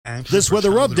This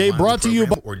weather update brought to you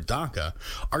by DACA,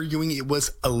 arguing it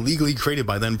was illegally created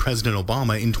by then President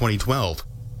Obama in 2012.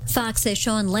 Fox says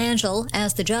Sean Langell,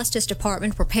 as the Justice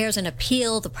Department prepares an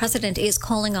appeal, the president is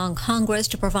calling on Congress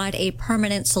to provide a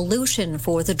permanent solution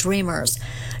for the Dreamers.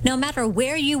 No matter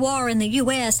where you are in the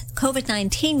U.S.,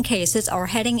 COVID-19 cases are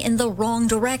heading in the wrong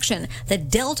direction. The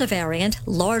Delta variant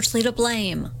largely to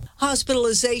blame.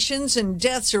 Hospitalizations and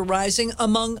deaths are rising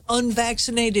among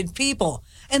unvaccinated people,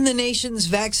 and the nation's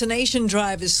vaccination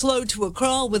drive is slow to a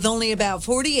crawl with only about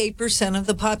 48% of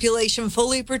the population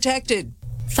fully protected.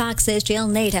 Fox says Jill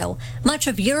NATO. Much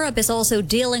of Europe is also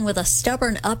dealing with a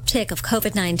stubborn uptick of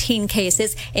COVID-19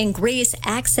 cases. In Greece,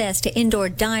 access to indoor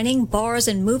dining, bars,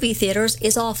 and movie theaters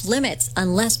is off limits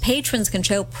unless patrons can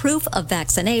show proof of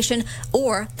vaccination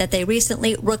or that they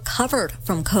recently recovered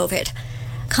from COVID.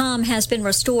 Calm has been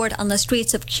restored on the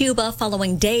streets of Cuba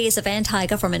following days of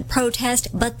anti-government protest,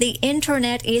 but the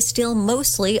internet is still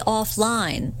mostly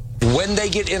offline. When they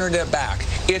get internet back,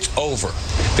 it's over.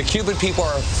 The Cuban people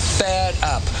are fed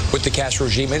up with the Castro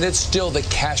regime, and it's still the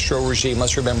Castro regime.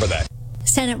 Let's remember that.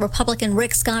 Senate Republican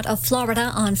Rick Scott of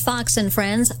Florida on Fox and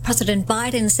Friends. President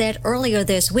Biden said earlier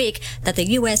this week that the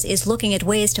U.S. is looking at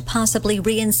ways to possibly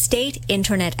reinstate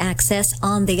internet access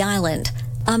on the island.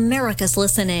 America's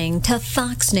listening to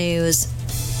Fox News.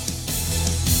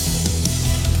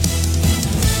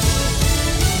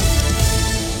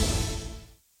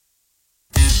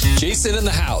 Jason in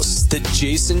the House, the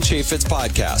Jason Chaffetz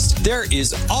podcast. There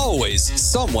is always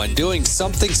someone doing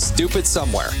something stupid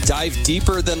somewhere. Dive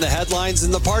deeper than the headlines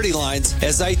and the party lines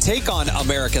as I take on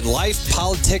American life,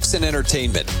 politics, and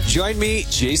entertainment. Join me,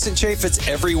 Jason Chaffetz,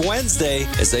 every Wednesday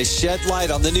as I shed light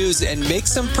on the news and make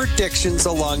some predictions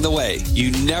along the way.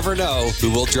 You never know who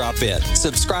will drop in.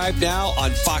 Subscribe now on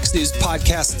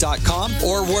foxnewspodcast.com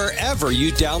or wherever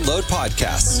you download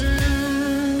podcasts.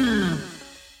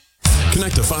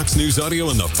 Connect to Fox News Audio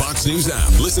and the Fox News app.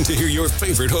 Listen to hear your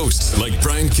favorite hosts like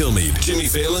Brian Kilmeade, Jimmy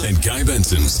Fallon, and Guy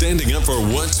Benson standing up for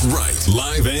what's right,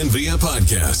 live and via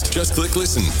podcast. Just click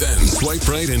listen, then swipe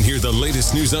right and hear the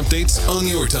latest news updates on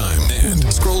your time. And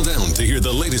scroll down to hear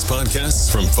the latest podcasts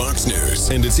from Fox News.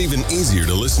 And it's even easier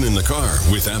to listen in the car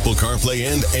with Apple CarPlay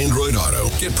and Android Auto.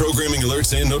 Get programming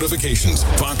alerts and notifications.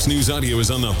 Fox News Audio is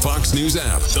on the Fox News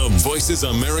app. The Voices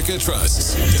America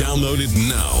trusts. Download it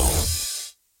now.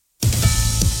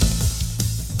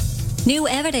 New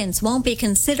evidence won't be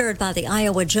considered by the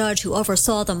Iowa judge who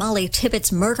oversaw the Molly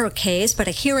Tibbetts murder case, but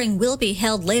a hearing will be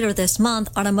held later this month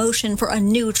on a motion for a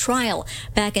new trial.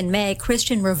 Back in May,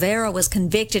 Christian Rivera was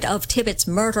convicted of Tibbetts'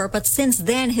 murder, but since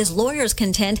then, his lawyers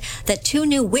contend that two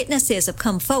new witnesses have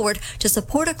come forward to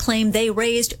support a claim they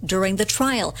raised during the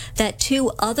trial, that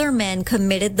two other men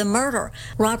committed the murder.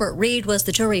 Robert Reed was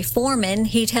the jury foreman.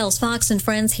 He tells Fox and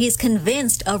Friends he's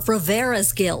convinced of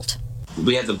Rivera's guilt.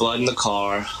 We had the blood in the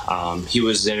car. He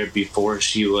was there before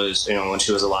she was, when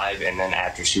she was alive, and then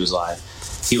after she was alive.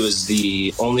 He was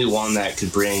the only one that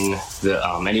could bring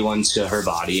anyone to her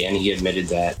body, and he admitted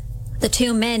that. The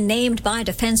two men named by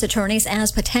defense attorneys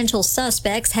as potential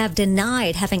suspects have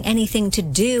denied having anything to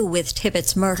do with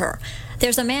Tibbetts' murder.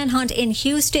 There's a manhunt in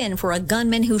Houston for a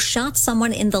gunman who shot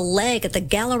someone in the leg at the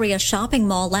Galleria shopping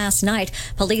mall last night.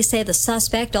 Police say the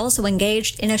suspect also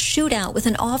engaged in a shootout with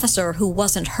an officer who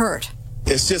wasn't hurt.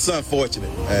 It's just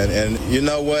unfortunate. And you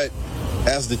know what?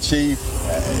 As the chief,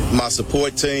 my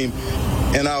support team,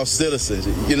 and our citizens,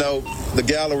 the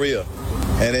Galleria,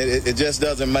 and it just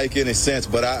doesn't make any sense.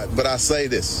 But I say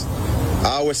this,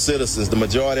 our citizens, the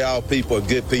majority of our people are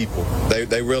good people.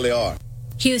 They really are.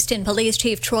 Houston Police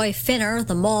Chief Troy Finner,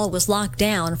 the mall was locked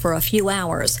down for a few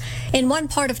hours. In one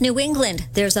part of New England,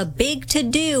 there's a big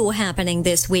to-do happening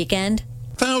this weekend.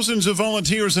 Thousands of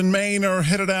volunteers in Maine are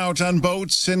headed out on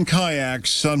boats and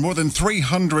kayaks on more than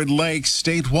 300 lakes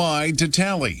statewide to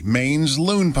tally Maine's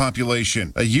loon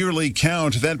population, a yearly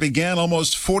count that began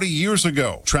almost 40 years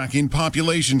ago, tracking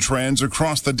population trends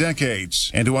across the decades,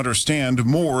 and to understand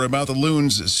more about the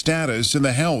loon's status and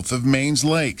the health of Maine's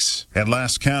lakes. At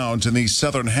last count, in the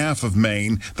southern half of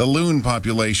Maine, the loon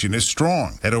population is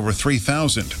strong at over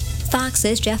 3,000.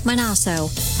 Fox's Jeff Manasso.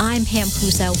 I'm Pam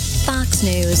Puso, Fox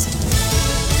News.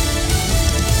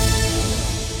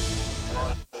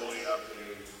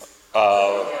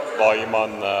 Volume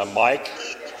on the mic.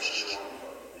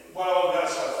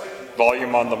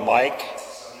 Volume on the mic.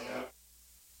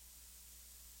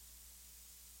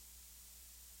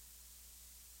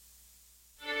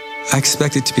 I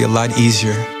expected it to be a lot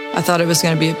easier. I thought it was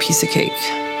going to be a piece of cake.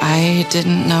 I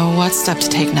didn't know what step to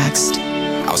take next.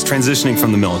 I was transitioning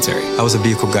from the military. I was a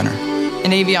vehicle gunner.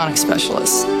 An avionics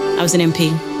specialist. I was an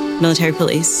MP, military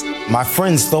police. My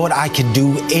friends thought I could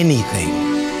do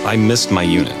anything. I missed my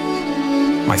unit,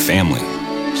 my family.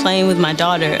 Playing with my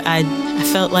daughter, I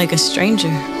felt like a stranger.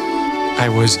 I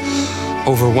was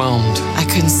overwhelmed. I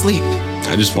couldn't sleep.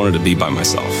 I just wanted to be by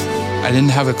myself. I didn't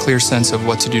have a clear sense of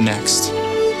what to do next.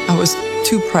 I was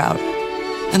too proud.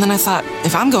 And then I thought,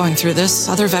 if I'm going through this,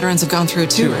 other veterans have gone through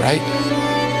it too, right?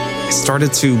 I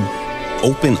started to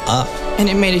open up. And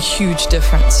it made a huge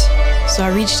difference. So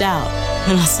I reached out,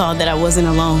 and I saw that I wasn't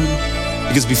alone.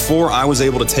 Because before I was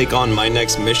able to take on my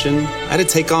next mission, I had to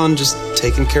take on just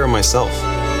taking care of myself.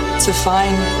 To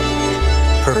find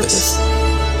purpose.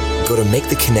 Go to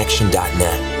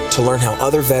maketheconnection.net to learn how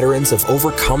other veterans have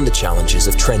overcome the challenges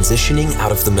of transitioning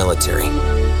out of the military.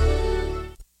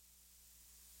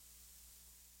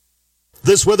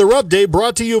 This weather update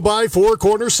brought to you by Four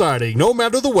Corner Siding. No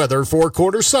matter the weather, Four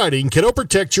Corner Siding can help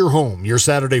protect your home. Your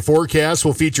Saturday forecast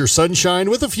will feature sunshine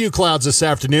with a few clouds this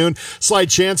afternoon. Slight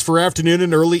chance for afternoon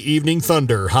and early evening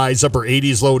thunder. Highs upper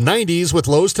 80s, low 90s with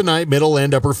lows tonight, middle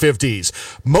and upper 50s.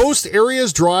 Most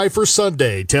areas dry for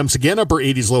Sunday. Temps again upper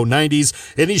 80s, low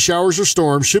 90s. Any showers or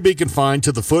storms should be confined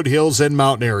to the foothills and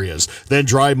mountain areas. Then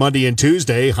dry Monday and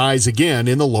Tuesday. Highs again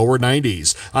in the lower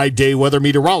 90s. I'm day weather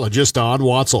meteorologist Don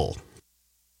Watzel.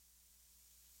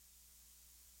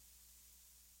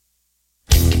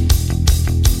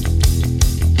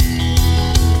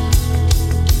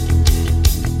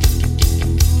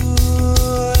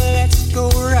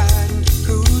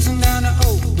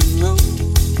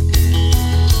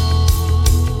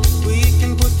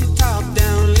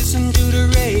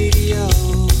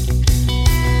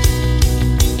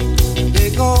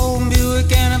 Old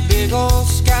Buick and a big old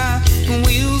Sky, and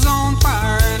wheels on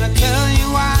fire, and I tell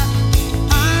you why.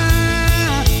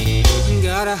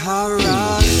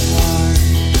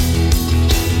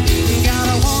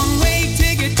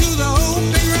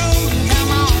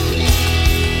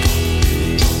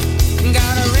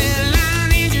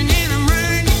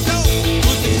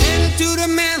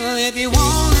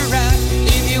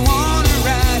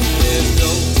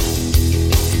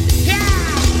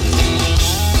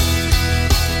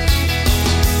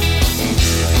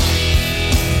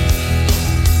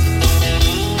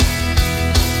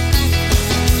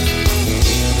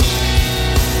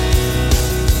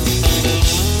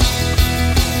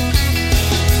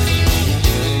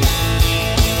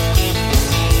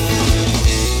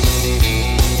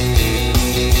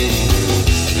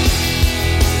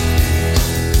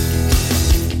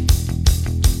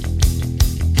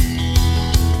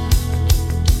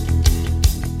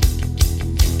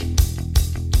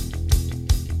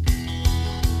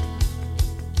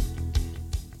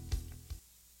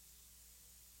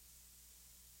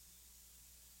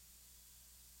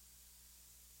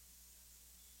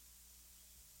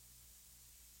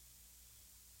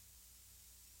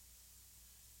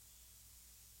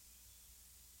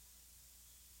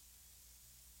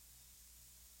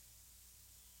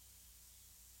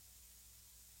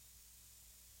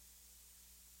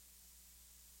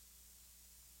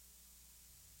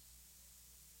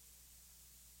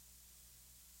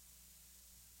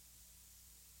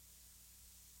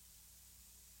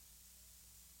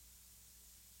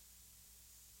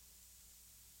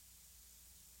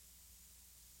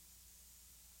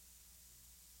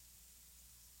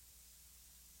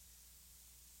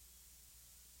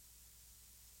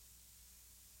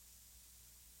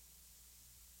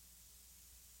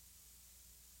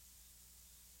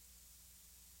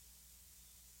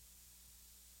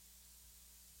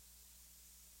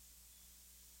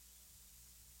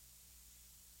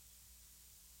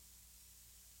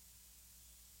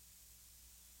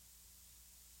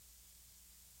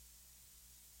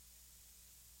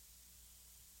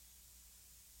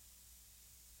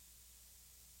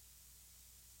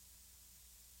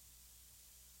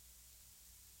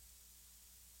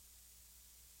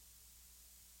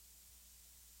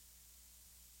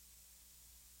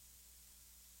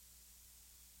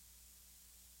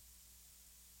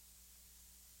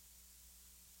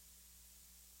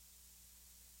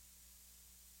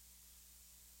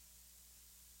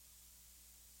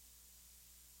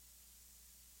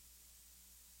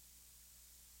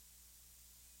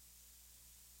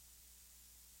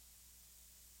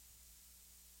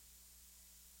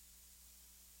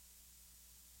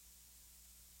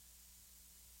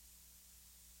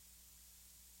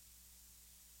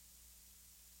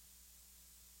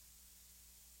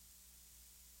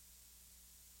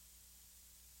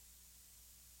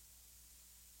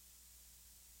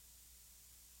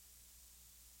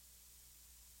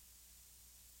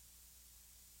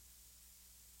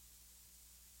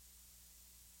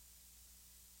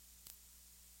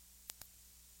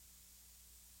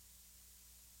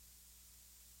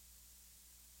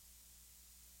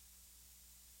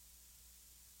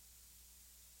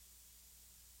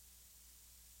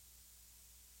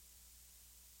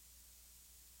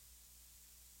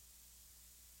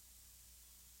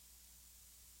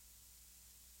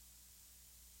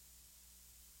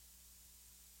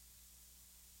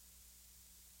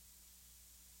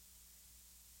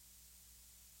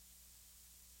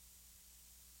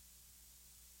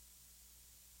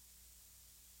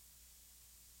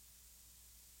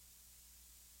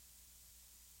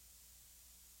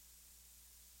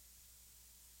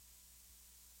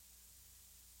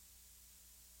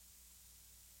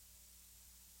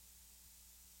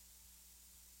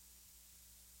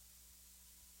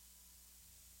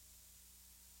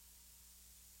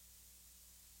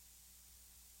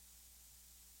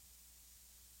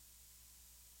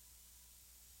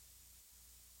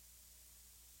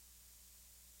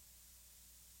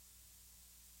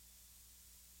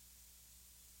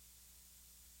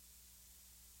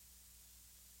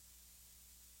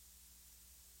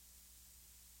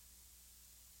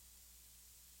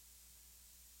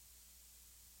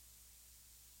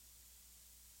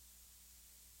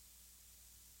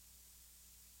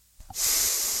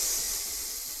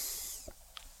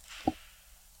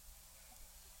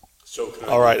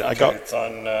 All right, I got it's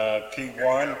on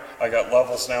P1. I got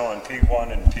levels now on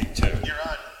P1 and P2. You're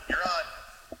on.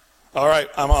 All right,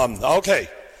 I'm on. Okay.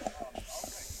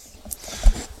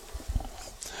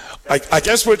 I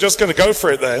guess we're just going to go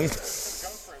for it then.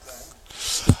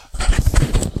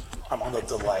 I'm on a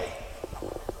delay.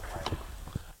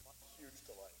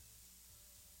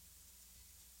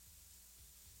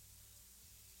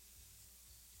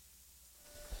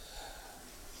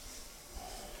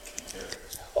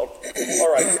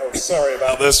 All right, folks, sorry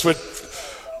about this.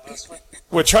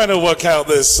 We're trying to work out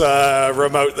this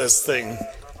this thing.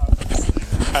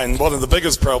 And one of the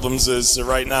biggest problems is that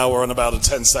right now we're on about a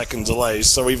 10-second delay,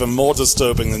 so even more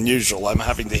disturbing than usual, I'm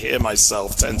having to hear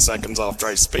myself 10 seconds after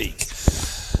I speak.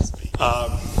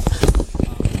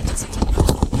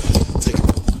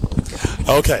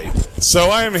 Okay, so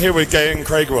I am here with Gay and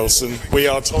Craig Wilson. We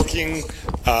are talking,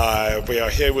 we are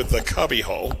here with the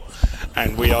Cubbyhole,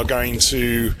 and we are going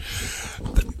to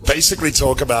basically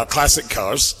talk about classic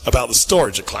cars, about the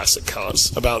storage of classic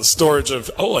cars, about the storage of...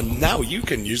 Oh, and now you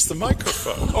can use the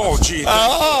microphone. Oh, gee.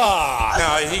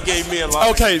 No, he gave me a lot.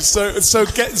 Okay,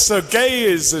 so Gay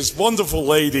is this wonderful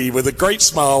lady with a great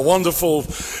smile, wonderful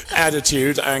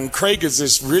attitude, and Craig is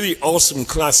this really awesome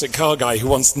classic car guy who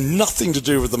wants nothing to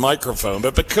do with the microphone,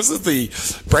 but because of the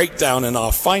breakdown in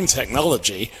our fine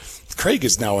technology, Craig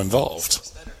is now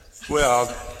involved.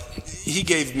 Well, he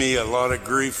gave me a lot of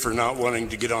grief for not wanting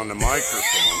to get on the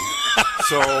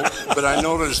microphone. But I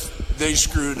noticed they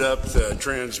screwed up the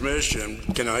transmission.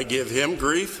 Can I give him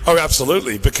grief? Oh,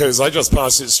 absolutely, because I just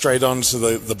pass it straight on to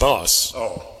the boss.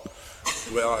 Oh,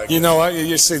 well,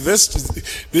 you see,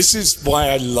 this is why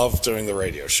I love doing the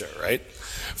radio show, right?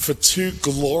 For 2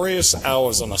 glorious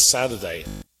hours on a Saturday.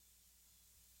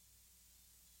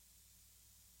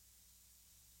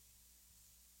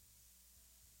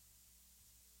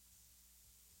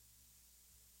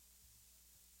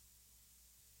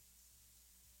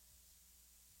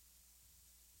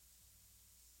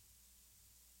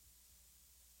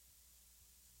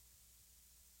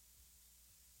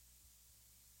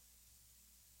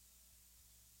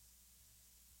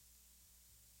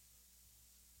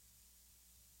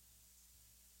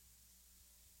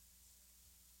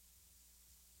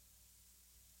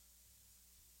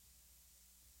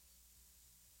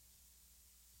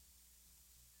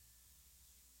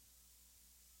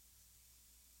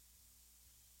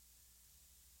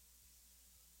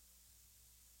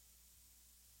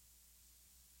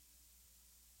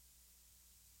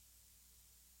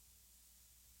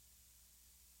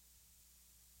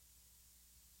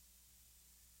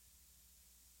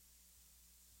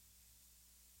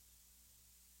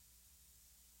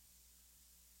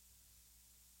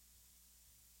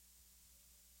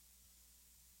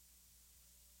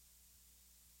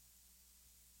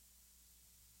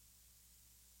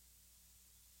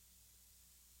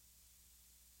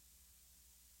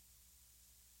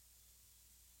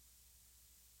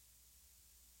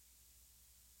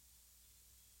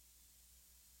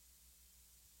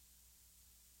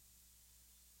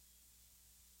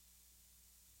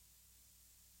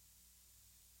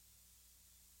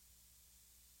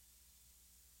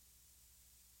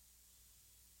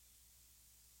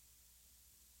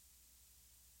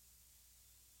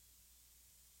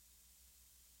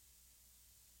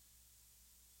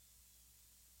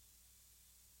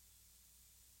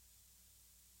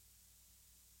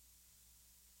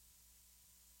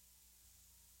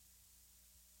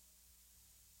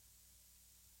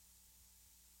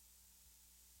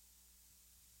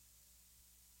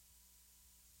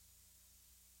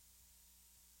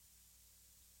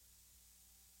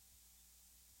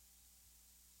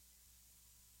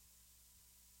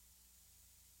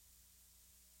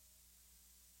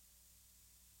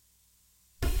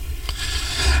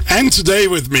 And today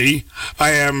with me, I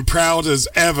am proud as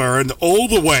ever and all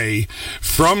the way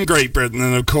from Great Britain.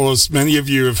 And of course, many of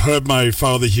you have heard my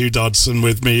father Hugh Dodson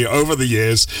with me over the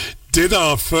years. Did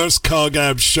our first Car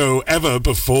Gab show ever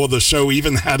before the show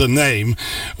even had a name,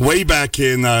 way back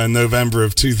in November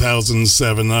of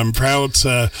 2007. I'm proud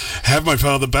to have my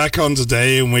father back on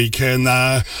today, and we can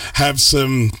have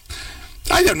some...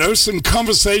 some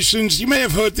conversations. You may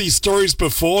have heard these stories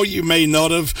before, you may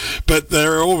not have, but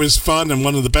they're always fun, and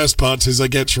one of the best parts is I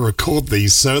get to record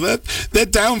these, so they're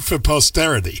down for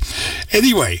posterity.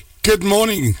 Anyway, good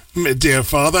morning, dear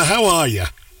father. How are you?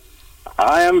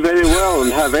 I am very well,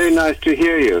 and very nice to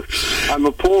hear you. I'm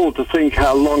appalled to think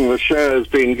how long the show has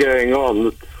been going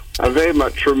on. I very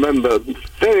much remember,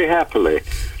 very happily,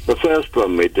 the first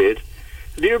one we did.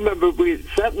 Do you remember we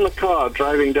sat in the car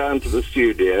driving down to the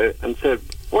studio and said,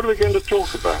 what are we going to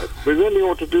talk about? We really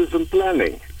ought to do some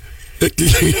planning.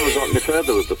 We never got any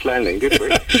further with the planning, did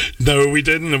we? No, we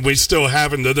didn't, and we still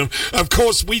haven't. And of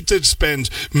course, we did spend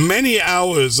many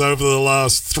hours over the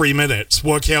last 3 minutes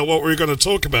working out what we were going to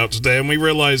talk about today, and we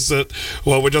realized that,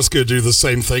 well, we're just going to do the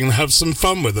same thing and have some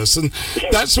fun with this. And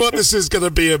that's what this is going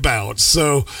to be about.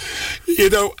 So,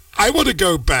 I want to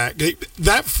go back.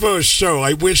 That first show,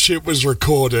 I wish it was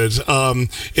recorded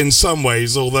in some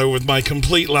ways, although with my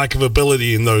complete lack of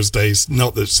ability in those days,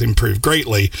 not that it's improved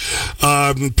greatly,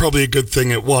 probably a good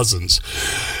thing it wasn't.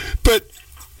 But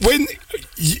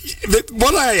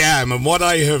what I am and what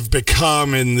I have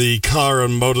become in the car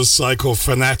and motorcycle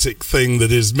fanatic thing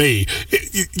that is me,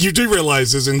 you do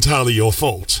realize is entirely your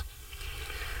fault.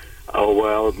 Oh,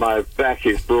 well, my back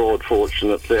is broad,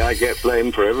 fortunately. I get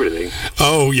blamed for everything.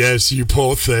 Oh, yes, you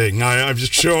poor thing. I'm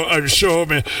sure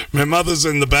my mother's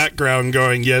in the background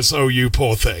going, yes, oh, you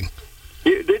poor thing.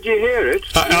 Did you hear it?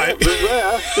 It was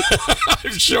there.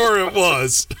 I'm sure it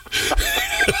was.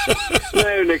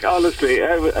 No, Nick, honestly,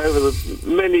 over the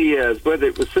many years, whether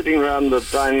it was sitting around the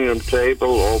dining room table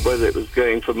or whether it was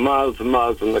going for miles and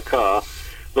miles in the car,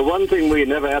 the one thing we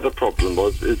never had a problem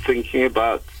is thinking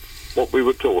about what we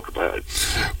would talk about.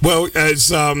 Well, as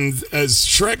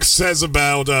Shrek says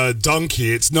about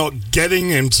Donkey, it's not getting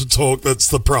him to talk that's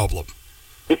the problem.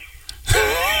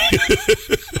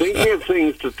 Thinking of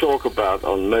things to talk about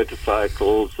on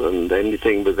motorcycles and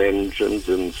anything with engines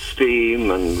and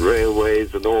steam and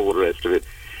railways and all the rest of it.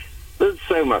 There's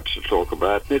so much to talk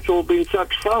about, and it's all been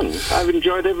such fun. I've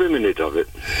enjoyed every minute of it.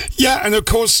 Yeah, and of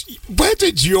course, what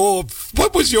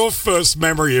was your first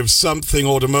memory of something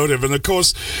automotive? And of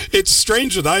course, it's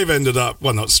strange that I've ended up,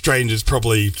 well, not strange, it's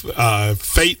probably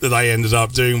fate that I ended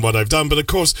up doing what I've done, but of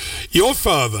course, your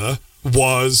father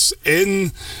was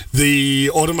in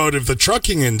the the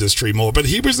trucking industry more, but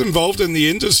he was involved in the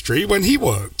industry when he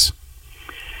worked.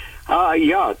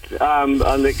 Yeah,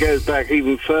 and it goes back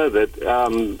even further.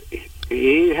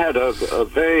 He had a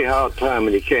very hard time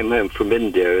when he came home from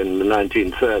India in the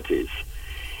 1930s.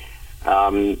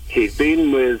 He'd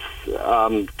been with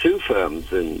two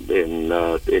firms in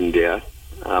India,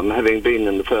 having been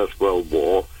in the First World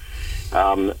War,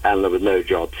 and there were no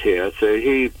jobs here. So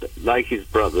he, like his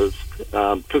brothers,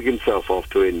 took himself off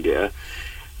to India,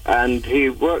 and he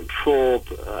worked for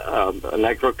an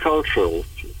agricultural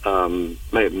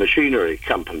machinery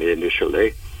company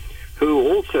initially,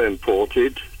 who also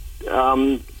imported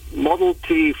Model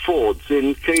T Fords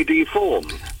in KD form.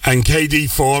 And KD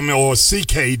form, or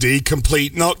CKD,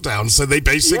 complete knockdown. So they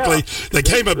basically, they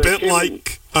came a bit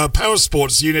like a power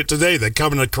sports unit today. They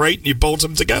come in a crate and you bolt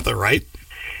them together, right?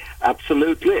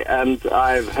 Absolutely, and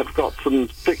I have got some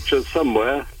pictures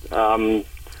somewhere, I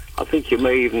think you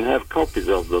may even have copies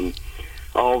of them,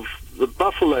 of the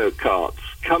Buffalo carts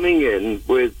coming in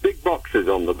with big boxes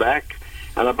on the back,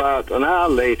 and about an hour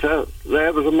later,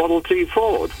 there was a Model T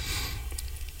Ford.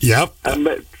 Yep. And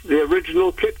the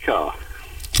original kit car.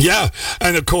 Yeah,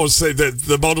 and of course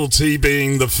the Model T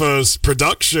being the first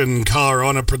production car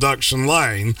on a production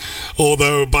line,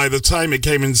 although by the time it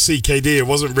came in CKD it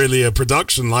wasn't really a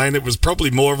production line, it was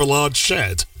probably more of a large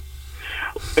shed.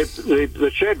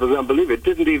 The shed was unbelievable. It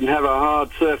didn't even have a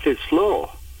hard surface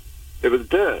floor. It was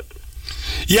dirt.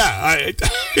 Yeah.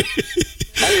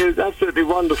 It was absolutely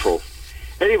wonderful.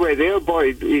 Anyway, the old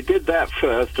boy, he did that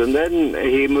first, and then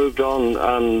he moved on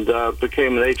and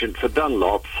became an agent for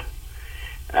Dunlop's.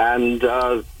 And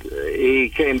he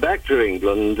came back to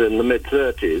England in the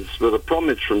mid-30s with a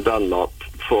promise from Dunlop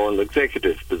for an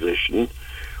executive position,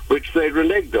 which they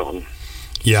reneged on.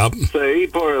 Yep. So he,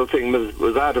 poor old thing,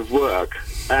 was out of work.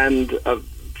 And a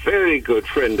very good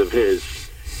friend of his,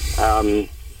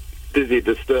 Dizzy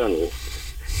Disternal,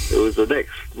 who was an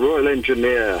ex-Royal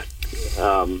Engineer,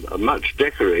 a much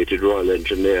decorated Royal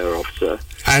Engineer officer.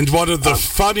 And one of the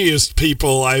funniest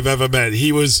people I've ever met.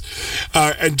 He was,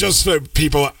 and just for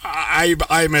people,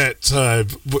 I met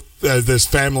this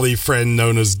family friend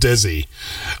known as Dizzy.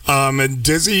 And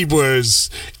Dizzy was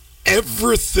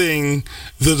everything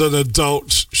that an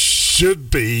adult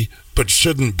should be, but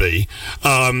shouldn't be,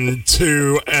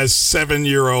 to a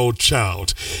 7-year-old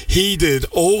child. He did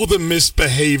all the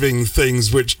misbehaving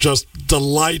things which just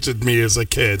delighted me as a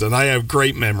kid, and I have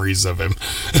great memories of him.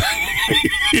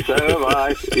 So have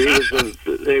I. He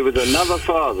was another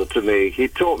father to me. He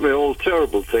taught me all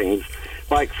terrible things,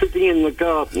 like sitting in the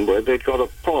garden where they'd got a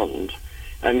pond,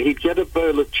 and he'd get a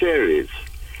bowl of cherries,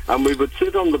 and we would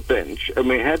sit on the bench, and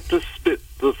we had to spit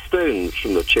the stones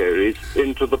from the cherries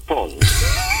into the pond.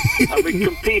 And we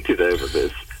competed over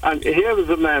this. And here was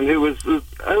a man who was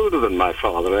older than my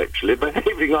father, actually,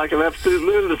 behaving like an absolute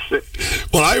lunatic.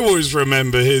 Well, I always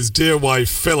remember his dear wife,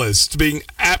 Phyllis, being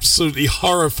absolutely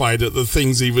horrified at the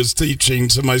things he was teaching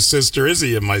to my sister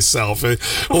Izzy and myself.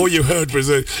 All you heard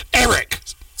was, Eric,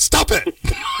 stop it!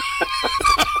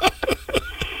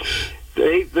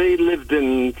 They lived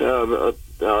in a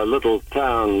little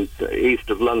town east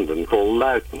of London called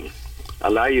Loughton.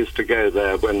 And I used to go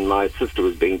there when my sister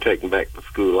was being taken back to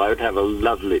school. I would have a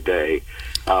lovely day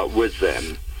with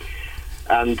them.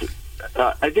 And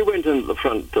as you went in at the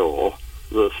front door,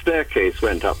 the staircase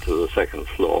went up to the second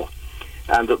floor.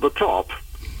 And at the top,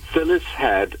 Phyllis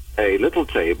had a little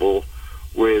table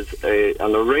with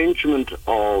an arrangement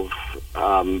of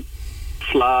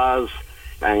flowers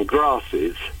and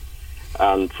grasses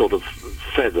and sort of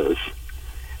feathers.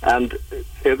 And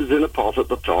it was in a pot at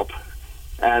the top.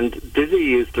 And Dizzy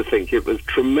used to think it was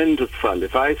tremendous fun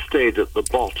if I stayed at the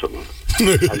bottom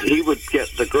and he would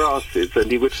get the grasses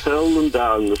and he would hurl them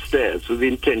down the stairs with the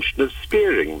intention of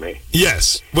spearing me.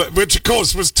 Yes, which of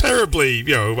course was terribly,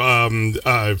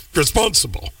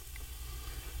 responsible.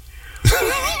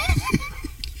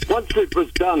 Once it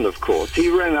was done, of course, he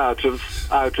ran out of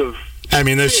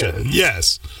ammunition. spears.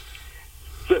 Yes.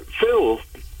 So Phil,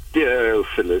 dear old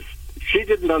Phyllis, she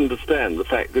didn't understand the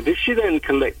fact that if she then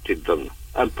collected them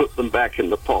and put them back in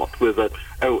the pot with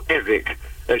Eric,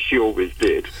 as she always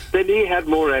did, then he had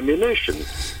more ammunition.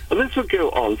 And this would go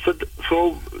on for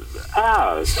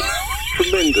hours.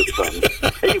 Tremendous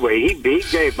fun. Anyway, he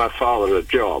gave my father a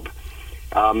job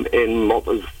in what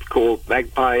was called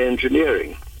Magpie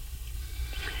Engineering.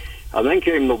 And then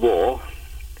came the war,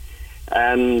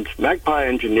 and Magpie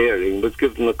Engineering was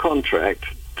given a contract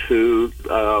to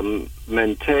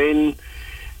maintain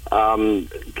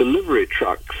delivery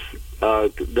trucks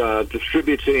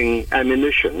distributing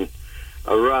ammunition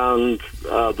around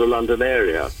the London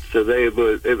area. So it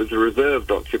was a reserved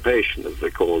occupation, as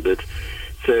they called it.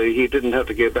 So he didn't have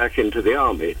to go back into the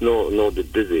army, nor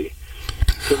did Dizzy.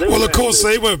 So well, of course,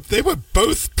 they were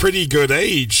both pretty good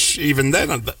age even then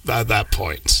at that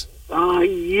point.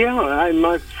 Yeah,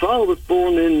 my father was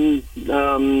born in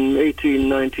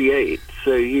 1898,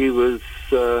 so he was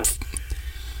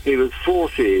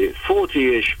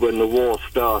 40-ish when the war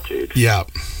started. Yeah.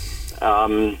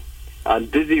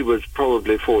 And Dizzy was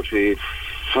probably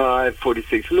 45,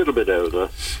 46, a little bit older.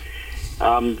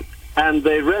 And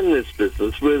they ran this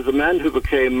business with a man who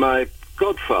became my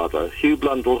godfather, Hugh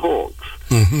Blundell Hawkes.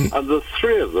 Mm-hmm. And the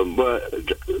three of them were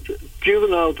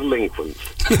juvenile delinquents.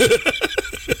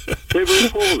 They were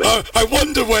appalling. I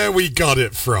wonder where we got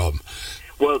it from.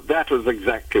 Well, that was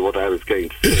exactly what I was going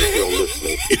to say to your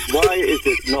listeners. Why is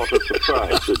it not a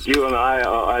surprise that you and I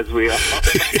are as we are?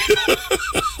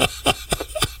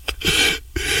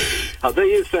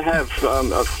 They used to have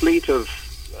a fleet of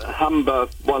Humber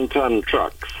one-ton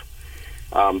trucks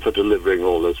for delivering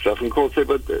all this stuff. And of course,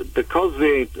 because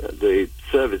the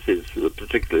services,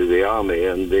 particularly the Army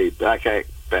and the Ack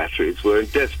batteries, were in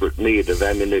desperate need of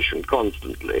ammunition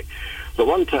constantly, the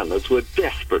one-tonners were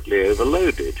desperately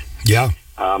overloaded. Yeah.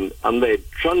 And they'd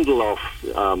trundle off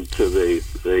to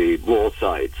the war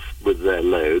sites with their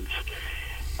loads,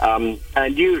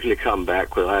 and usually come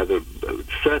back with either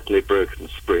certainly broken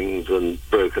springs and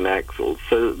broken axles.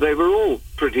 So they were all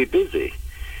pretty busy.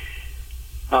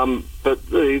 But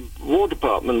the War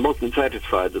Department wasn't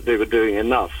satisfied that they were doing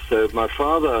enough. So my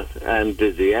father and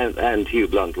Dizzy and Hugh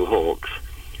Blundell Hawkes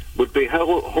would be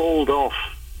hauled off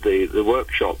the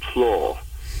workshop floor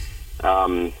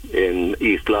in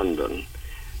East London,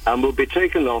 and would be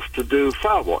taken off to do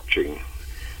fire watching.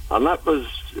 And that was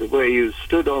where you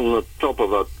stood on the top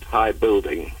of a high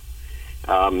building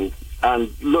and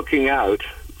looking out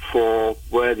for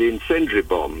where the incendiary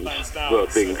bombs were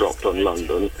being dropped on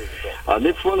London. And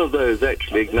if one of those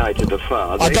actually ignited a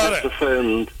fire, they had to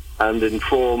phone and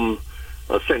inform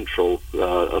a central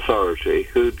authority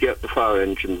who'd get the fire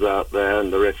engines out there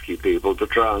and the rescue people to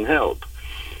try and help.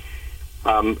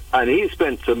 And he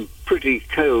spent some pretty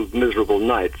cold, miserable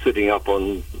nights sitting up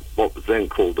on what was then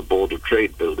called the Board of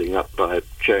Trade building up by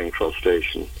Charing Cross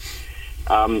Station.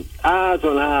 Hours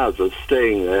and hours of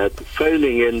staying there,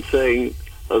 phoning in, saying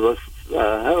a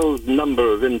whole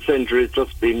number of incendiaries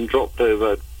just been dropped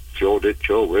over Shoreditch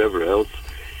or wherever else,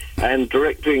 and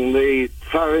directing the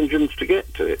fire engines to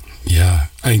get to it. Yeah,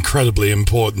 an incredibly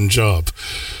important job.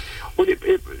 Well,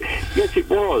 yes, it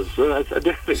was. I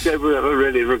don't think they were ever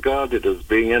really regarded as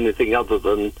being anything other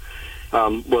than,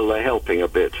 they're helping a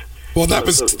bit. Well,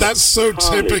 that's so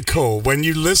typical when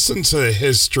you listen to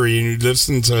history and you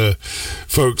listen to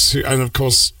folks who, and of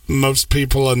course, most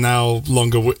people are now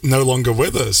no longer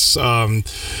with us,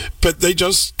 but they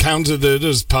just counted it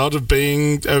as part of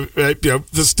being,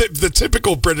 the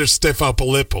typical British stiff upper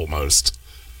lip almost.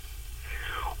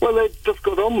 Well, they just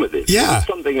got on with it. Yeah. It was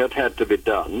something that had to be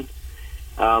done.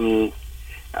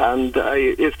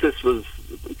 If this was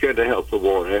going to help the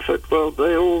war effort, well,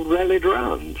 they all rallied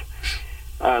round.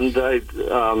 And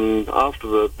after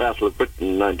the Battle of Britain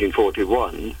in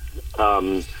 1941,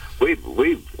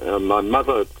 my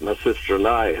mother, my sister, and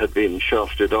I had been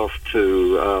shafted off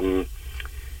to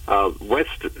a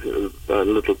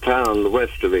little town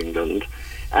west of England.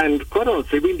 And quite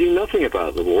honestly, we knew nothing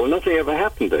about the war. Nothing ever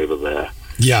happened over there.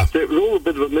 Yeah. So it was all a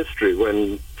bit of a mystery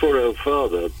when poor old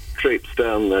father traipsed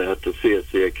down there to see us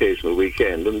the occasional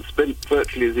weekend and spent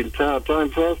virtually his entire time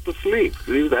fast asleep.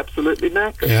 He was absolutely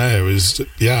knackered. Yeah, it was,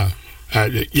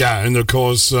 and of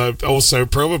course, also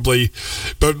probably,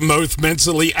 but both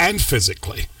mentally and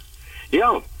physically.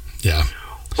 Yeah. Yeah.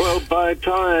 Well, by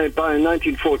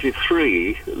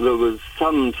 1943, there was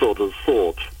some sort of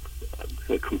thought,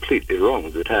 completely wrong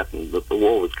as it happened, that the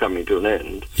war was coming to an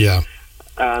end. Yeah.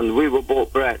 And we were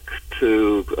brought back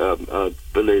to a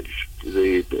village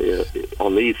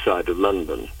on the east side of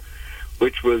London,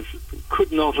 which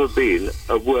could not have been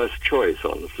a worse choice,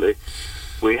 honestly.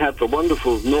 We had the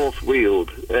wonderful North Weald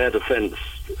Air Defence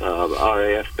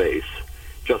RAF base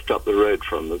just up the road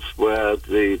from us, where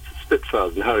the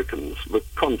Spitfires and Hurricanes were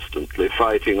constantly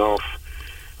fighting off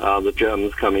the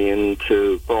Germans coming in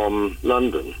to bomb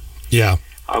London. Yeah.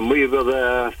 And we were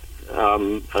there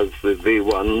as the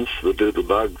V1s, the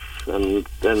Doodlebugs, and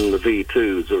then the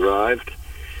V2s arrived.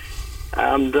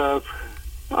 And I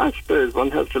suppose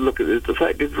one has to look at it. The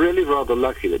fact it's really rather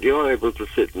lucky that you're able to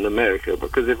sit in America,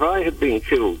 because if I had been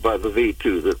killed by the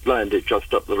V2 that landed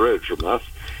just up the road from us,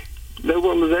 no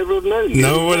one would ever have known.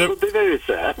 That would be very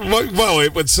sad. Well,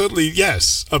 it would certainly,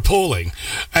 yes, appalling.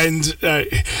 And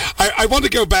I want to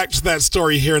go back to that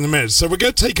story here in a minute. So we're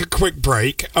going to take a quick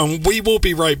break, and we will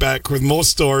be right back with more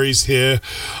stories here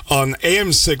on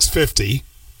AM 650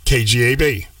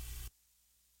 KGAB.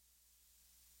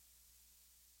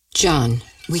 John,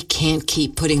 we can't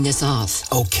keep putting this off.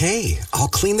 Okay, I'll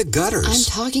clean the gutters. I'm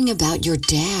talking about your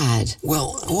dad.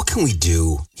 Well, what can we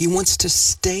do? He wants to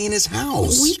stay in his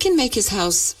house. We can make his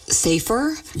house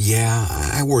safer. Yeah,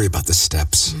 I worry about the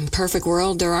steps. Perfect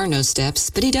world, there are no steps,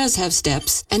 but he does have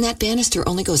steps, and that banister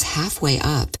only goes halfway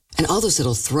up. And all those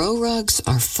little throw rugs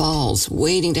are falls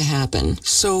waiting to happen.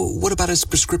 So what about his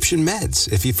prescription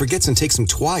meds? If he forgets and takes them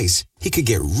twice, he could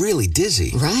get really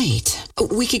dizzy. Right.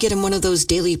 We could get him one of those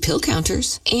daily pill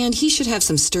counters. And he should have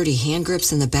some sturdy hand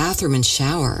grips in the bathroom and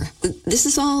shower. This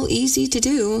is all easy to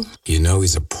do. You know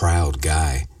he's a proud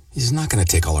guy. He's not going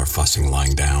to take all our fussing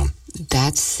lying down.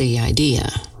 That's the idea.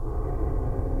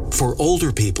 For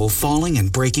older people, falling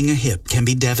and breaking a hip can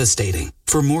be devastating.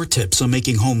 For more tips on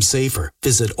making home safer,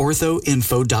 visit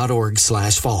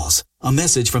orthoinfo.org/falls. A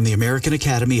message from the American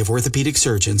Academy of Orthopedic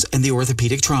Surgeons and the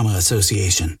Orthopedic Trauma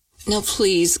Association. Now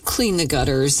please, clean the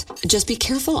gutters. Just be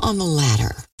careful on the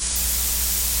ladder.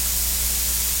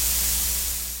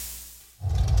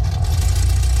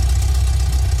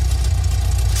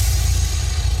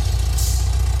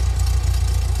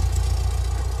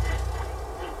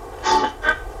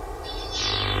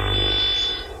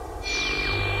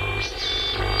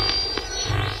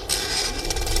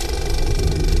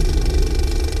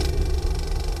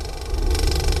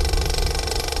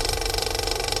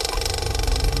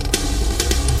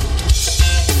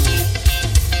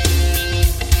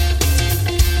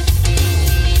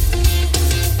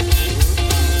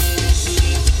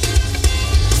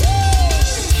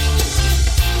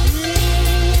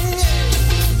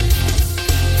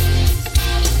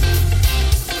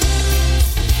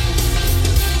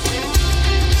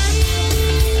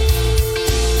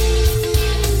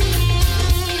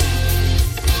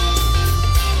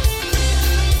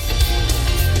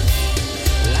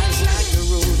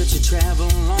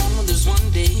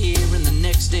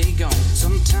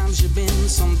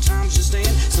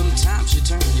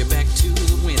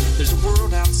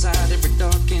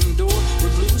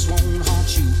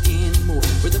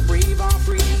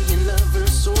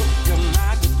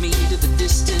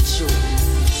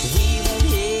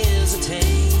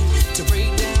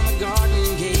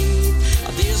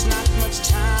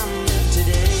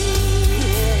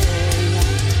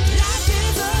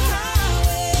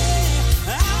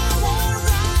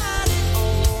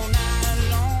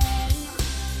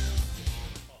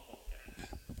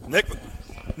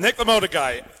 Nick the Motor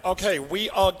Guy. Okay, we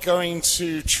are going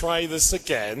to try this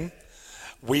again.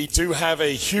 We do have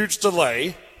a huge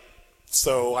delay,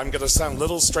 so I'm going to sound a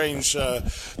little strange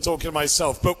talking to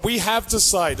myself, but we have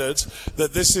decided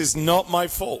that this is not my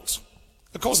fault.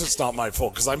 Of course it's not my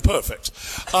fault, because I'm perfect.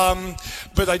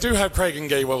 But I do have Craig and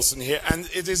Gay Wilson here, and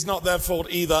it is not their fault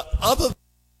either.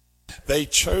 They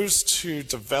chose to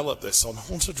develop this on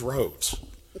Haunted Road.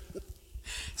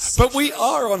 But we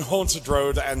are on Haunted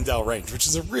Road and Dell Range, which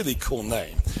is a really cool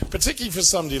name, particularly for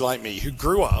somebody like me who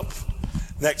grew up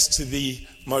next to the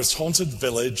most haunted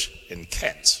village in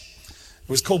Kent. It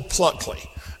was called Pluckley,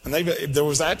 and there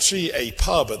was actually a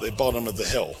pub at the bottom of the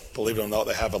hill. Believe it or not,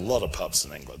 they have a lot of pubs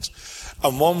in England.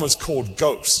 And one was called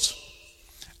Ghost.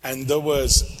 And there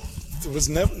was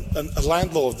never a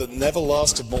landlord that never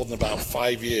lasted more than about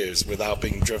 5 years without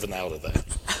being driven out of there.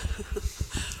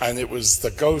 And it was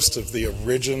the ghost of the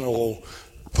original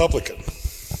publican.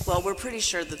 Well, we're pretty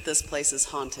sure that this place is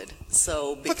haunted,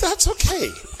 so... But that's okay,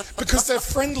 because they're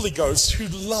friendly ghosts who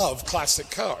love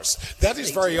classic cars. That is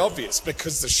very obvious,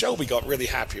 because the Shelby got really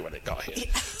happy when it got here.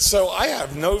 So I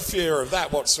have no fear of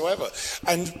that whatsoever.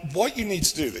 And what you need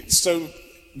to do, so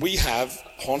we have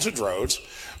Haunted Road,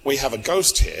 we have a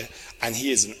ghost here, and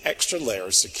he is an extra layer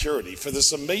of security for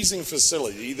this amazing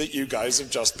facility that you guys have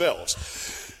just built.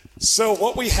 So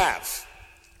what we have,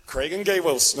 Craig and Gay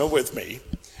Wilson are with me.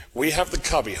 We have the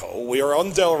cubbyhole. We are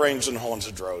on Dell Range and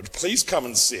Haunted Road. Please come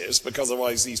and see us, because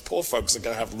otherwise these poor folks are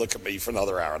going to have to look at me for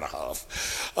another hour and a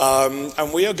half.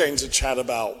 And we are going to chat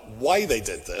about why they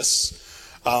did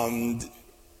this,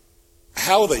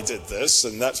 how they did this,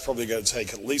 and that's probably going to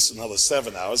take at least another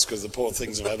 7 hours, because the poor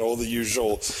things have had all the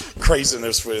usual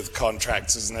craziness with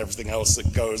contractors and everything else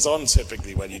that goes on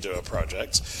typically when you do a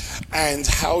project, and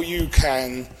how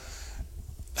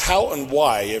and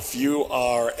why, if you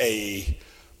are a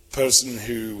person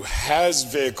who has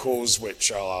vehicles which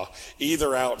are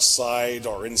either outside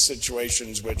or in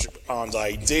situations which aren't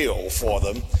ideal for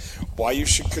them, why you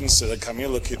should consider coming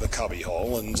and looking at the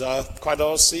cubbyhole and quite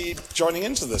honestly joining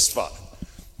into this fun.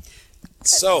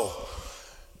 So,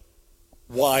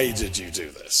 why did you do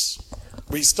this?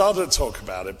 We started to talk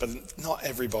about it, but not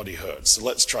everybody heard, so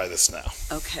let's try this now.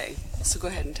 Okay, so go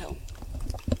ahead and tell them.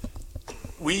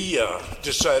 We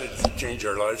decided to change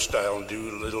our lifestyle and do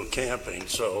a little camping.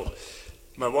 So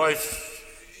my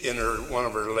wife, in one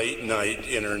of her late night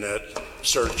internet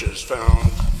searches,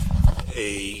 found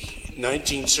a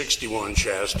 1961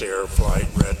 Shasta Air Flight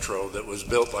Retro that was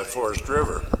built by Forest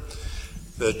River.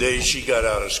 The day she got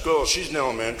out of school, she's an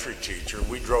elementary teacher.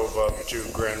 We drove up to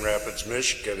Grand Rapids,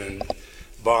 Michigan, and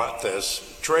bought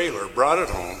this trailer, brought it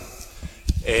home,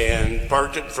 and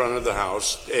parked it in front of the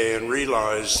house, and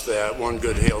realized that one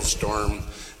good hailstorm,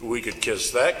 we could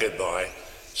kiss that goodbye.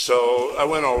 So I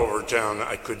went all over town.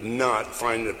 I could not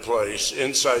find a place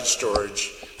inside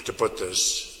storage to put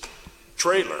this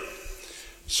trailer.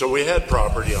 So we had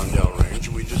property on Dell Range.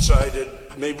 We decided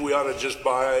maybe we ought to just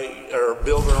buy or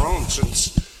build our own,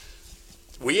 since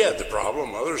we had the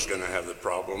problem, others going to have the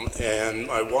problem. And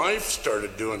my wife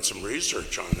started doing some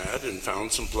research on that and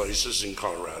found some places in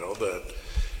Colorado that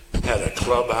had a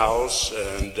clubhouse,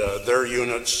 and their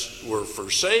units were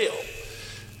for sale.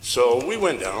 So we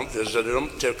went down, visited them,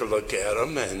 took a look at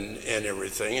them and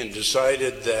everything, and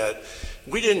decided that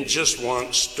we didn't just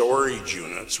want storage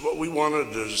units. What we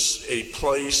wanted is a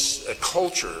place, a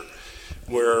culture,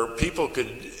 where people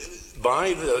could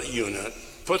buy the unit,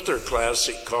 put their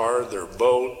classic car, their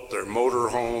boat, their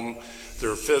motorhome,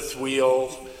 their fifth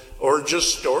wheel, or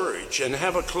just storage, and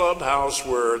have a clubhouse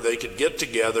where they could get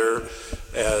together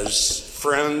as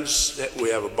friends. We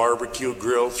have a barbecue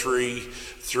grill, three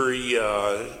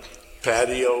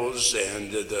patios,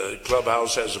 and the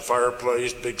clubhouse has a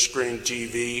fireplace, big screen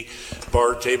TV,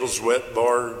 bar tables, wet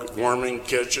bar, warming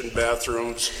kitchen,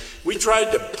 bathrooms. We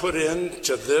tried to put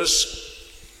into this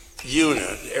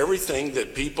unit everything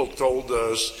that people told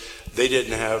us they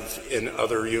didn't have in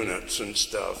other units and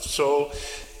stuff. So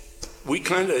we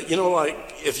kind of, like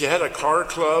if you had a car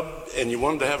club and you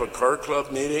wanted to have a car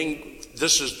club meeting,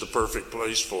 this is the perfect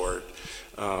place for it.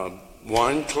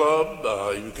 Wine club,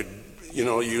 you could,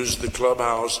 use the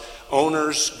clubhouse.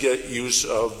 Owners get use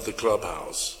of the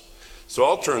clubhouse. So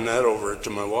I'll turn that over to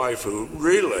my wife, who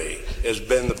really has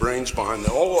been the brains behind the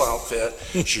whole outfit.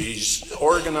 She's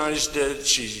organized it.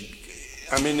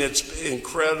 It's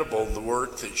incredible the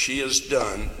work that she has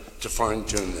done to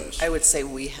fine-tune this. I would say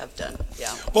we have done,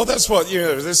 yeah. Well, that's what,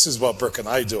 this is what Brooke and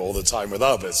I do all the time with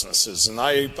our businesses. And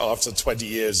I, after 20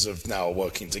 years of now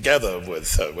working together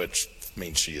with her, which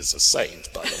means she is a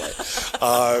saint, by the way,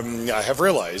 I have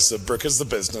realized that Brooke is the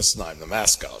business and I'm the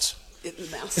mascot.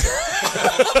 Master.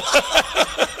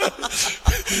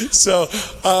 So,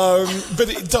 but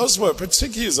it does work,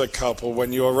 particularly as a couple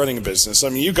when you're running a business. I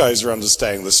mean, you guys are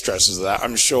understanding the stresses of that.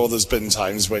 I'm sure there's been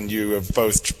times when you have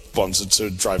both wanted to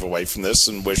drive away from this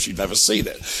and wish you'd never seen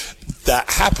it. That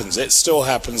happens. It still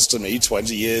happens to me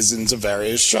 20 years into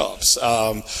various shops.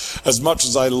 As much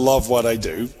as I love what I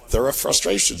do, there are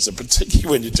frustrations, and particularly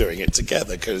when you're doing it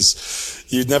together, because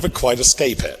you never quite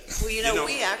escape it. Well,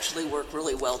 we actually work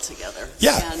really well together.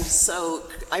 Yeah. And so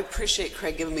I appreciate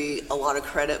Craig giving me a lot of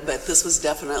credit, but this was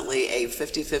definitely a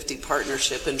 50-50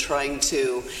 partnership in trying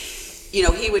to,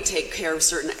 he would take care of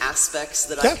certain aspects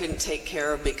that I couldn't take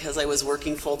care of because I was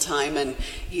working full time, and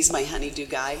he's my honeydew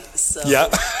guy. So. Yeah.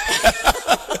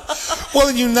 Well,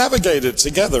 you navigate it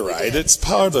together, right? It's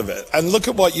part of it. And look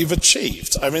at what you've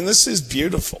achieved. I mean, this is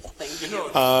beautiful. Thank you.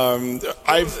 One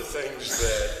of the things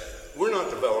that we're not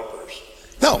developers.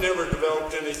 No. We've never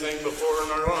developed anything before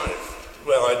in our life.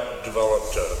 Well, I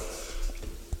developed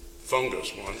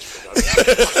fungus once.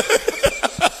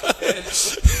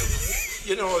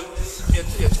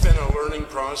 It's been a learning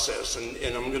process,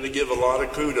 and I'm going to give a lot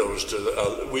of kudos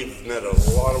to we've met a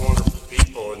lot of wonderful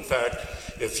people. In fact,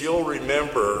 if you'll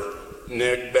remember,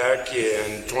 Nick, back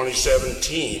in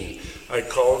 2017, I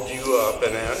called you up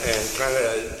and kind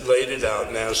of laid it out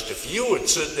and asked if you would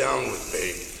sit down with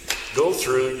me, go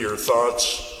through your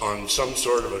thoughts on some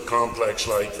sort of a complex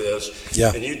like this.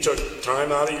 Yeah. And you took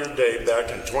time out of your day back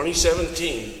in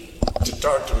 2017 to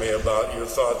talk to me about your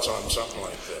thoughts on something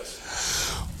like this.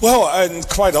 Well, and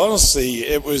quite honestly,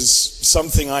 it was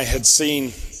something I had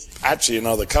seen actually in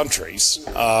other countries.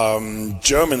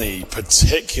 Germany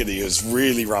particularly has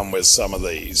really run with some of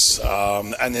these.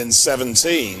 And in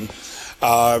 17,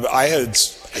 I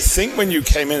think when you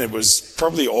came in, it was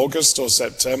probably August or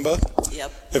September.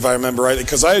 Yep. If I remember rightly,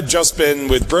 because I had just been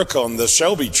with Brooke on the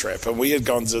Shelby trip, and we had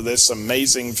gone to this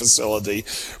amazing facility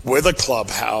with a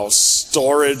clubhouse,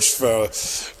 storage for,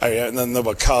 and then there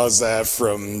were cars there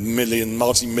from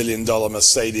multi-million dollar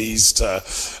Mercedes to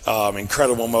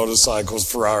incredible motorcycles,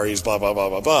 Ferraris, blah, blah, blah,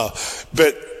 blah, blah.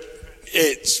 But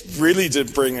it really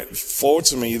did bring it forward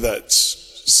to me that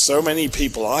so many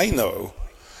people I know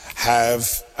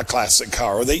have a classic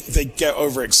car, or they get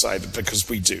overexcited, because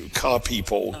we do. Car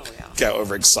people get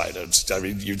overexcited. I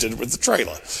mean, you did it with the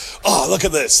trailer. Oh, look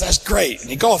at this, that's great.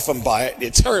 And you go off and buy it, and you're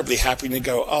terribly happy, and you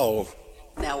go, oh.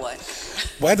 Now what?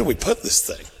 Where do we put this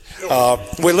thing?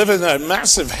 We live in a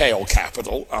massive hail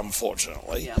capital,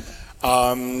 unfortunately. Yeah.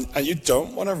 And you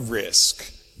don't want to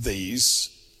risk these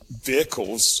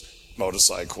vehicles,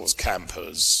 motorcycles,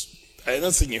 campers,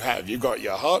 anything you have. You've got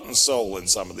your heart and soul in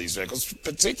some of these vehicles,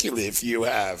 particularly if you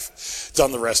have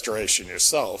done the restoration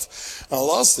yourself. And the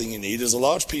last thing you need is a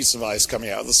large piece of ice coming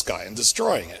out of the sky and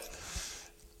destroying it.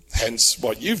 Hence,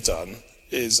 what you've done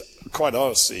is, quite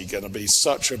honestly, going to be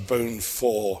such a boon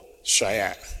for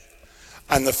Cheyenne.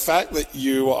 And the fact that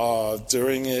you are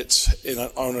doing it in an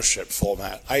ownership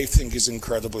format, I think, is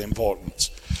incredibly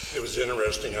important. It was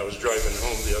interesting. I was driving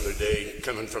home the other day,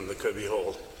 coming from the Cubby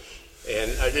Hole.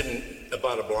 And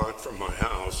about a block from my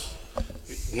house,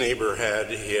 neighbor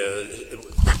had his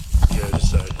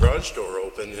garage door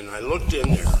open, and I looked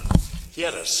in there. He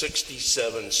had a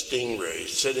 67 Stingray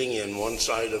sitting in one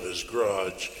side of his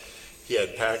garage. He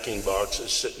had packing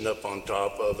boxes sitting up on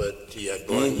top of it. He had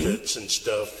blankets and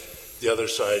stuff. The other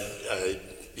side,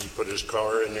 he put his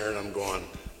car in there, and I'm going,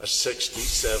 a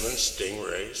 67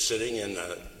 Stingray sitting in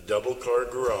a double-car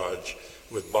garage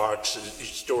with boxes,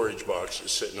 storage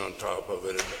boxes sitting on top of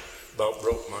it. It about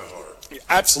broke my heart.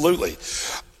 Absolutely.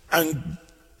 And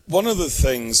one of the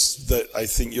things that I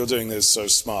think you're doing that's so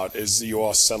smart is you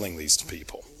are selling these to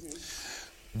people.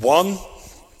 One,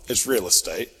 it's real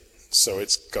estate, so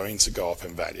it's going to go up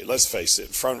in value. Let's face it,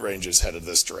 Front Range is headed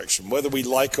this direction. Whether we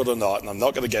like it or not, and I'm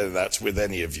not going to get into that with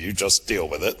any of you, just deal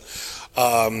with it.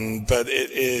 But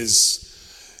it is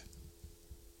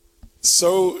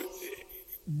so...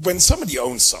 When somebody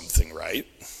owns something, right,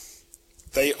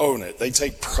 they own it, they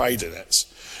take pride in it.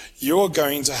 You're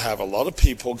going to have a lot of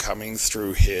people coming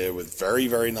through here with very,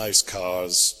 very nice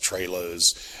cars,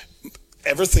 trailers.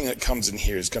 Everything that comes in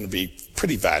here is going to be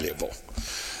pretty valuable.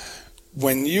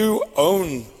 When you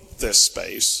own this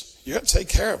space, you got to take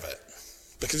care of it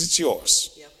because it's yours.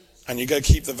 Yep. And you got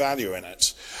to keep the value in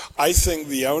it. I think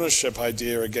the ownership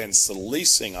idea against the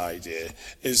leasing idea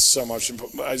is so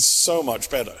much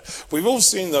better. We've all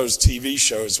seen those TV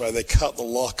shows where they cut the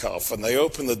lock off and they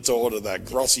open the door to that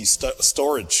grotty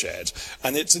storage shed,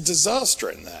 and it's a disaster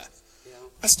in there. Yeah.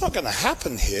 That's not going to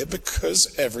happen here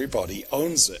because everybody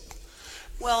owns it.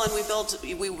 Well,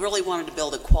 and we really wanted to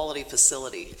build a quality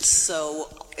facility. So,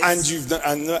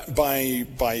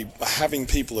 by having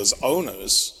people as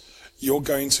owners, you're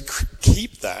going to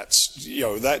keep that,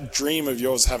 that dream of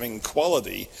yours having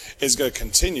quality is going to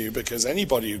continue, because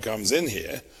anybody who comes in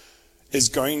here is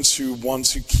going to want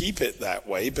to keep it that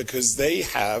way, because they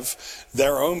have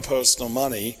their own personal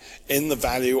money in the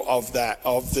value of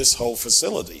this whole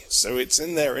facility. So it's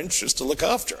in their interest to look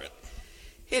after it.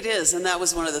 It is, and that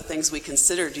was one of the things we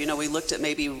considered. We looked at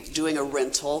maybe doing a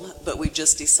rental, but we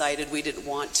just decided we didn't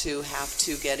want to have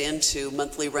to get into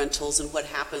monthly rentals and what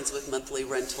happens with monthly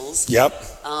rentals. Yep.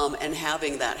 And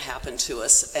having that happen to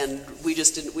us. And we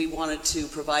just didn't, we wanted to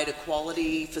provide a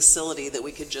quality facility that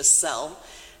we could just sell,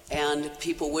 and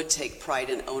people would take pride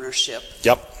in ownership.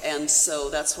 Yep. And so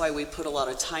that's why we put a lot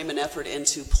of time and effort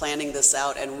into planning this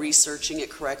out and researching it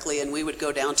correctly. And we would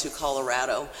go down to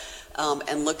Colorado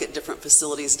and look at different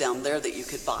facilities down there that you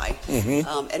could buy.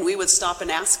 Mm-hmm. And we would stop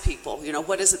and ask people,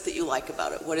 what is it that you like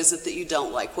about it? What is it that you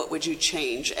don't like? What would you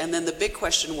change? And then the big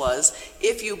question was,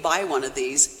 if you buy one of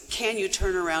these, can you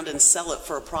turn around and sell it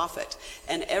for a profit?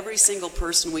 And every single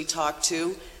person we talked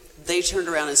to, they turned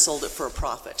around and sold it for a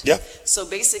profit. Yeah. So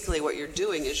basically what you're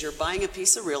doing is you're buying a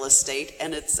piece of real estate,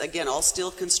 and it's, again, all steel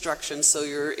construction, so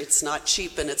it's not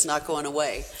cheap and it's not going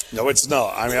away. No, it's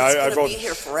not. I mean, I've been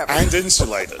here forever. And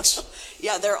insulated.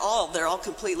 Yeah, they're all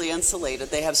completely insulated.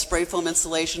 They have spray foam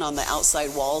insulation on the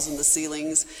outside walls and the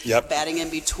ceilings. Yep. Batting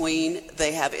in between.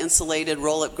 They have insulated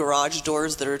roll-up garage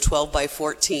doors that are 12 by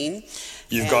 14.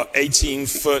 You've got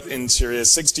 18-foot interior,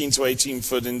 16 to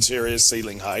 18-foot interior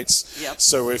ceiling heights. Yep.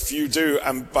 So if you do,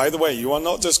 and by the way, you are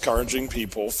not discouraging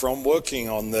people from working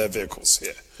on their vehicles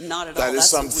here. Not at all. That is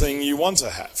something you want to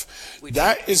have.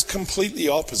 That is completely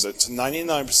opposite to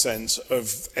 99%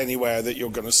 of anywhere that you're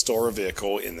going to store a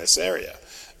vehicle in this area.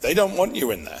 They don't want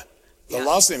you in there.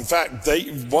 In fact,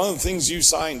 one of the things you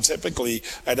sign typically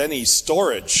at any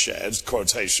storage shed,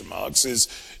 quotation marks, is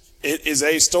it is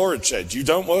a storage shed. You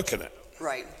don't work in it.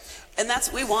 Right. And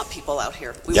we want people out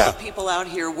here. We want people out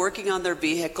here working on their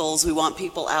vehicles. We want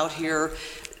people out here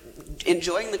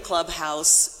enjoying the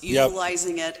clubhouse,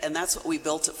 utilizing it, and that's what we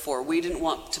built it for. We didn't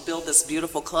want to build this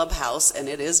beautiful clubhouse, and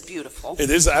it is beautiful. It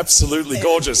is absolutely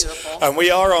gorgeous. And we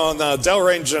are on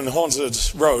Delrange and Haunted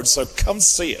Road, so come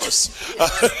see us.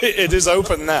 It is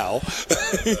open now.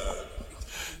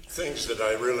 Things that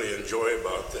I really enjoy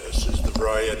about this is the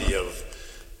variety of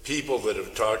people that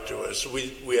have talked to us.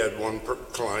 We had one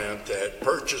client that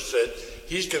purchased it.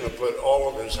 He's going to put all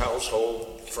of his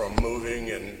household from moving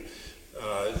and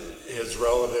his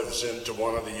relatives into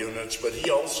one of the units, but he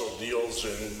also deals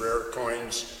in rare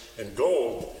coins and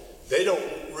gold. They don't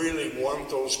really want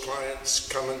those clients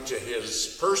coming to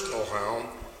his personal home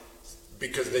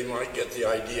because they might get the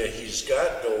idea he's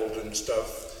got gold and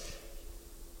stuff.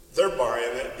 They're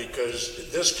buying it because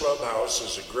this clubhouse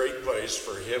is a great place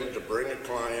for him to bring a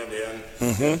client in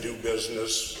and do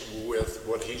business with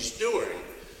what he's doing.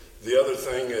 The other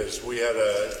thing is we had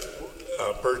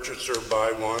a purchaser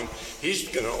buy one. He's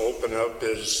going to open up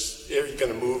he's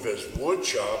going to move his wood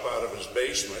shop out of his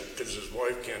basement because his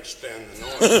wife can't stand the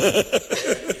noise.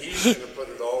 And he's going to put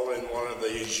it all in one of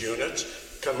these units.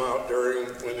 Come out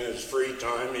when his free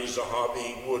time, he's a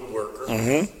hobby woodworker,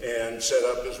 and set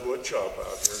up his wood shop out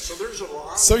here. So there's a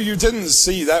lot. So you didn't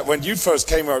see that when you first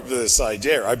came up with this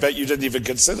idea. I bet you didn't even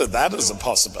consider that as a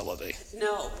possibility.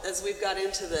 No, as we've got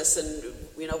into this, and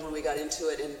when we got into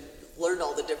it and learned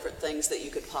all the different things that you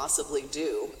could possibly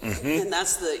do, and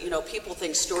that's people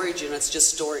think storage units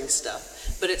just storing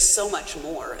stuff, but it's so much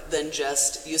more than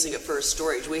just using it for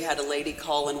storage. We had a lady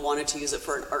call and wanted to use it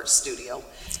for an art studio,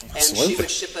 and she would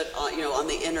ship it on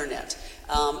the internet.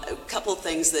 A couple of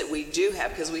things that we do have,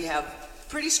 because we have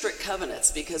pretty strict covenants,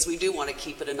 because we do want to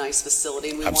keep it a nice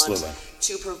facility. We want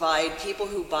to provide people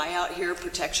who buy out here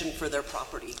protection for their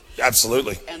property.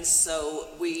 Absolutely. And so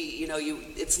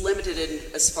it's limited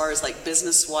as far as like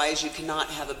business wise. You cannot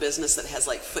have a business that has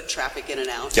like foot traffic in and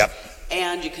out. Yep.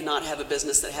 And you cannot have a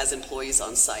business that has employees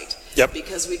on site. Yep.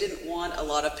 Because we didn't want a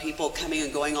lot of people coming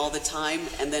and going all the time,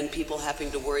 and then people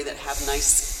having to worry that have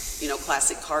nice,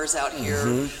 classic cars out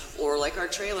here, or like our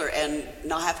trailer, and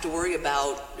not have to worry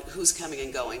about who's coming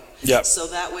and going. Yep. So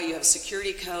that way you have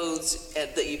security codes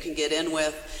that you can get in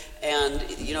with, and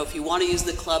if you want to use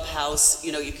the clubhouse,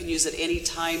 you can use it any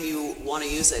time you want to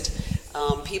use it.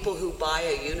 People who buy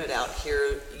a unit out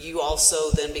here, you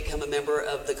also then become a member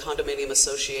of the condominium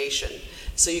association.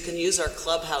 So you can use our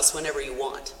clubhouse whenever you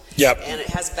want. Yep. And it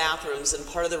has bathrooms, and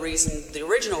part of the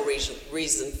original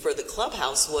reason for the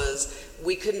clubhouse was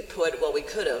we couldn't put, well, we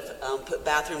could have put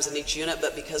bathrooms in each unit,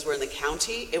 but because we're in the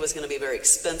county, it was going to be very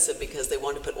expensive because they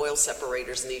wanted to put oil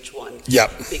separators in each one.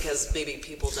 Yep. Because maybe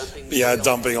people dumping oil.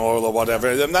 Dumping oil or whatever.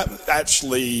 And that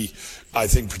actually, I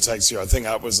think, protects you. I think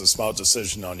that was a smart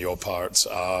decision on your part.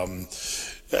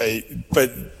 But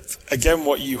again,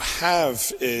 what you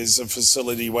have is a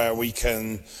facility where we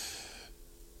can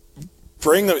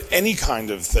bring any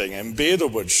kind of thing, and be it a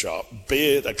wood shop,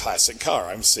 be it a classic car.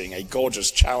 I'm seeing a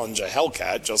gorgeous Challenger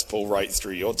Hellcat just pull right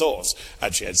through your doors.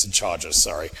 Actually, it's a Charger,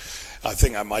 sorry. I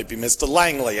think that might be Mr.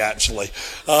 Langley, actually.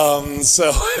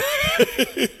 So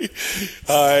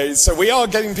we are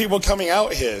getting people coming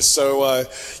out here. So,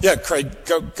 Craig,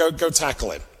 go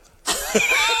tackle him.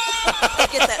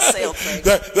 Get that sale, Craig.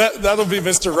 That'll be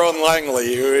Mr. Ron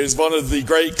Langley, who is one of the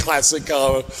great classic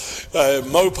car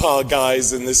Mopar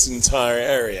guys in this entire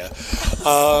area.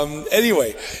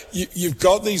 Anyway, you've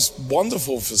got these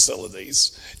wonderful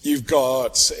facilities. You've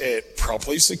got it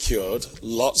properly secured,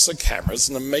 lots of cameras,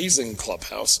 an amazing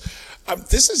clubhouse. I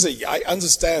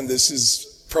understand this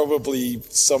is probably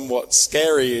somewhat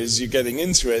scary as you're getting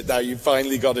into it. Now you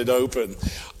finally got it open.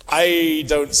 I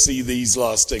don't see these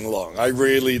lasting long. I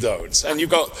really don't. And you've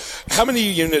got, how many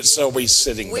units are we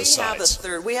sitting beside?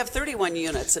 We have 31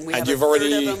 units, and we have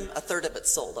a third of it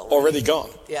sold already. Already gone?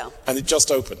 Yeah. And it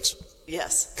just opened?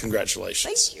 Yes.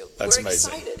 Congratulations. Thank you. That's We're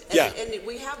amazing. Excited. And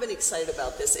we have been excited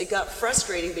about this. It got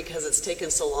frustrating because it's taken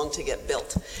so long to get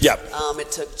built. Yeah.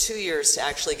 It took 2 years to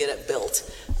actually get it built.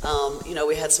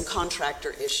 We had some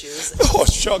contractor issues. Oh,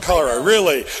 shock horror,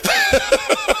 really?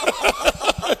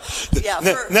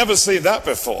 Never seen that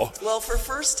before. Well, for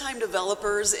first-time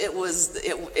developers, it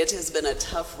has been a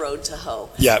tough road to hoe.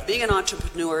 Yeah. Being an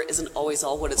entrepreneur isn't always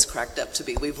all what it's cracked up to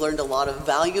be. We've learned a lot of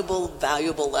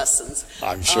valuable lessons.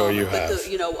 I'm sure you have.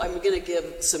 I'm going to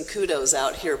give some kudos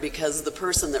out here because the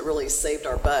person that really saved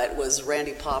our butt was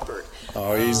Randy Poppert.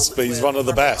 Oh, he's one of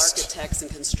the best. Architects in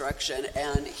construction,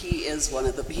 and he is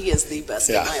the best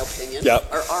in my opinion,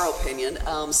 or our opinion.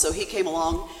 So he came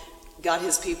along, got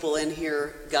his people in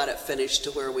here, got it finished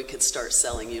to where we could start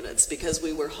selling units, because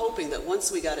we were hoping that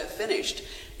once we got it finished,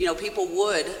 people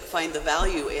would find the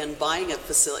value in buying a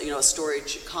facility, a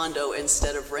storage condo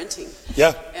instead of renting.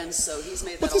 Yeah. And so he's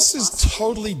made that But this is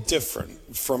totally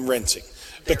different from renting.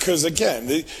 Because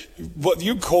again, what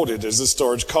you called it is a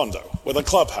storage condo with a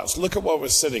clubhouse. Look at what we're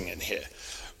sitting in here.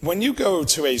 When you go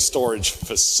to a storage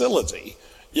facility,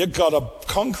 you've got a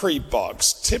concrete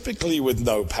box, typically with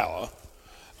no power,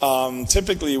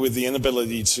 typically with the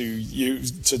inability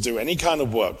to do any kind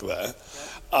of work there.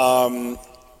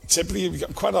 Typically,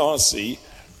 quite honestly,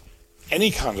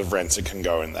 any kind of renter can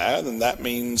go in there, and that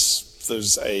means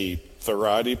there's a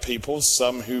variety of people,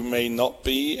 some who may not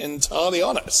be entirely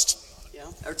honest.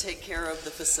 Or take care of the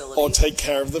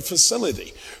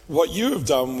facility. What you have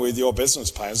done with your business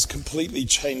plan is completely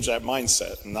change that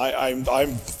mindset. And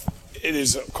it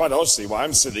is quite honestly why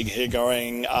I'm sitting here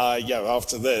going,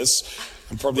 after this,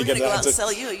 I'm probably going to go out and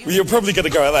sell you a unit. You're probably going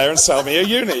to go out there and sell me a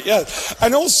unit, yeah.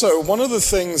 And also, one of the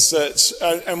things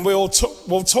that, and we'll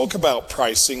talk about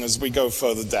pricing as we go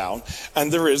further down,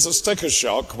 and there is a sticker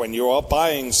shock when you are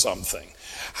buying something.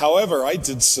 However, I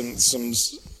did some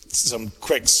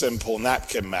quick, simple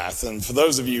napkin math. And for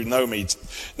those of you who know me,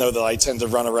 know that I tend to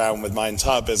run around with my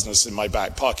entire business in my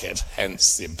back pocket,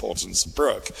 hence the importance of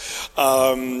Brooke.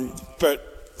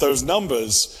 But those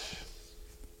numbers,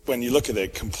 when you look at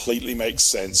it, completely make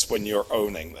sense when you're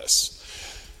owning this.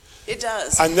 It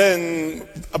does. And then,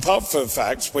 apart from the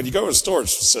fact, when you go to a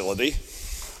storage facility,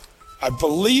 I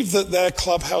believe that their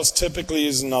clubhouse typically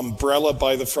is an umbrella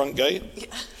by the front gate. Yeah.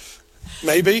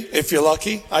 Maybe, if you're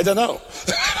lucky. I don't know.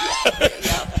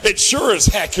 It sure as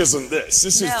heck isn't this.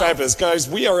 This is fabulous. Guys,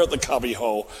 we are at the Cubby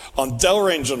Hole on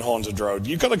Delrange and Haunted Road.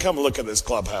 You've got to come look at this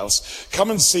clubhouse. Come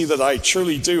and see that I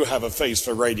truly do have a face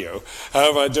for radio.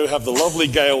 However, I do have the lovely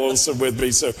Gail Wilson with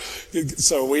me,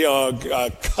 so we are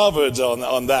covered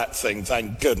on that thing,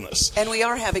 thank goodness. And we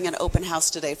are having an open house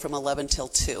today from 11 till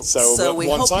 2. So we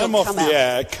once hope I'm you'll off the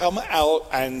air, come out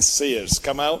and see us.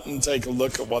 Come out and take a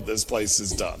look at what this place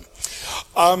has done.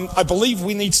 I believe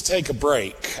we need to take a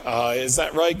break. Is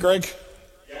that right, Greg?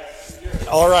 Yes.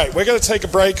 All right, we're going to take a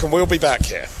break and we'll be back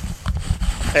here.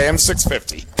 AM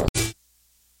 650.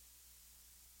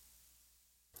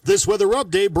 This weather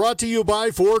update brought to you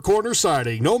by Four Corner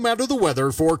Siding. No matter the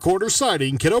weather, Four Corner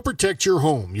Siding can help protect your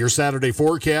home. Your Saturday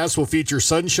forecast will feature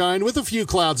sunshine with a few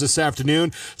clouds this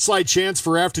afternoon. Slight chance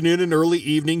for afternoon and early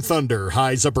evening thunder.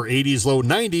 Highs upper 80s, low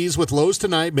 90s with lows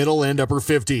tonight, middle and upper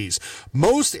 50s.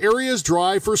 Most areas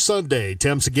dry for Sunday.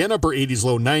 Temps again upper 80s,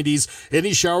 low 90s.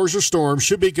 Any showers or storms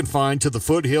should be confined to the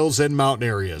foothills and mountain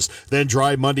areas. Then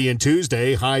dry Monday and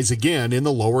Tuesday. Highs again in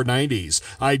the lower 90s.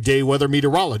 I'm day weather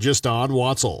meteorologist Don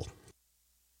Watzel.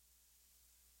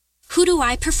 Who do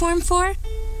I perform for?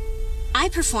 I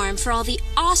perform for all the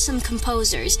awesome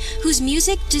composers whose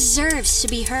music deserves to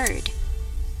be heard.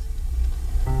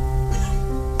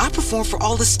 I perform for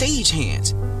all the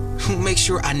stagehands who make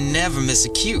sure I never miss a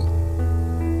cue.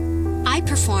 I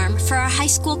perform for our high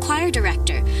school choir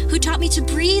director who taught me to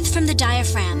breathe from the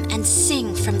diaphragm and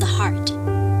sing from the heart.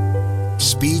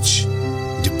 Speech,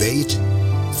 debate,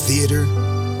 theater,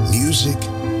 music.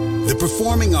 The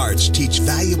performing arts teach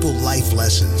valuable life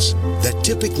lessons that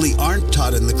typically aren't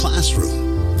taught in the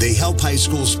classroom. They help high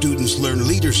school students learn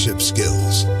leadership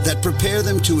skills that prepare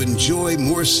them to enjoy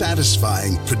more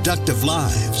satisfying, productive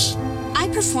lives. I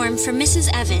perform for Mrs.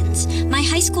 Evans, my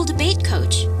high school debate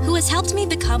coach, who has helped me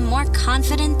become more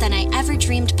confident than I ever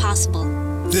dreamed possible.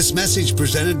 This message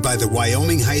presented by the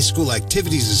Wyoming High School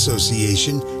Activities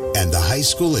Association and the high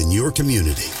school in your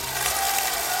community.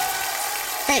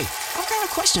 Hey, I've got a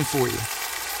question for you.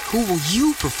 Who will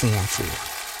you perform for?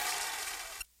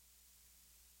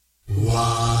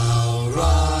 While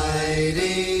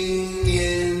riding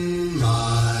in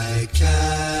my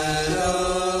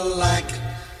Cadillac,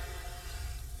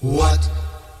 what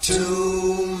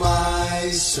to my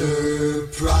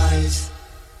surprise,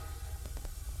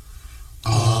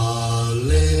 a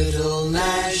little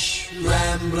Nash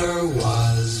Rambler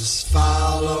was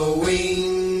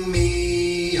following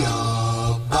me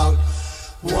about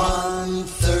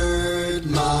 1/3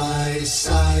 my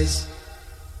size.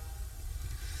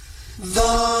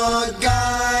 The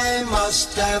guy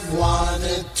must have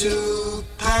wanted to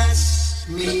pass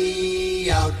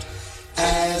me out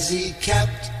as he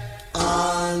kept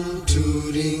on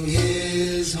tooting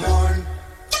his horn.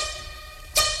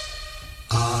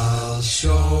 I'll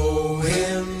show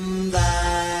him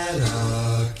that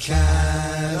a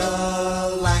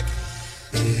Cadillac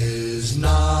is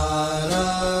not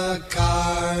a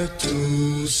car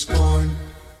to scorn.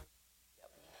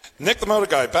 Nick the Motor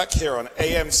Guy back here on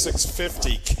AM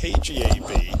 650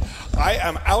 KGAB. I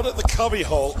am out at the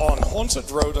Cubbyhole on Haunted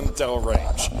Road in Dell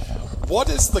Range. What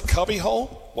is the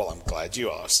Cubbyhole? Well, I'm glad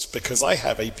you asked, because I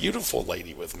have a beautiful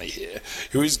lady with me here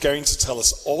who is going to tell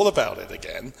us all about it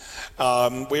again.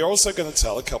 We're also going to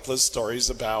tell a couple of stories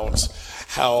about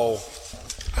how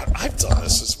I've done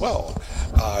this as well.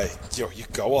 You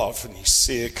go off and you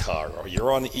see a car, or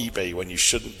you're on eBay when you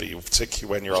shouldn't be, particularly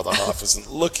when your other half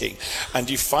isn't looking, and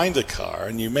you find a car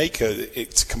and you make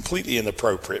it's completely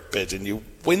inappropriate bid and you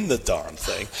win the darn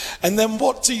thing. And then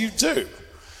what do you do?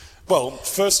 Well,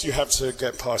 first you have to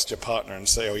get past your partner and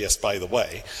say, oh yes, by the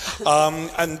way.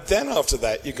 And then after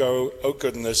that you go, oh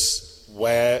goodness,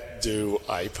 where do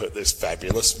I put this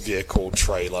fabulous vehicle,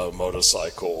 trailer,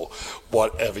 motorcycle,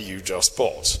 whatever you just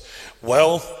bought?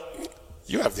 Well,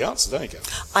 you have the answer, don't you?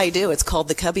 I do. It's called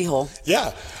the Cubbyhole.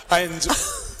 Yeah, and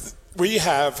we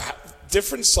have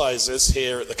different sizes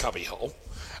here at the Cubbyhole,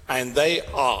 and they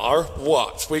are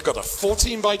what? We've got a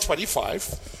 14 by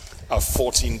 25, a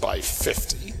 14 by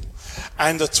 50,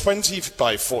 and a 20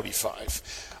 by 45.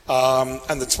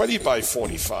 And the 20 by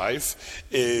 45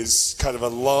 is kind of a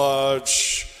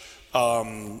large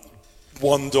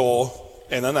one door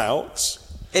in and out.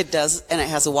 It does, and it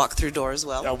has a walk-through door as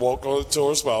well. A walk-through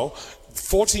door as well.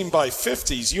 14 by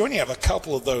 50s, you only have a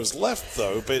couple of those left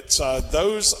though, but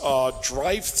those are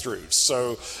drive-throughs.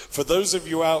 So for those of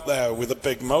you out there with a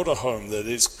big motorhome that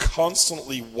is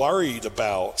constantly worried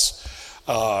about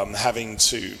having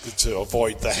to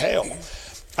avoid the hail,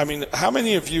 I mean, how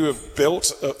many of you have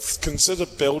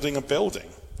considered building a building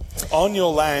on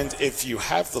your land if you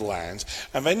have the land,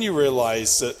 and then you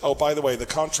realize that, oh, by the way, the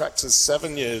contract is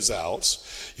 7 years out,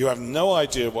 you have no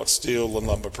idea what steel and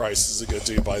lumber prices are going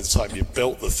to do by the time you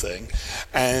built the thing,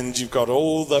 and you've got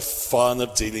all the fun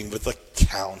of dealing with the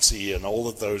county and all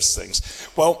of those things.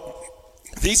 Well,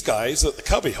 these guys at the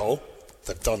Cubbyhole,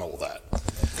 they've done all that.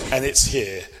 And it's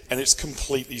here, and it's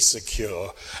completely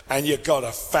secure, and you've got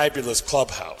a fabulous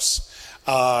clubhouse.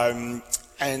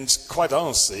 And quite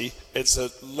honestly, it's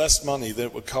less money than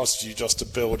it would cost you just to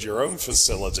build your own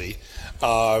facility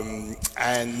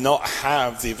and not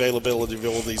have the availability of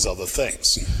all these other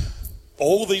things.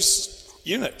 All these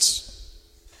units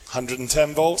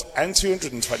 110 volt and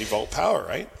 220 volt power,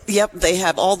 right? Yep, they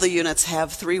have, all the units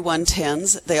have 3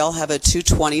 110s. They all have a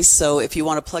 220, so if you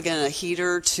want to plug in a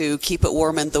heater to keep it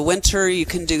warm in the winter, you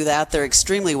can do that. They're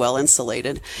extremely well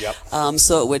insulated. Yep.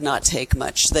 So it would not take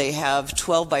much. They have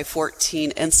 12 by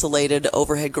 14 insulated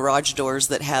overhead garage doors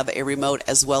that have a remote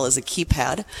as well as a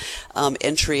keypad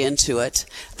entry into it.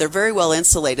 They're very well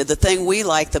insulated. The thing we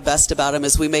like the best about them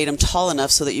is we made them tall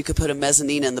enough so that you could put a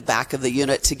mezzanine in the back of the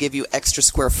unit to give you extra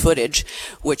square footage,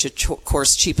 which of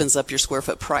course cheapens up your square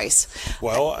foot price.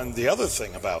 Well, and the other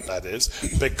thing about that is,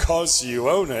 because you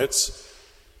own it,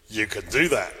 you can do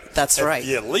that. That's right. If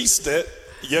you leased it,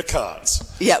 you can't.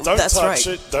 Yeah, don't that's touch right.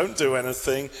 it. Don't do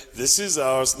anything. This is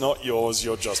ours, not yours.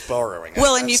 You're just borrowing it.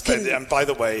 Well, and you can. And by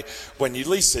the way, when you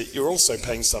lease it, you're also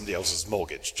paying somebody else's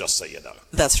mortgage. Just so you know.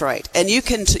 That's right. And you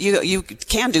can you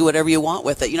can do whatever you want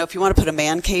with it. You know, if you want to put a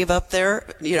man cave up there,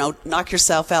 you know, knock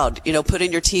yourself out. You know, put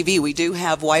in your TV. We do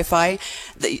have Wi-Fi,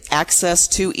 the access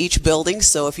to each building.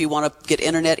 So if you want to get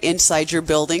internet inside your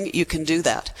building, you can do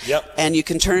that. Yep. And you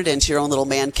can turn it into your own little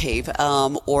man cave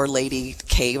or lady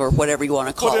cave or whatever you want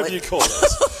to call it. Whatever you call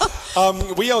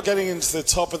it. We are getting into the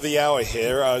top of the hour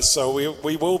here, so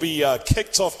we will be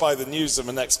kicked off by the news in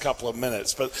the next couple of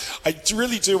minutes. But I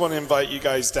really do want to invite you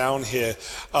guys down here.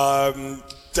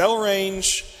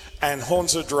 Delrange and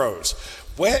Haunted Road.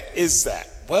 Where is that?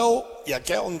 Well, you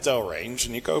get on Delrange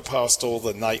and you go past all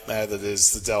the nightmare that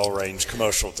is the Delrange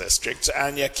Commercial District,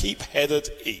 and you keep headed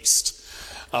east.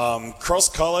 Cross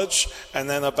College, and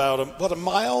then about a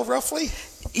mile roughly?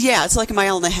 Yeah, it's like a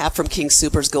mile and a half from King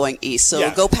Soopers going east. So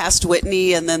Yeah. go past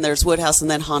Whitney, and then there's Woodhouse, and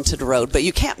then Haunted Road. But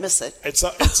you can't miss it. It's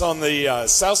on the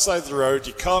south side of the road.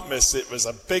 You can't miss it. There's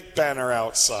a big banner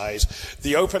outside.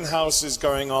 The open house is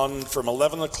going on from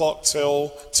 11 o'clock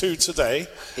till 2 today.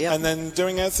 Yep. And then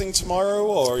doing anything tomorrow,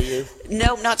 or are you?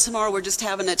 No, not tomorrow. We're just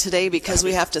having it today because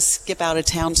we have to skip out of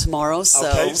town tomorrow. So,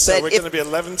 Okay, so but we're if- going to be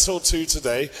 11 till 2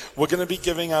 today. We're going to be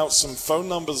giving out some phone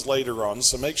numbers later on,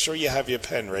 so make sure you have your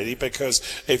pen ready, because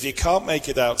if you can't make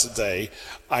it out today,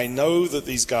 I know that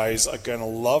these guys are going to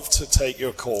love to take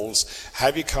your calls,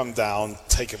 have you come down,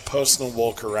 take a personal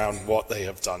walk around what they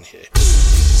have done here.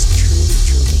 It's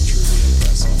truly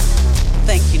impressive.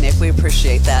 Thank you, Nick. We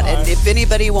appreciate that. And if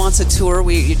anybody wants a tour,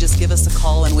 you just give us a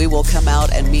call and we will come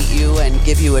out and meet you and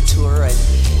give you a tour and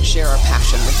share our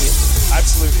passion with you.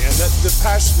 Absolutely, and the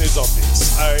passion is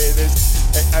obvious. It is,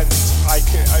 and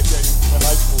when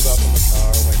I pulled up in the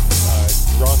car, when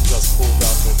Ron just pulled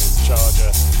up in his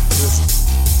Charger, there's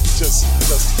just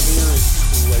hearing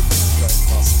legends going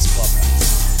past this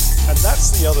clubhouse, and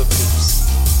that's the other piece.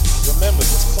 Remember,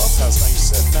 this clubhouse. Now you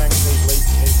said man cave, lady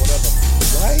cave, whatever.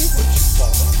 Why would you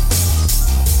bother?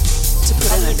 To put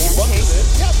in a man cave?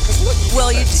 Yeah, because look,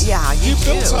 you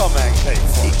do. built our man cave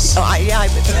for us.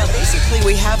 Basically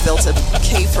we have built a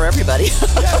cave for everybody.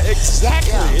 Yeah,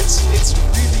 exactly. Yeah. It's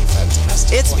really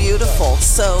fantastic. It's beautiful.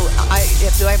 So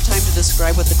do I have time to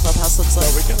describe what the clubhouse looks like?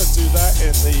 So we're going to do that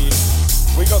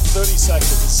we got 30 seconds,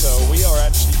 so we are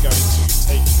actually going to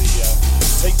take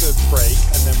the break,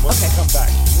 and then when we come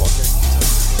back, you are going to take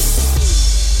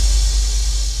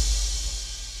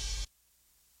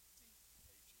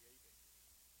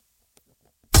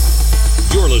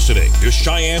You're listening to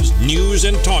Cheyenne's News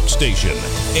and Talk Station,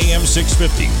 AM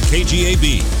 650,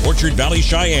 KGAB, Orchard Valley,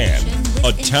 Cheyenne,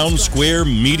 a town square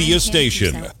media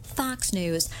station. Fox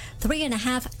News,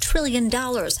 $3.5 trillion.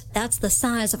 That's the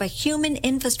size of a human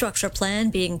infrastructure plan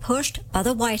being pushed by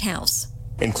the White House.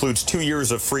 Includes 2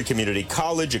 years of free community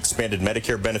college, expanded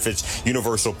Medicare benefits,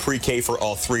 universal pre-K for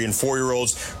all 3- and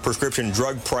 4-year-olds. Prescription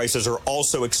drug prices are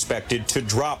also expected to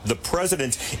drop. The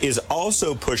president is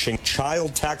also pushing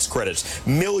child tax credits.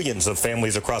 Millions of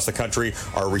families across the country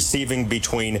are receiving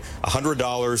between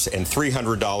 $100 and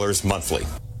 $300 monthly.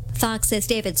 Fox says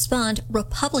David Spunt,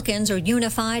 Republicans are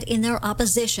unified in their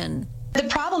opposition. The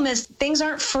problem is things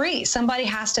aren't free. Somebody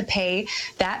has to pay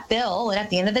that bill, and at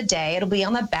the end of the day, it'll be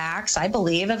on the backs, I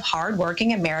believe, of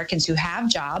hardworking Americans who have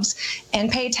jobs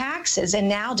and pay taxes. And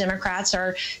now Democrats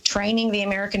are training the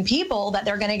American people that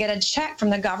they're going to get a check from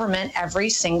the government every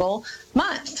single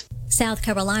month. South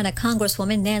Carolina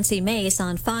Congresswoman Nancy Mace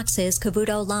on Fox's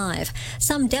Cavuto Live.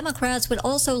 Some Democrats would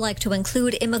also like to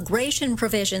include immigration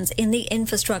provisions in the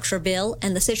infrastructure bill,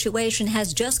 and the situation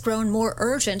has just grown more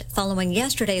urgent following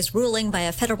yesterday's ruling by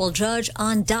a federal judge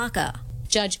on DACA.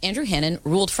 Judge Andrew Hannon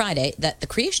ruled Friday that the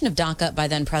creation of DACA by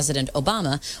then-President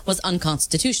Obama was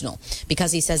unconstitutional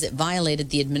because he says it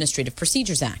violated the Administrative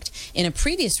Procedures Act. In a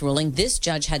previous ruling, this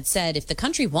judge had said if the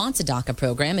country wants a DACA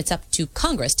program, it's up to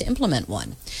Congress to implement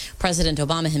one. President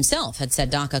Obama himself had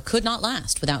said DACA could not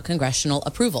last without congressional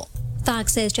approval.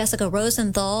 Fox's Jessica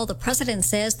Rosenthal. The president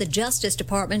says the Justice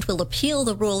Department will appeal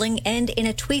the ruling, and in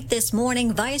a tweet this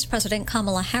morning, Vice President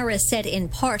Kamala Harris said in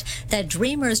part that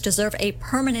Dreamers deserve a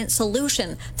permanent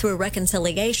solution through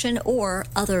reconciliation or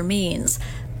other means.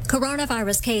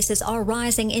 Coronavirus cases are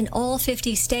rising in all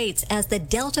 50 states as the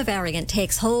Delta variant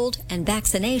takes hold and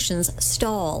vaccinations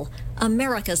stall.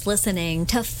 America's listening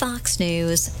to Fox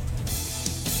News.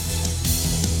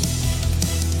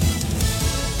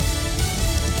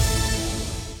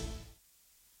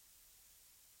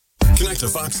 Connect to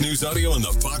Fox News Audio on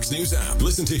the Fox News app.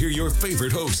 Listen to hear your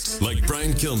favorite hosts like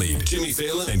Brian Kilmeade, Jimmy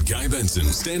Fallon, and Guy Benson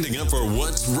standing up for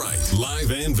what's right,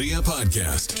 live and via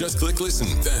podcast. Just click listen,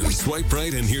 then swipe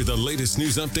right and hear the latest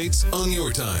news updates on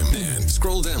your time. And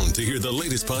scroll down to hear the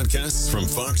latest podcasts from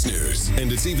Fox News.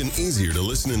 And it's even easier to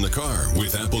listen in the car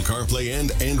with Apple CarPlay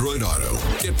and Android Auto.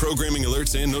 Get programming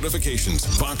alerts and notifications.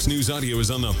 Fox News Audio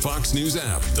is on the Fox News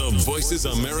app. The voices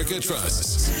America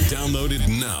trusts. Download it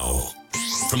now.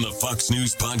 From the Fox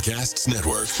News Podcasts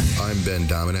Network. I'm Ben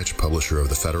Domenech, publisher of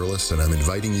The Federalist, and I'm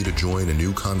inviting you to join a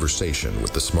new conversation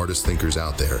with the smartest thinkers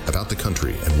out there about the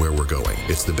country and where we're going.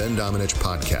 It's the Ben Domenech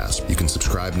Podcast. You can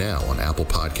subscribe now on Apple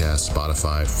Podcasts,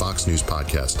 Spotify,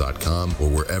 FoxNewsPodcast.com, or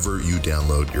wherever you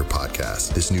download your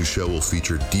podcasts. This new show will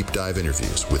feature deep dive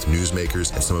interviews with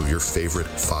newsmakers and some of your favorite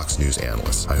Fox News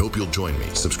analysts. I hope you'll join me.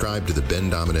 Subscribe to the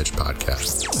Ben Domenech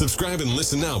Podcast. Subscribe and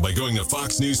listen now by going to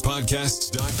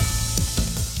FoxNewsPodcasts.com.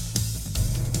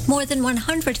 More than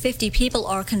 150 people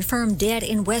are confirmed dead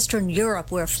in Western Europe,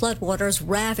 where floodwaters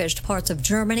ravaged parts of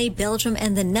Germany, Belgium,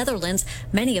 and the Netherlands.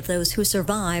 Many of those who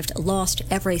survived lost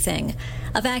everything.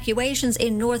 Evacuations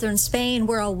in northern Spain,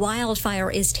 where a wildfire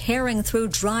is tearing through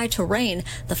dry terrain.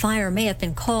 The fire may have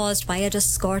been caused by a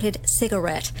discarded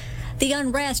cigarette. The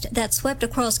unrest that swept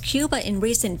across Cuba in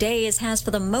recent days has for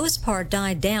the most part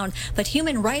died down, but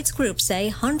human rights groups say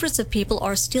hundreds of people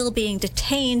are still being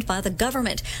detained by the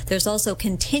government. There's also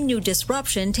continued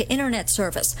disruption to internet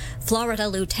service. Florida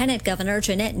Lieutenant Governor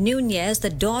Jeanette Nunez, the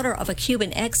daughter of a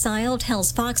Cuban exile,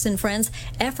 tells Fox and Friends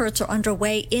efforts are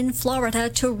underway in Florida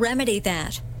to remedy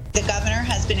that. The governor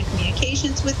has been in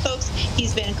communications with folks.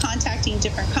 He's been contacting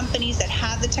different companies that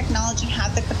have the technology,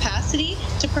 have the capacity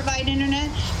to provide internet.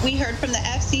 We heard from the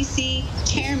FCC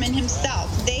chairman himself.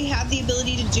 They have the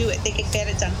ability to do it. They can get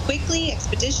it done quickly,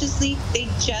 expeditiously. They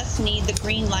just need the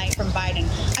green light from Biden.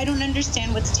 I don't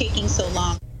understand what's taking so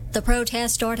long. The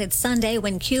protest started Sunday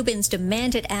when Cubans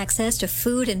demanded access to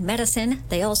food and medicine.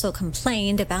 They also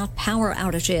complained about power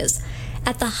outages.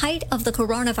 At the height of the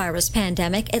coronavirus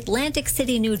pandemic, Atlantic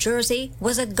City, New Jersey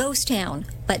was a ghost town.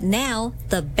 But now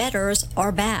the bettors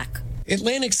are back.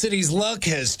 Atlantic City's luck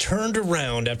has turned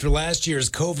around after last year's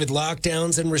COVID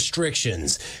lockdowns and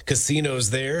restrictions.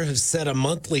 Casinos there have set a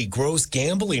monthly gross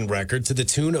gambling record to the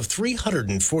tune of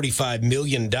 $345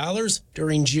 million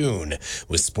during June.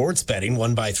 With sports betting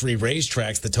won by 3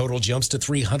 racetracks, the total jumps to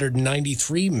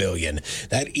 $393 million.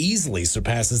 That easily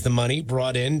surpasses the money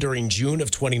brought in during June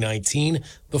of 2019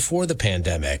 before the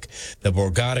pandemic. The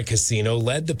Borgata Casino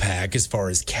led the pack as far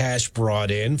as cash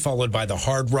brought in, followed by the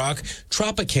Hard Rock,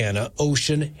 Tropicana,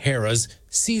 Ocean, Harrah's,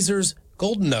 Caesars,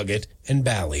 Golden Nugget, and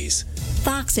Bally's.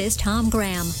 Fox's Tom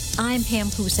Graham. I'm Pam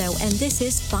Puso, and this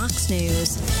is Fox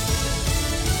News.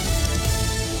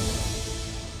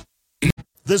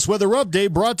 This weather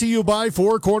update brought to you by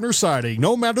Four Corner Siding.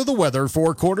 No matter the weather,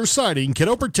 Four Corner Siding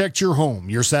can protect your home.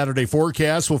 Your Saturday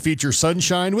forecast will feature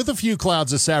sunshine with a few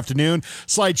clouds this afternoon.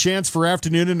 Slight chance for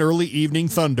afternoon and early evening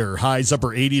thunder. Highs upper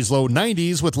 80s, low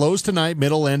 90s with lows tonight,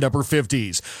 middle and upper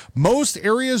 50s. Most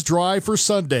areas dry for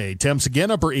Sunday. Temps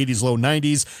again upper 80s, low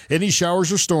 90s. Any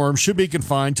showers or storms should be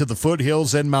confined to the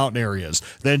foothills and mountain areas.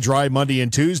 Then dry Monday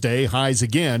and Tuesday. Highs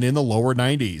again in the lower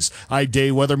 90s. I'm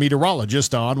day weather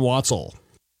meteorologist Don Watzel.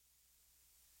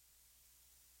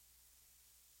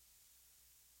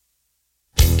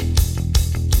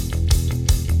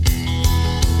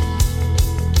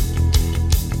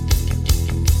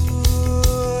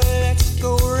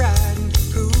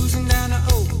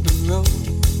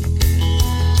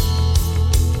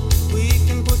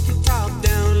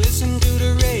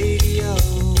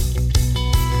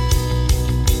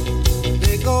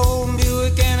 Big old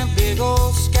Buick and a big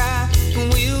old Sky,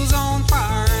 and wheels on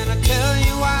fire, and I tell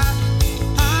you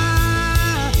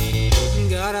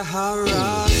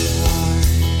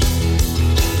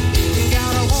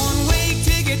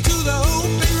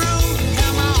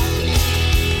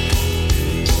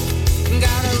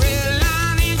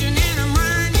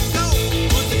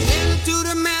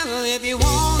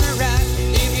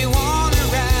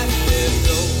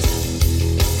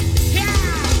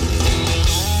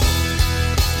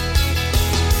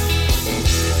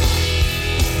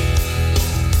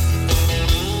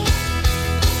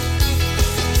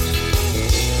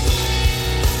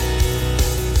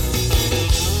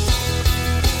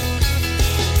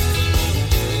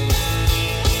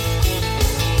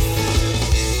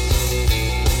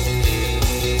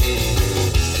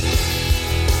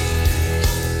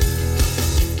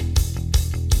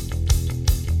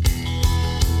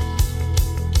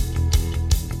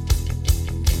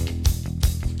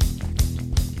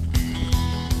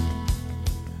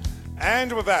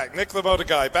we're back. Nick the Motor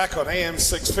Guy back on AM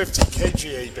 650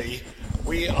 KGAB.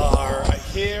 We are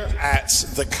here at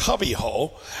the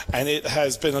Cubbyhole, and it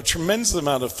has been a tremendous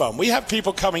amount of fun. We have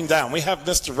people coming down. We have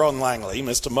Mr. Ron Langley,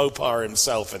 Mr. Mopar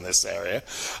himself in this area.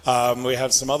 We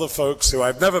have some other folks who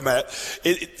I've never met.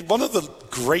 One of the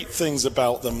great things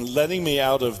about them letting me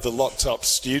out of the locked-up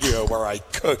studio where I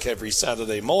cook every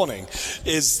Saturday morning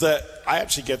is that I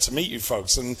actually get to meet you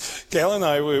folks. And Gail and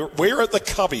I, we're at the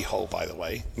Cubbyhole, by the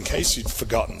way, in case you'd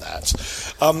forgotten that.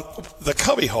 The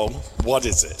Cubbyhole, what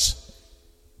is it?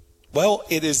 Well,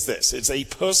 it is this. It's a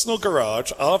personal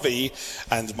garage, RV,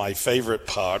 and my favorite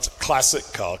part,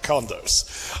 classic car condos.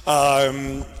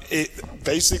 It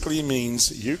basically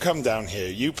means you come down here,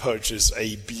 you purchase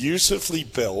a beautifully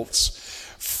built,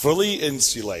 fully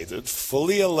insulated,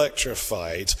 fully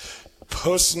electrified,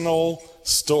 personal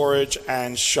storage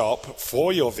and shop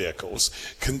for your vehicles,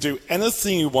 can do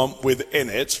anything you want within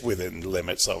it, within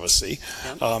limits, obviously.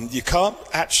 Yep. You can't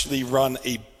actually run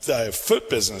a foot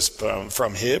business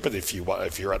from here, but if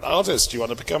you're an artist, you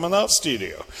want to become an art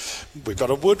studio, we've got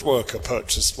a woodworker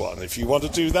purchased one. If you want to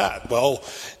do that, well,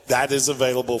 that is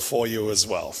available for you as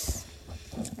well.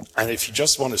 And if you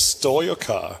just want to store your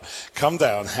car, come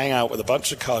down, hang out with a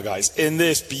bunch of car guys in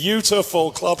this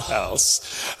beautiful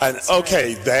clubhouse. And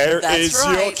okay, there is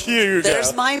your cue.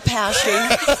 There's my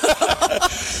passion.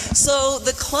 So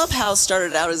the clubhouse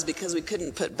started out as because we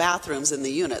couldn't put bathrooms in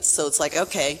the units. So it's like,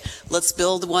 okay, let's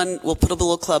build one. We'll put a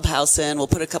little clubhouse in. We'll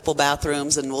put a couple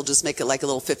bathrooms, and we'll just make it like a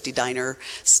little 50 diner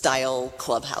style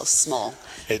clubhouse, small.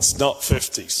 It's not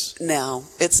 50s. No,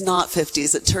 it's not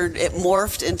 50s. It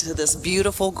morphed into this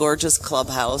beautiful, gorgeous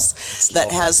clubhouse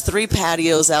that has 3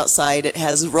 patios outside. It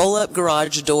has roll-up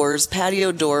garage doors,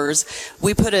 patio doors.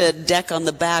 We put a deck on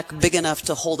the back big enough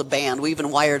to hold a band. We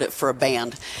even wired it for a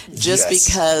band just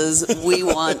because we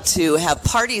want to have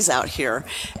parties out here.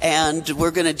 And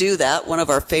we're going to do that. One of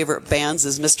our favorite bands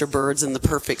is Mr. Birds and the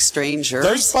Perfect Stranger.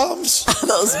 Those bums?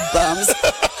 Those bums.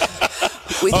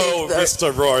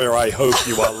 Mr. Royer, I hope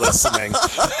you are listening.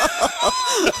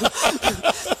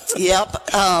 Yep.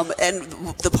 And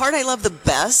the part I love the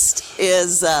best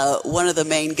is one of the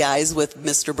main guys with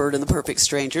Mr. Bird and the Perfect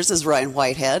Strangers is Ryan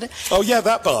Whitehead. Oh, yeah,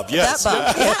 that Bob, yes.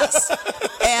 That Bob, yes.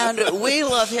 And we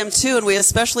love him, too, and we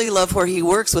especially love where he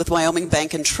works with Wyoming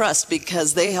Bank and Trust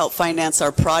because they help finance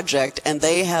our project, and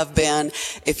they have been,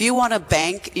 if you want a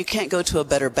bank, you can't go to a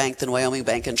better bank than Wyoming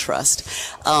Bank and Trust.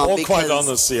 Quite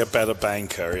honestly, a better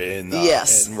banker in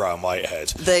Ryan Whitehead.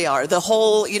 They are. The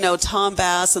whole, Tom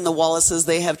Bass and the Wallaces,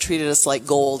 they have treated us like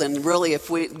gold, and really,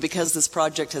 because this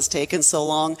project has taken so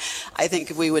long, I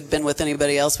think if we would have been with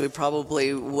anybody else, we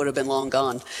probably would have been long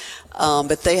gone.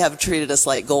 But they have treated us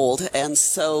like gold, and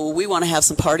so we want to have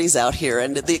some parties out here.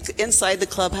 And inside the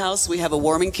clubhouse, we have a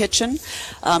warming kitchen.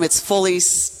 It's fully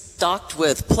stocked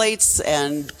with plates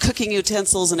and cooking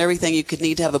utensils and everything you could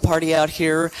need to have a party out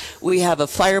here. We have a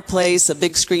fireplace, a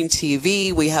big screen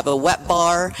TV, we have a wet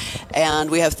bar,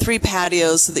 and we have 3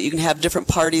 patios so that you can have different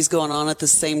parties going on at the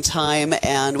same time,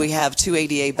 and we have 2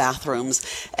 ADA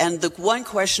bathrooms. And the one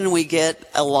question we get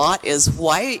a lot is,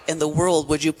 why in the world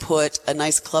would you put a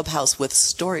nice clubhouse with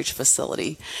storage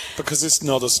facility? Because it's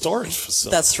not a storage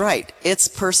facility. That's right. It's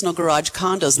personal garage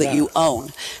condos that you own.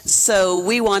 So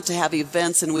we want to have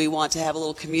events, and we want to have a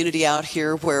little community out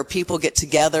here where people get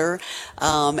together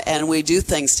and we do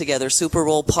things together. Super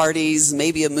Bowl parties,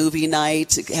 maybe a movie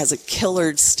night. It has a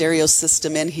killer stereo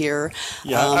system in here.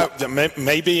 Yeah,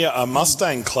 maybe a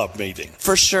Mustang Club meeting.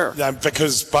 For sure.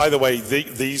 Because, by the way,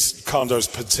 these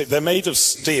condos, they're made of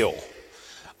steel.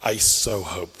 I so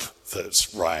hope that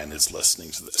Ryan is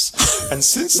listening to this. And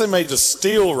since they made of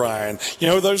steel, Ryan,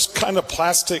 those kind of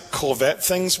plastic Corvette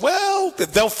things, well,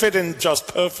 they'll fit in just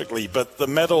perfectly, but the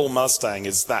metal Mustang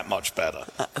is that much better.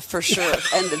 For sure.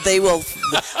 And they will,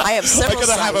 I have several I'm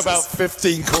going to have about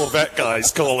 15 Corvette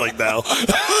guys calling now.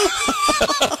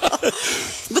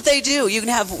 But they do. You can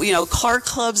have, car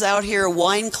clubs out here,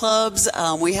 wine clubs.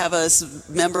 We have a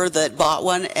member that bought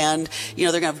one, and,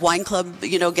 they're going to have wine club,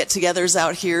 get-togethers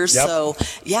out here. Yep. So,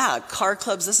 yeah, car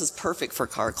clubs, this is perfect for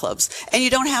car clubs. And you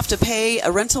don't have to pay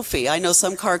a rental fee. I know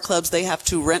some car clubs, they have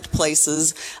to rent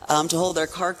places to hold their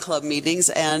car club meetings.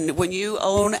 And when you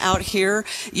own out here,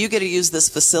 you get to use this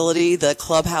facility, the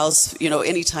clubhouse,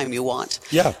 anytime you want.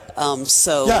 Yeah.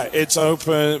 Yeah, it's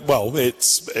open. Well,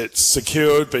 it's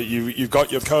secured, but you've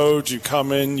got your code. You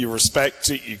come in, you respect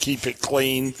it, you keep it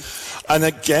clean. And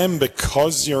again,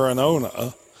 because you're an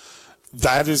owner,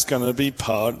 that is going to be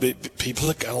people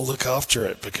are going to look after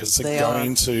it because they're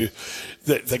going to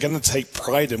take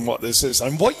pride in what this is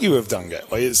and what you have done,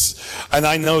 Gateway. And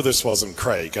I know this wasn't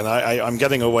Craig, and I'm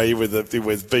getting away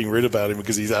with being rude about him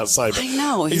because he's outside. I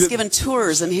know he's given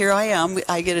tours, and here I am.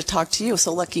 I get to talk to you,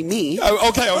 so lucky me. Oh,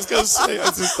 okay, I was going to say,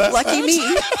 lucky me.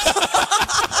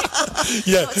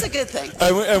 Yeah, it's a good thing.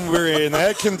 And we're in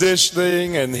air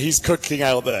conditioning, and he's cooking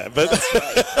out there. But that's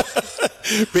right.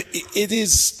 But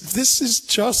this is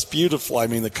just beautiful. I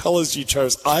mean, the colors you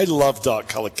chose. I love dark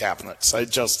colored cabinets.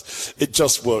 It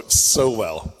just works so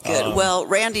well. Good. Well,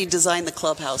 Randy designed the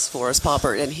clubhouse for us,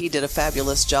 Popper, and he did a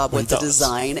fabulous job with the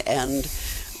design, and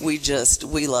we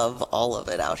love all of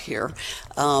it out here.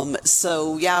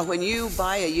 So yeah, when you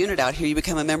buy a unit out here, you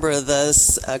become a member of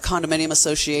this condominium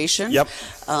association. Yep.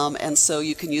 And so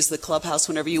you can use the clubhouse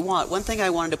whenever you want. One thing I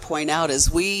wanted to point out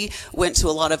is we went to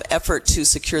a lot of effort to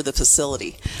secure the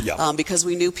facility. Yep. Because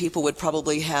we knew people would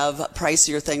probably have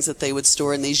pricier things that they would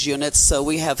store in these units. So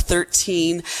we have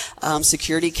 13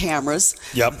 security cameras.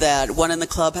 Yep. That one in the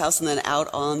clubhouse and then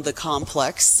out on the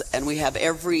complex. And we have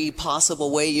every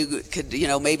possible way you could,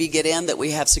 maybe get in that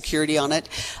we have security on it.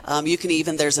 You can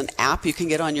even, there's an app you can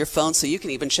get on your phone, so you can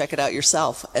even check it out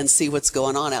yourself and see what's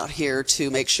going on out here to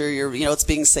make sure it's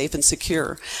being safe and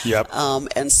secure. Yep.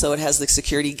 And so it has the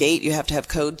security gate. You have to have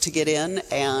code to get in,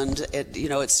 and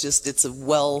there's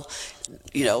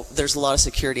a lot of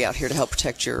security out here to help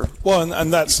protect your... Well,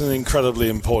 and that's an incredibly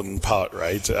important part,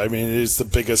 right? I mean, it is the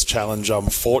biggest challenge,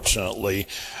 unfortunately,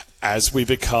 as we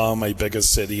become a bigger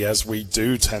city, as we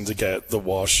do tend to get the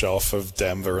wash off of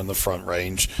Denver and the Front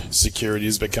Range, security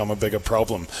has become a bigger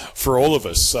problem for all of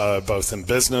us, both in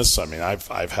business. I mean,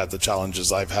 I've had the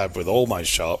challenges I've had with all my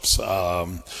shops,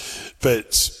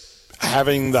 but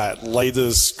having that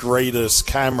latest, greatest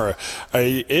camera,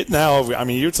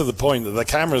 you're to the point that the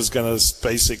camera is going to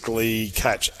basically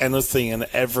catch anything and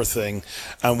everything,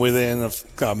 and within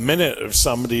a minute of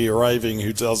somebody arriving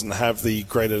who doesn't have the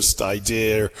greatest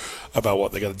idea about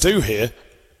what they're going to do here,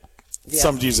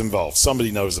 somebody's involved.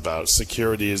 Somebody knows about it.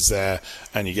 Security is there,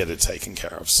 and you get it taken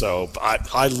care of. So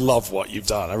I love what you've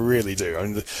done. I really do.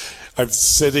 I'm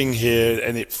sitting here,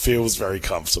 and it feels very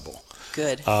comfortable.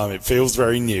 Good. It feels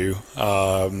very new,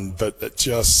 but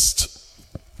just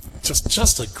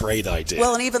a great idea.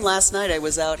 Well, and even last night I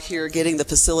was out here getting the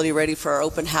facility ready for our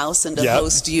open house and to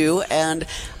host you, and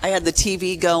I had the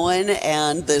TV going,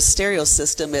 and the stereo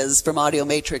system is from Audio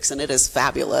Matrix, and it is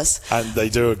fabulous. And those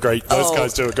guys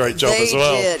do a great job as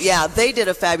well. They did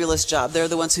a fabulous job. They're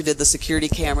the ones who did the security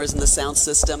cameras and the sound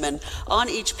system. And on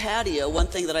each patio, one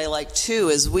thing that I like too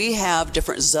is we have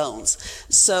different zones.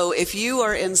 So if you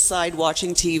are inside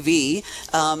watching TV,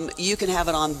 you can have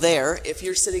it on there. If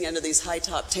you're sitting under these high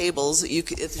top tables,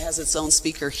 it has its own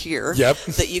speaker here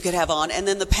that you could have on. And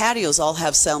then the patios all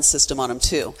have sound system on them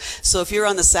too. So if you're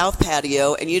on the south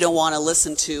patio and you don't want to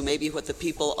listen to maybe what the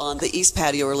people on the east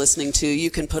patio are listening to,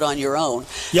 you can put on your own.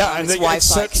 Yeah, and it's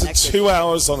set to 2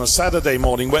 hours on a Saturday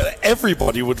morning where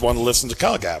everybody would want to listen to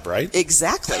Car Gab, right?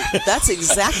 Exactly. That's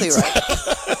exactly right.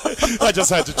 I just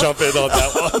had to jump in on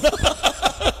that one.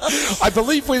 I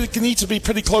believe we need to be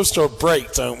pretty close to a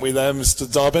break, don't we there,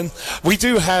 Mr. Dobbin? We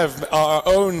do have our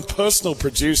own personal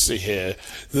producer here,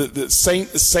 the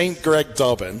Saint Greg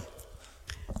Dobbin.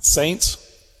 Saint.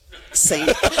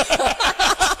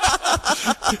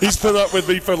 He's put up with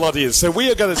me for a lot of years. So we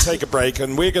are going to take a break,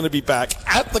 and we're going to be back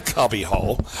at the Cubby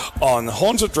Hole on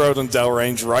Haunted Road in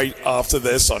Delrange right after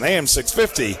this on AM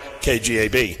 650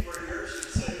 KGAB.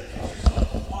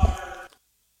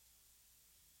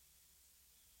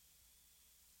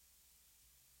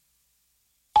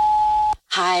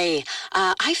 Hi,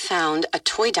 I found a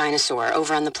toy dinosaur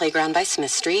over on the playground by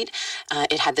Smith Street.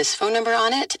 It had this phone number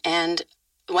on it, and,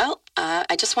 well,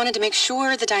 I just wanted to make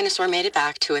sure the dinosaur made it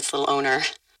back to its little owner.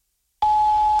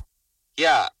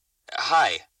 Yeah,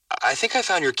 hi. I think I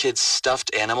found your kid's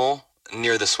stuffed animal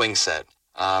near the swing set.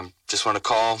 Just want to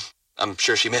call. I'm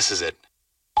sure she misses it.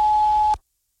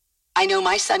 I know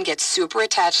my son gets super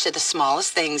attached to the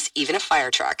smallest things, even a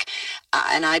fire truck,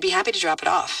 and I'd be happy to drop it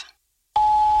off.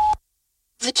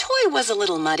 The toy was a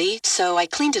little muddy, so I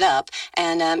cleaned it up,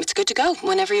 and it's good to go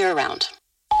whenever you're around.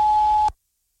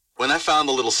 When I found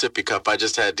the little sippy cup, I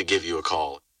just had to give you a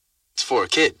call. It's for a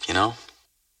kid, you know?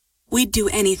 We'd do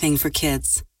anything for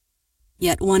kids.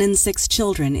 Yet 1 in 6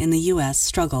 children in the U.S.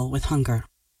 struggle with hunger.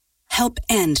 Help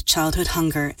end childhood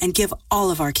hunger and give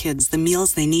all of our kids the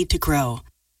meals they need to grow.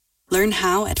 Learn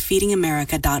how at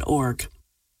feedingamerica.org.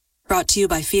 Brought to you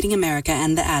by Feeding America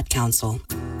and the Ad Council.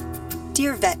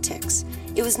 Dear Vet Ticks,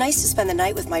 it was nice to spend the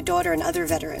night with my daughter and other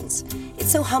veterans.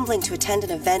 It's so humbling to attend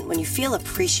an event when you feel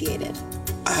appreciated.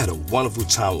 I had a wonderful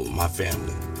time with my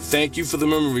family. Thank you for the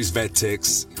memories,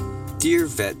 VetTix. Dear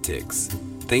VetTix,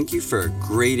 thank you for a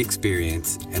great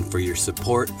experience and for your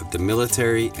support of the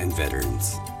military and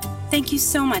veterans. Thank you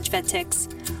so much, VetTix.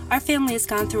 Our family has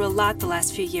gone through a lot the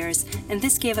last few years, and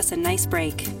this gave us a nice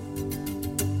break.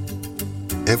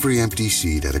 Every empty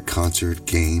seat at a concert,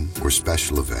 game, or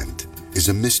special event is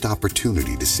a missed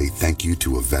opportunity to say thank you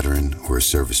to a veteran or a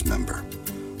service member.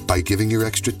 By giving your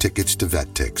extra tickets to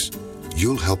VetTix,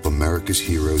 you'll help America's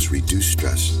heroes reduce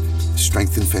stress,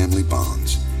 strengthen family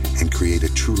bonds, and create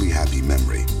a truly happy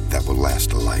memory that will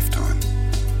last a lifetime.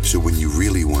 So when you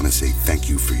really want to say thank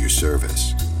you for your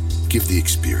service, give the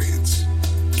experience,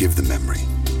 give the memory.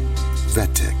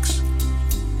 VetTix.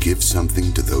 Give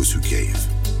something to those who gave.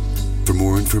 For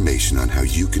more information on how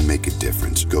you can make a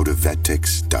difference, go to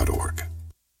vettix.org.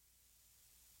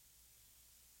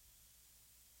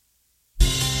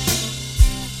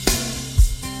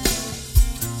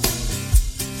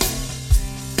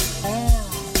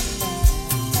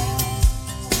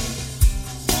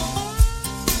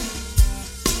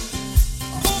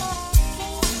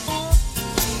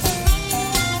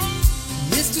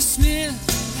 Mr. Smith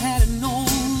had an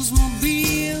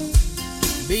Oldsmobile,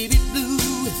 baby blue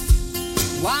with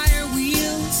wire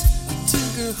wheels. I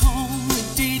took her home the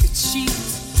day that she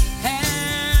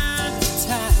had the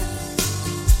time.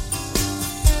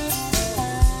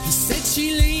 He said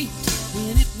she left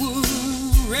when it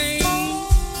would rain.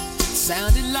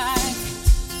 Sounded like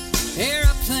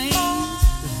airplane, but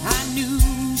I knew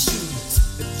she was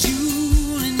a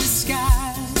jewel in the sky.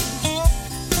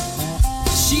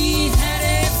 She had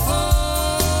a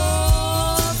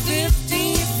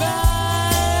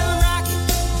 455 rocket,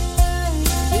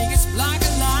 biggest block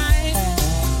of light.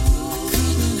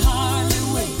 Couldn't hardly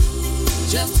wait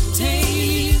just to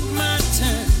take my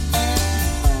turn.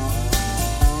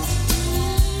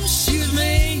 She was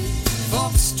made for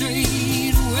the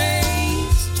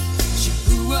straightaways. She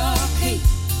grew up hating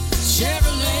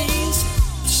Chevrolets.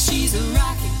 She's a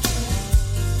rocket.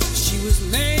 She was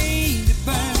made to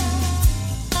burn.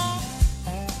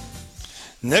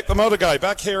 Nick the Motor Guy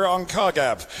back here on Car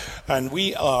Gab, and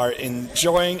we are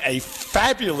enjoying a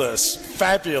fabulous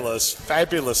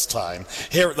time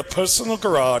here at the Personal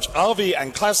Garage RV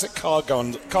and Classic Car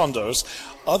Condos,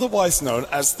 otherwise known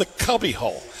as the Cubby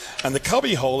Hole. And the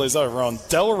Cubby Hole is over on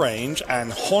Del Range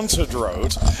and Haunted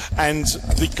Road, and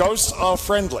the ghosts are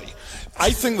friendly.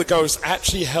 I think the ghost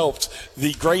actually helped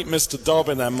the great Mr.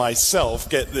 Dobbin and myself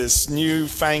get this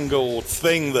newfangled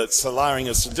thing that's allowing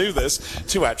us to do this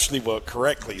to actually work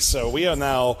correctly. So we are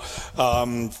now,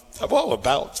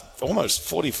 about almost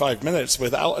 45 minutes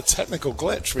without a technical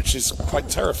glitch, which is quite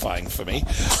terrifying for me.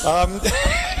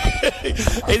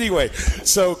 Anyway,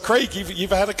 so Craig,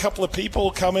 you've had a couple of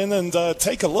people come in and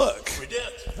take a look. We did.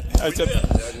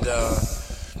 And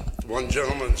one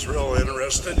gentleman's real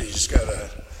interested. He's got a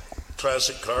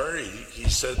classic car. He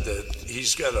said that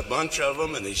he's got a bunch of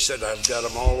them, and he said, I've got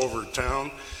them all over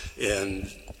town in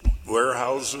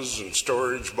warehouses and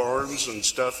storage barns and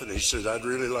stuff, and he said, I'd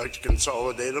really like to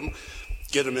consolidate them,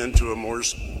 get them into a more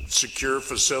secure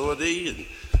facility and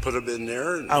put them in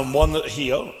there. And one that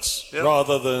he owns, Yep.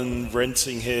 rather than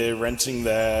renting here, renting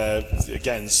there.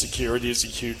 Again, security is a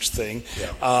huge thing.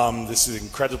 Yeah. This is an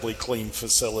incredibly clean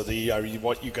facility. I mean,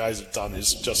 what you guys have done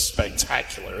is just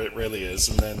spectacular. It really is.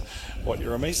 And then what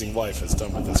your amazing wife has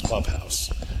done with this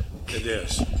clubhouse. It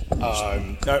is.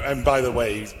 And by the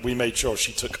way, we made sure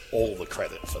she took all the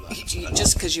credit for that.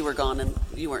 Just because you were gone and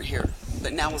you weren't here.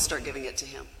 But now we'll start giving it to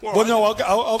him. Well, no,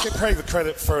 I'll give Craig the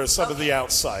credit for some of the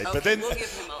outside. Okay, But then we'll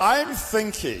give him I'm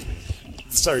thinking,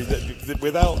 sorry, that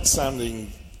without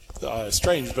sounding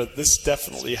strange, but this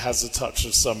definitely has a touch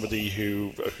of somebody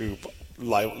who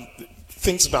like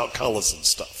thinks about colors and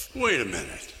stuff. Wait a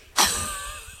minute.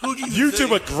 Who do You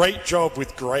do a great job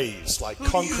with grays, like Who do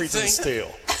you concrete and think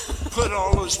steel. Put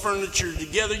all this furniture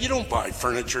together? You don't buy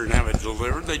furniture and have it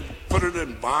delivered. They put it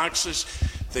in boxes.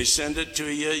 They send it to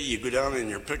you. You go down in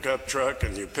your pickup truck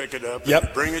and you pick it up. Yep. And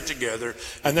you bring it together.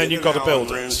 And then get you've got to an build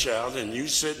Allen it. wrench out, and you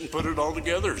sit and put it all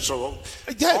together. So,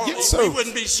 so- we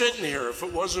wouldn't be sitting here if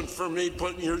it wasn't for me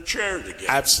putting your chair together.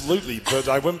 Absolutely, but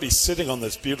I wouldn't be sitting on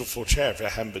this beautiful chair if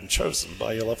it hadn't been chosen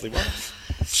by your lovely wife.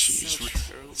 Jeez,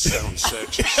 sounds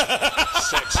sexist.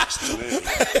 Sexist to me.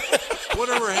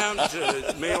 Whatever happened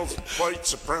to male white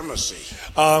supremacy?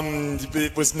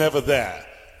 It was never there.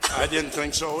 I didn't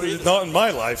think so either. Not in my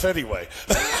life, anyway.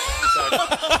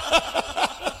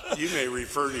 You may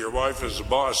refer to your wife as the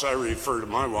boss. I refer to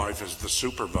my wife as the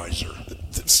supervisor.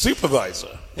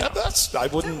 Supervisor. Yeah, I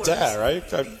wouldn't dare,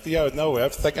 right? I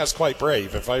think that's quite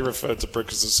brave. If I referred to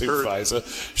Brooke as a supervisor,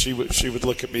 she would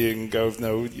look at me and go,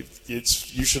 "No,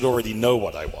 you should already know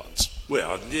what I want."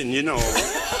 Well, and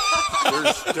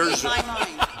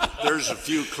there's a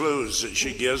few clues that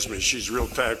she gives me. She's real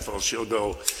tactful. She'll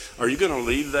go, "Are you going to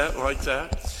leave that like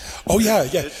that?" Oh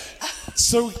yeah.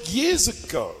 So years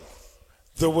ago,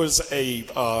 there was a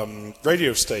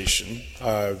radio station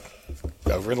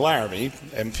over in Laramie,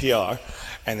 NPR,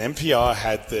 and NPR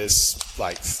had this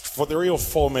 3 or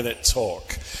 4 minute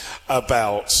talk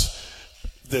about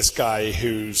this guy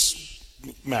whose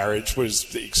marriage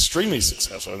was extremely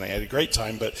successful and they had a great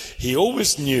time, but he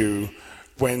always knew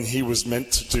when he was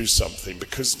meant to do something,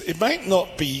 because it might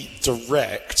not be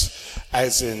direct,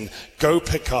 as in go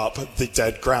pick up the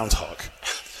dead groundhog.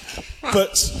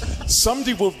 But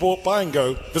somebody would walk by and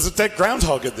go, "There's a dead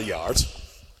groundhog in the yard,"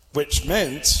 which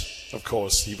meant, of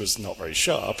course, he was not very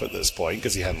sharp at this point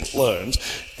because he hadn't learned,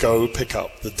 go pick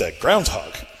up the dead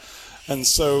groundhog. And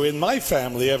so in my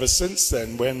family, ever since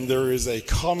then, when there is a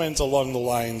comment along the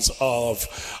lines of,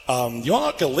 "You're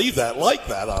not going to leave that like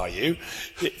that, are you?"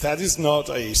 That is not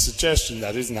a suggestion.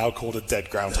 That is now called a dead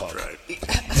groundhog.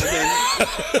 That's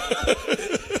right.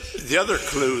 The other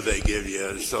clue they give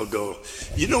you is they'll go,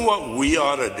 "You know what we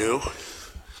ought to do?"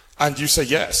 And you say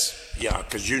yes. Yeah,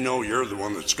 because you know you're the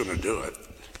one that's going to do it.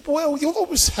 Well, you'll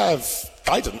always have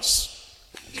guidance.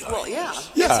 Well, yeah.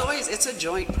 Yeah. It's a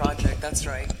joint project. That's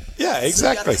right. Yeah,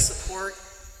 exactly. So we got the support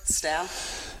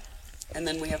staff, and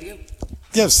then we have you.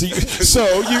 Yes,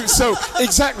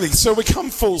 exactly. So we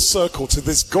come full circle to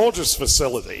this gorgeous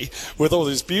facility with all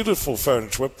this beautiful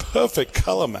furniture, with perfect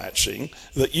color matching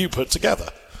that you put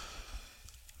together.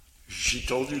 She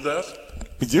told you that?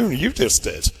 You just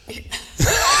did. Hey,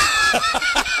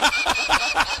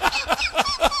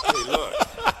 look,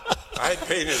 I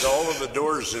painted all of the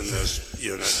doors in this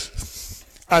unit.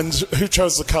 And who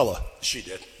chose the color? She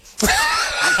did.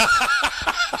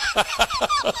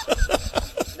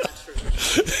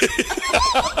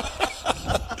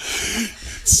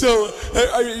 So,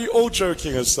 all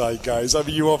joking aside, guys,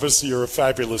 you obviously are a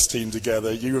fabulous team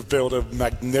together. You have built a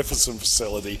magnificent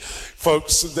facility.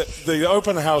 Folks, the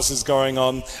open house is going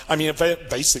on,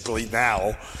 basically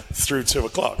now through 2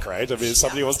 o'clock, right? If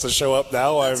somebody wants to show up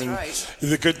now, right.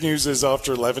 The good news is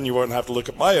after 11, you won't have to look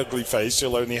at my ugly face.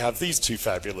 You'll only have these two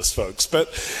fabulous folks. But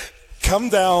come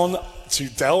down to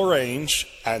Dell Range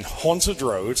and Haunted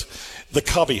Road, the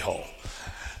Cubby Hole.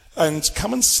 And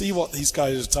come and see what these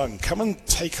guys have done. Come and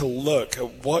take a look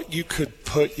at what you could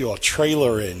put your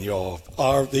trailer in, your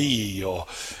RV, your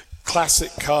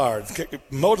classic car,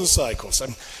 motorcycles.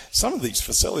 And some of these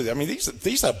facilities,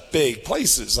 these are big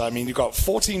places. You've got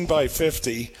 14 by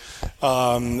 50,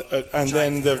 and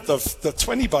then the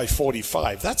 20 by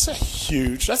 45.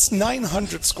 That's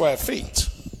 900 square feet.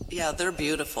 Yeah, they're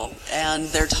beautiful. And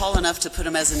they're tall enough to put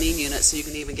them as a mean unit, so you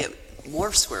can even get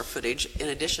more square footage in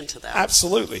addition to that.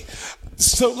 Absolutely.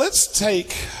 So let's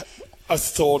take a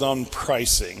thought on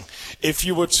pricing. If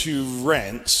you were to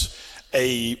rent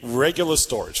a regular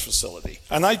storage facility,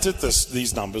 and I did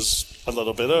these numbers a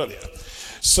little bit earlier.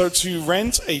 So to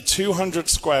rent a 200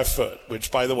 square foot, which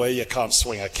by the way, you can't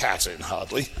swing a cat in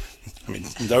hardly.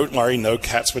 Don't worry, no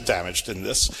cats were damaged in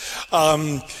this.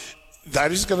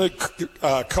 That is going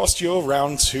to cost you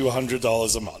around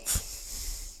 $200 a month.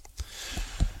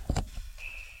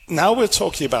 Now we're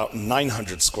talking about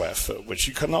 900 square foot, which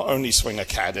you can not only swing a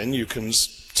cat in, you can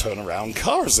turn around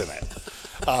cars in it.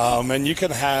 And you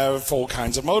can have all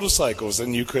kinds of motorcycles,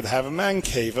 and you could have a man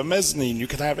cave, a mezzanine, you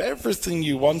could have everything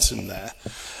you want in there.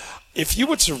 If you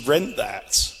were to rent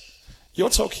that, you're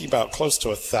talking about close to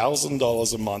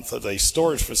 $1,000 a month at a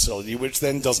storage facility, which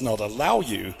then does not allow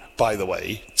you, by the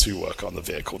way, to work on the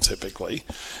vehicle typically.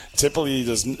 Certainly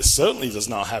does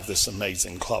not have this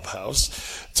amazing clubhouse.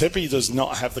 Typically does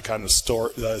not have the kind of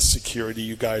security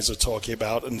you guys are talking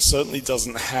about, and certainly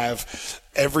doesn't have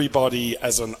everybody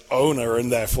as an owner and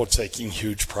therefore taking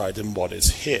huge pride in what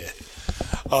is here.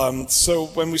 So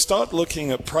when we start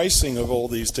looking at pricing of all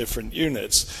these different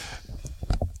units,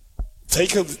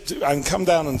 and come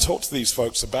down and talk to these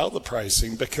folks about the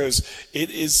pricing, because it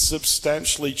is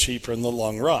substantially cheaper in the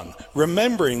long run.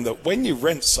 Remembering that when you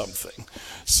rent something,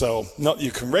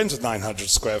 you can rent a 900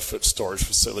 square foot storage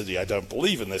facility, I don't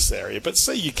believe in this area, but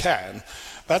say you can,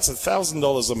 that's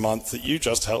 $1,000 a month that you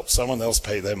just helped someone else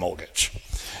pay their mortgage.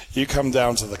 You come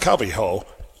down to the Cubby Hole,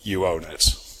 you own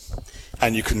it.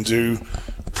 And you can do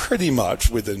pretty much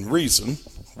within reason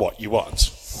what you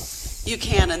want. You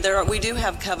can, and we do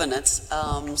have covenants,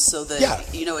 so that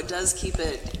it does keep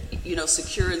it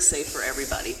secure and safe for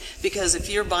everybody. Because if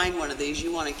you're buying one of these,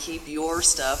 you want to keep your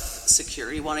stuff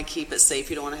secure. You want to keep it safe.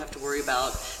 You don't want to have to worry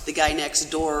about the guy next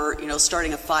door,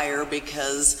 starting a fire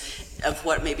because of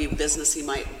what maybe business he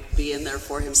might be in there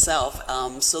for himself.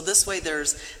 So this way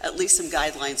there's at least some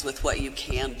guidelines with what you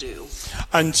can do.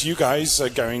 And you guys are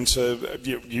going to,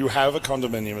 you have a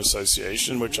condominium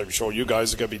association, which I'm sure you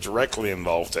guys are going to be directly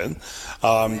involved in,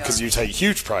 because you take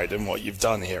huge pride in what you've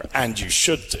done here, and you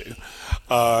should do.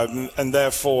 And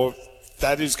therefore,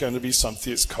 that is going to be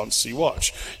something that's constantly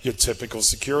watched. Your typical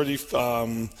security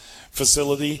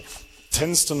facility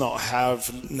tends to not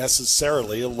have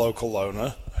necessarily a local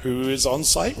owner who is on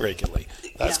site regularly.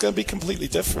 That's going to be completely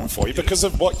different for you because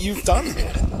of what you've done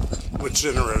here. What's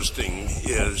interesting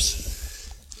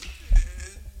is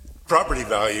property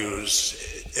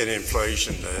values and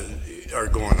inflation are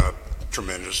going up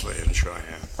tremendously in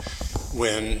Cheyenne.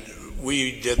 When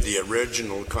we did the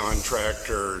original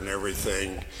contractor and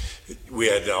everything, we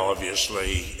had to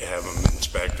obviously have them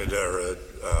inspected or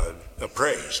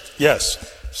appraised.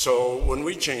 Yes. So when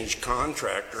we changed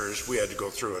contractors, we had to go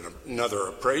through another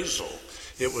appraisal.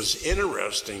 It was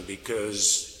interesting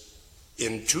because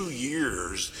in 2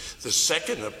 years, the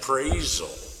second appraisal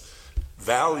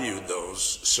valued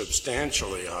those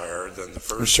substantially higher than the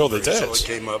first. I'm sure they did. So it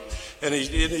came up, and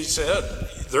he said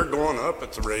they're going up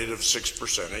at the rate of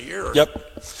 6% a year.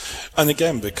 Yep. And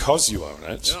again, because you own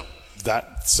it,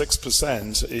 that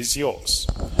 6% is yours.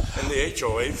 And the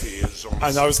HOA fee is almost...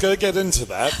 And I was going to get into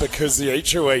that because the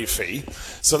HOA fee,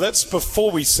 so let's,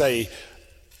 before we say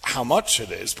how much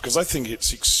it is, because I think it's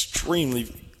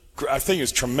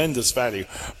tremendous value,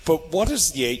 but what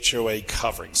is the HOA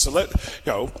covering? So the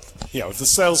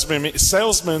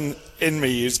salesman in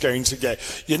me is going to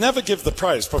get, you never give the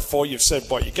price before you've said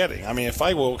what you're getting. I mean, if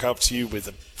I walk up to you with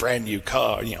a brand new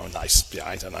car, nice,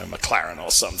 I don't know, McLaren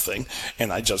or something,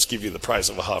 and I just give you the price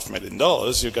of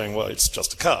 $500,000, you're going, well, it's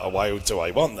just a car. Why do I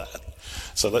want that?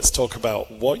 So let's talk about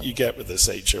what you get with this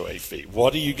HOA fee.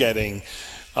 What are you getting?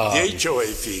 The HOA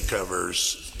fee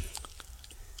covers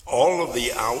all of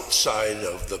the outside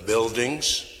of the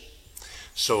buildings.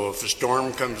 So if a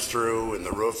storm comes through and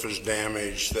the roof is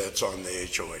damaged, that's on the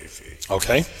HOA fee.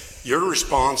 Okay. You're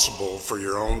responsible for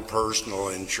your own personal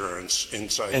insurance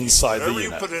inside the unit. Whatever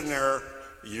you put in there,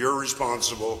 you're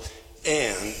responsible,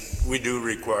 and we do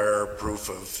require proof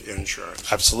of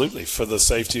insurance. Absolutely, for the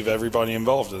safety of everybody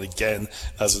involved. And again,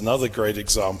 as another great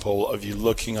example of you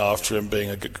looking after and being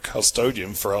a good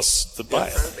custodian for us that buy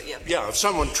it. Yeah, if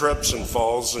someone trips and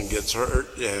falls and gets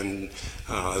hurt, and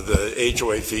the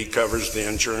HOA fee covers the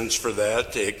insurance for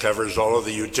that. It covers all of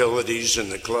the utilities in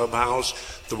the clubhouse.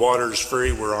 The water's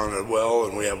free. We're on a well,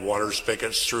 and we have water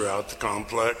spigots throughout the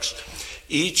complex.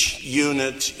 Each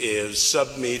unit is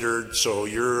sub-metered, so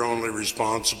you're only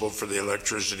responsible for the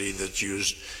electricity that's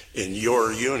used in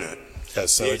your unit. Yeah,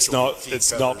 so it's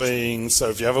not being, so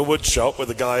if you have a wood shop with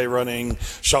a guy running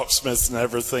shopsmiths and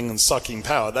everything and sucking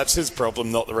power, that's his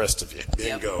problem, not the rest of you.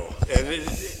 Bingo. And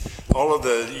all of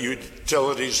the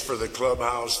utilities for the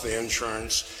clubhouse, the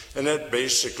insurance, and that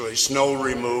basically snow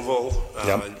removal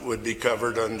would be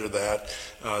covered under that.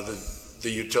 The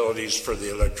utilities for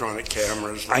the electronic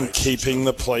cameras. And keeping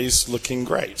the place looking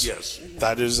great. Yes.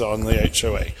 That is on the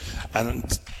HOA.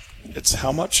 And it's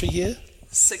how much a year?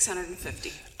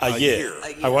 $650. A year.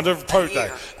 I want to quote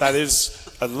that. That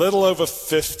is a little over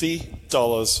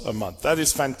 $50 a month. That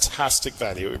is fantastic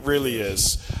value. It really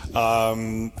is.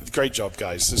 Great job,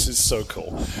 guys. This is so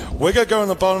cool. We're going to go on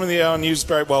the bottom of the hour news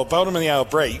break. Well, bottom of the hour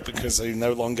break because they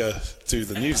no longer do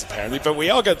the news apparently. But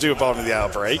we are going to do a bottom of the hour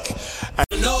break.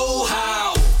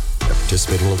 Know-how. At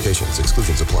participating locations,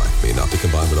 exclusions apply. May not be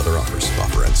combined with other offers.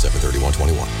 Offer ends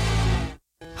 7/31/21.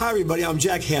 Hi, everybody. I'm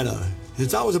Jack Hanna.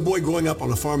 Since I was a boy growing up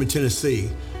on a farm in Tennessee,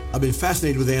 I've been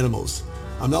fascinated with animals.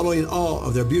 I'm not only in awe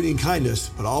of their beauty and kindness,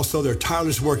 but also their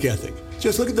tireless work ethic.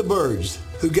 Just look at the birds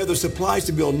who gather supplies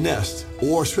to build nests,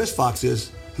 or Swiss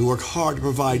foxes who work hard to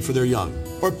provide for their young,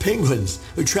 or penguins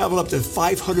who travel up to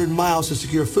 500 miles to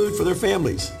secure food for their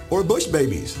families, or bush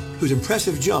babies whose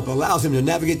impressive jump allows them to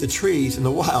navigate the trees in the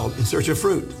wild in search of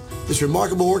fruit. This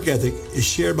remarkable work ethic is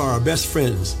shared by our best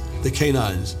friends, the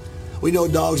canines. We know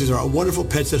dogs are wonderful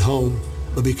pets at home,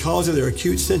 but because of their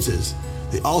acute senses,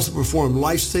 they also perform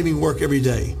life-saving work every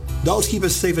day. Dogs keep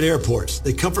us safe at airports.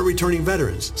 They comfort returning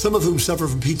veterans, some of whom suffer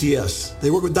from PTS.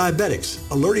 They work with diabetics,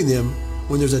 alerting them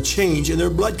when there's a change in their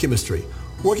blood chemistry.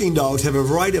 Working dogs have a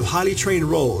variety of highly trained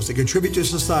roles that contribute to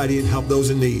society and help those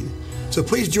in need. So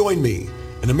please join me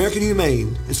and American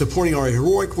Humane in supporting our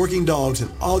heroic working dogs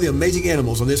and all the amazing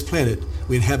animals on this planet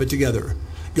we inhabit together.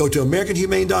 Go to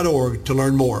AmericanHumane.org to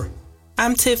learn more.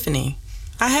 I'm Tiffany.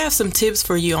 I have some tips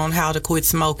for you on how to quit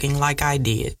smoking like I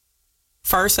did.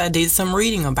 First, I did some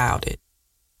reading about it.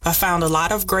 I found a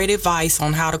lot of great advice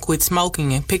on how to quit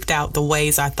smoking and picked out the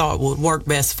ways I thought would work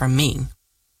best for me.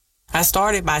 I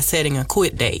started by setting a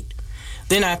quit date.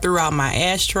 Then I threw out my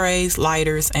ashtrays,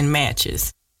 lighters, and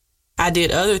matches. I did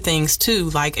other things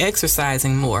too, like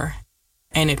exercising more,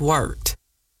 and it worked.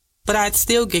 But I'd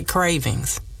still get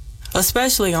cravings,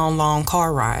 especially on long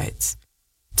car rides.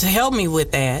 To help me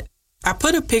with that, I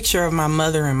put a picture of my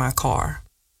mother in my car.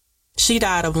 She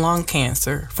died of lung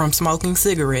cancer from smoking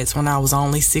cigarettes when I was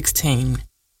only 16.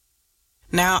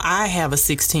 Now I have a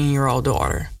 16-year-old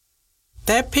daughter.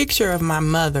 That picture of my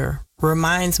mother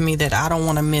reminds me that I don't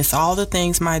want to miss all the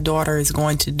things my daughter is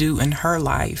going to do in her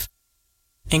life,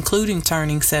 including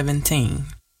turning 17.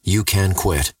 You can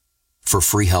quit. For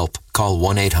free help, call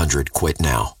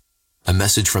 1-800-QUIT-NOW. A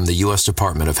message from the U.S.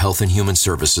 Department of Health and Human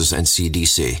Services and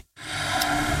CDC.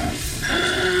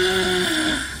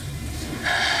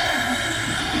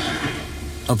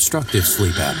 Obstructive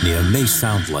sleep apnea may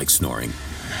sound like snoring,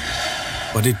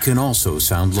 but it can also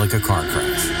sound like a car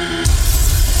crash.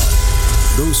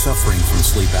 Those suffering from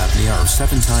sleep apnea are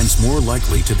 7 times more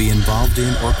likely to be involved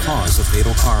in or cause a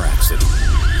fatal car accident,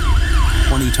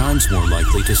 20 times more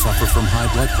likely to suffer from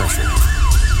high blood pressure,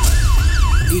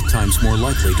 8 times more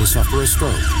likely to suffer a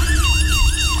stroke,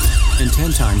 and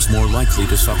 10 times more likely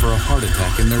to suffer a heart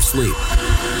attack in their sleep.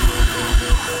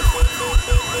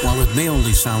 While it may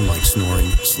only sound like snoring,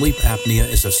 sleep apnea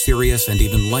is a serious and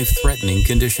even life-threatening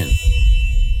condition.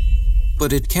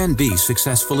 But it can be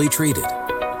successfully treated.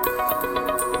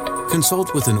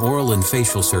 Consult with an oral and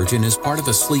facial surgeon as part of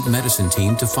a sleep medicine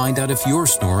team to find out if your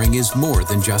snoring is more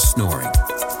than just snoring.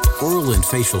 Oral and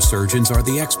facial surgeons are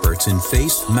the experts in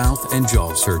face, mouth, and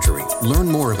jaw surgery. Learn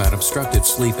more about obstructive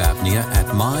sleep apnea at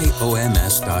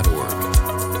myoms.org.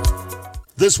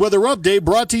 This weather update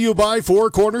brought to you by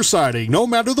Four Corner Siding. No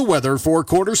matter the weather, Four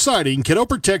Corner Siding can help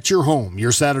protect your home.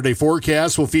 Your Saturday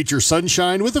forecast will feature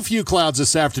sunshine with a few clouds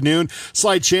this afternoon.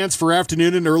 Slight chance for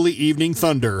afternoon and early evening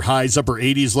thunder. Highs upper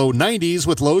 80s, low 90s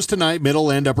with lows tonight, middle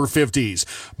and upper 50s.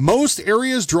 Most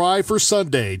areas dry for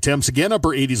Sunday. Temps again upper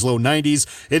 80s, low 90s.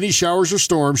 Any showers or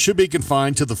storms should be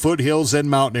confined to the foothills and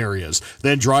mountain areas.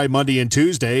 Then dry Monday and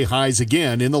Tuesday. Highs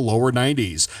again in the lower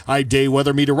 90s. I'm day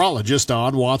weather meteorologist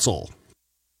Don Watzel.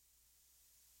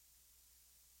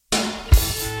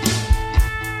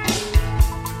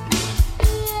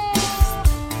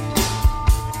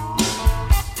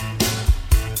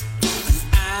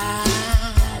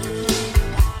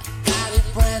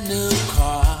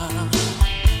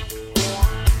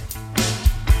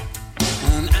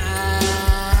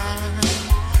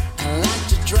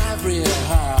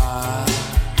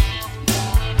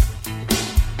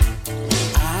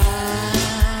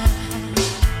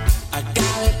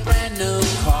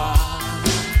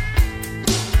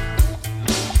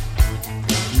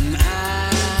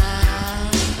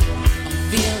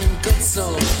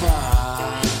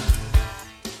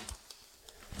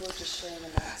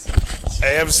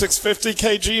 AM 650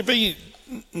 KGB,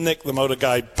 Nick the Motor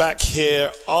Guy back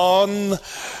here on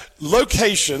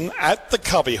location at the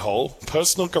Cubbyhole,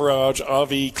 personal garage,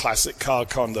 RV, classic car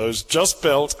condos, just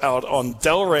built out on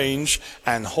Del Range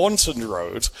and Hornton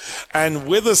Road. And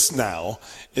with us now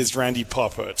is Randy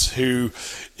Poppert, who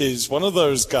is one of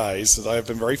those guys that I've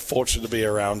been very fortunate to be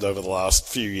around over the last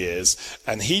few years.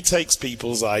 And he takes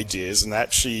people's ideas and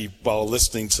actually, while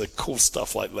listening to cool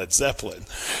stuff like Led Zeppelin,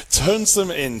 turns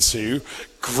them into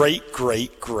great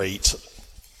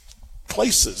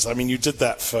places. I mean, you did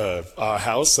that for our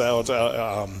house out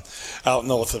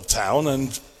north of town,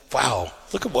 and wow,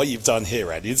 look at what you've done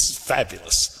here, Andy. This is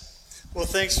fabulous. Well,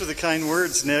 thanks for the kind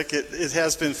words, Nick. It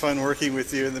has been fun working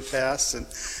with you in the past, and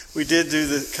we did do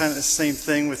the kind of same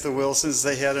thing with the Wilsons.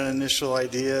 They had an initial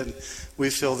idea, and we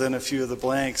filled in a few of the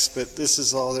blanks, but this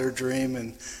is all their dream,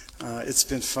 and it's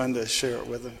been fun to share it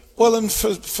with them. Well, and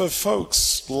for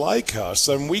folks like us,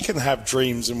 and we can have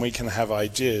dreams and we can have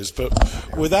ideas, but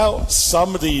without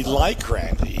somebody like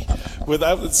Randy,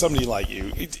 without somebody like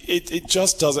you, it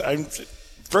just doesn't.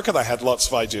 Brooke and I had lots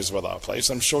of ideas with our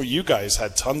place. I'm sure you guys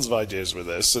had tons of ideas with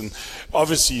this, and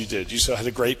obviously you did. You still had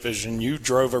a great vision. You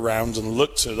drove around and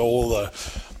looked at all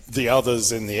the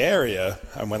others in the area,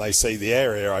 and when I say the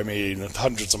area, I mean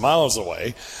hundreds of miles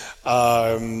away.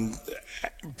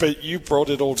 But you brought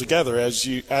it all together as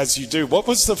you do. What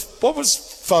was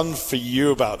fun for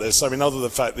you about this? I mean, other than the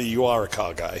fact that you are a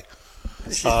car guy,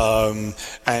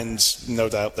 and no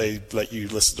doubt they let you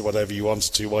listen to whatever you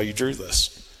wanted to while you drew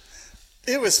this.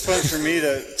 It was fun for me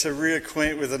to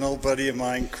reacquaint with an old buddy of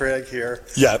mine, Craig here.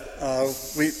 Yeah.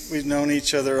 We've known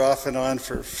each other off and on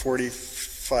for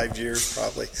 45 5 years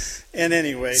probably. And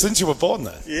anyway. Since you were born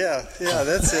then. Yeah,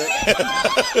 that's it.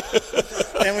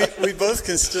 And we both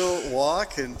can still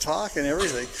walk and talk and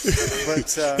everything.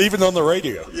 But even on the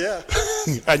radio. Yeah.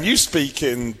 And you speak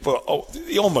in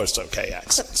almost okay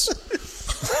accents.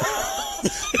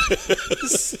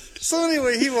 So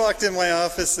anyway, he walked in my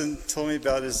office and told me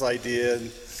about his idea, and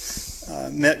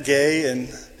met Gay, and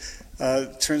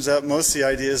turns out most of the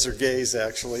ideas are Gay's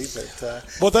actually. But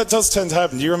well, that does tend to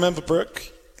happen. Do you remember Brooke?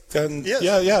 And yes.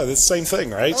 Yeah, the same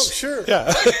thing, right? Oh, sure.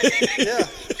 Yeah. Yeah.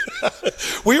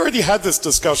 We already had this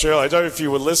discussion. I don't know if you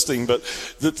were listening, but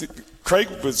Craig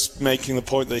was making the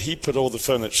point that he put all the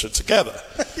furniture together.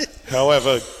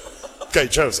 However, Gay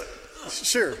chose it.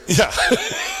 Sure. Yeah.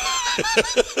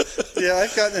 Yeah,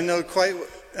 I've gotten to know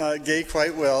Gay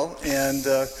quite well, and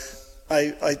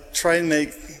I try and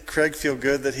make Craig feel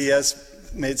good that he has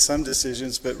made some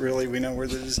decisions, but really we know where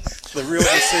the real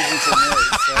decisions are made.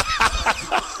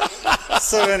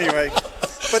 So anyway,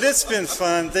 but it's been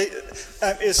fun.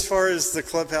 As far as the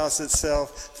clubhouse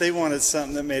itself, they wanted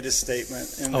something that made a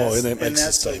statement, and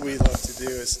that's what we love to do,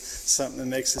 is something that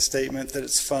makes a statement, that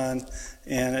it's fun.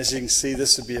 And as you can see,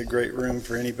 this would be a great room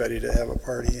for anybody to have a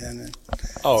party in.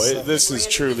 This is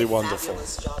truly wonderful.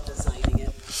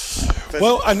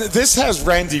 Well, and this has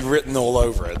Randy written all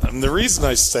over it. And the reason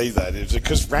I say that is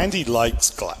because Randy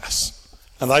likes glass.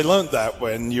 And I learned that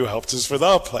when you helped us with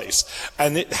our place.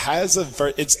 And it has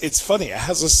it's funny, it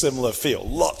has a similar feel.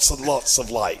 Lots and lots of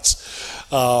light.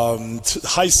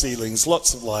 High ceilings,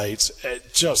 lots of light.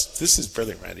 This is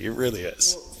brilliant, Randy. It really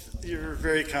is. Well, you're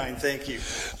very kind. Thank you.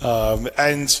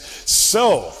 And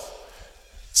so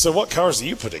what cars are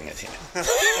you putting in here?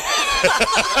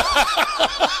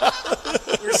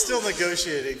 We're still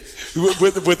negotiating.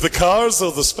 With the cars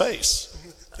or the space?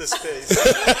 The space.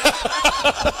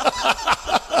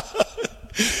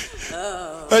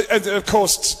 And of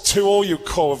course, to all you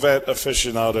Corvette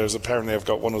aficionados, apparently I've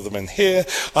got one of them in here.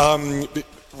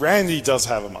 Randy does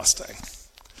have a Mustang.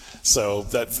 So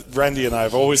that Randy and I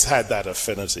have always had that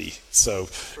affinity. So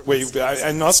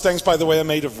and Mustangs, by the way, are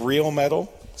made of real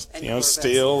metal.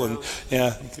 Steel and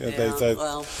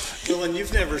Well, and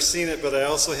you've never seen it, but I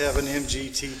also have an MG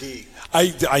TD.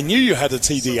 I knew you had a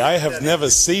TD. I have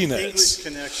never seen it. English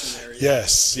connection there.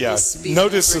 Yes, yeah.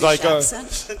 Notice that I got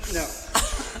no.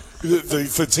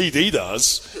 The TD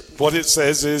does. What it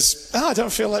says is, I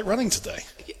don't feel like running today.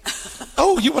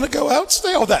 Oh, you want to go out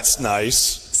today? Oh, that's nice.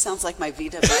 Sounds like my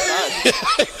VW bug.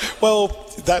 Well,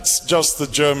 that's just the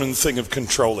German thing of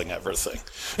controlling everything.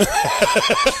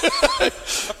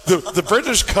 The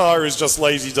British car is just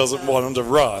lazy, doesn't want to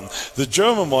run. The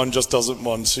German one just doesn't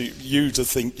want you to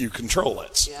think you control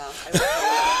it. Yeah,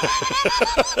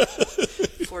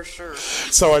 for sure.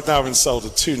 So I've now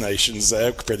insulted two nations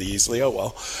there pretty easily. Oh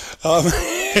well.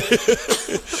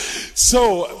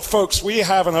 So, folks, we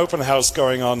have an open house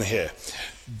going on here.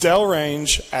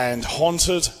 Delrange and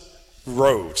Haunted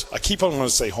Road. I keep on wanting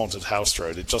to say Haunted House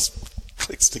Road. It just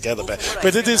clicks together better.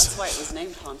 But it is. That's why it was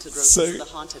named Haunted Road. So the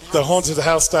haunted house. The haunted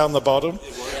house down the bottom.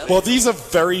 Well, these are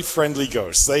very friendly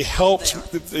ghosts. They helped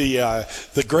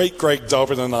the great Greg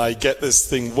Dobbin and I get this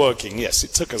thing working. Yes,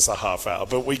 it took us a half hour,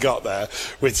 but we got there.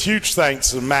 With huge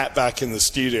thanks to Matt back in the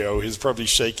studio, who's probably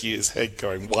shaking his head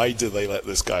going, why did they let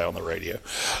this guy on the radio?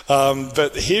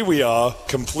 But here we are,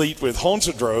 complete with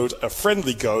Haunted Road, a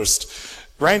friendly ghost,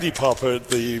 Randy Poppert,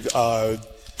 the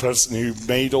person who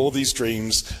made all these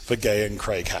dreams for Gay and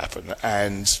Craig happen.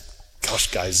 And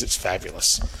gosh, guys, it's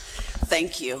fabulous.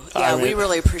 Thank you. Yeah, we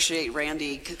really appreciate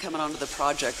Randy coming onto the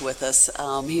project with us.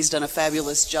 He's done a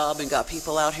fabulous job and got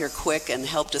people out here quick and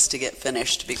helped us to get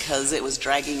finished, because it was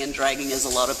dragging and dragging, as a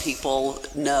lot of people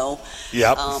know.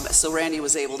 Yep. So Randy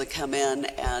was able to come in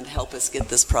and help us get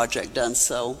this project done.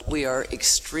 So we are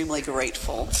extremely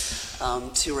grateful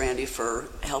to Randy for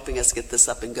helping us get this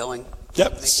up and going.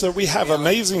 Yep. So we have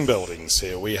amazing buildings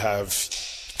here. We have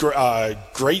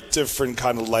great different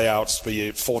kind of layouts, be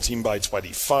it 14 by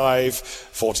 25,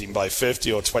 14 by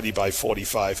 50, or 20 by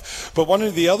 45. But one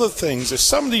of the other things, if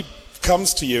somebody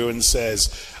comes to you and says,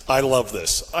 I love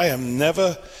this, I am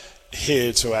never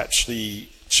here to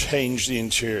actually change the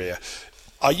interior,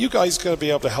 are you guys going to be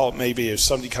able to help? Maybe if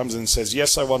somebody comes in and says,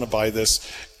 yes, I want to buy this,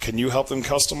 can you help them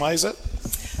customize it?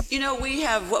 You know,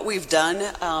 what we've done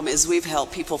is we've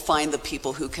helped people find the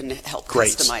people who can help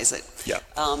customize it. Yeah.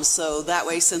 So that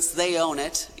way, since they own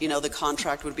it, the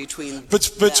contract would be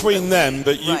between them.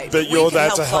 But you're there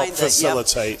to help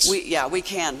facilitate. We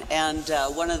can. And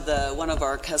one of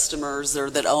our customers, or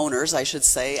the owners, I should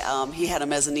say, he had a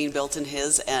mezzanine built in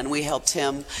his, and we helped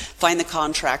him find the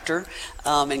contractor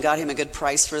and got him a good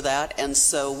price for that. And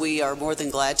so we are more than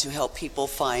glad to help people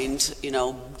find,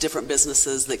 different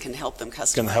businesses that can help them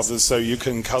customize. So you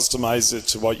can customize it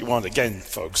to what you want. Again,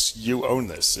 folks, you own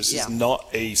this. This is not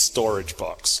a storage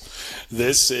box.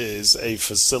 This is a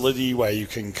facility where you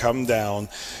can come down,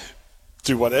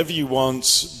 do whatever you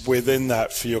want within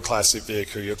that for your classic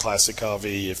vehicle, your classic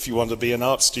RV. If you want to be an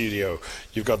art studio,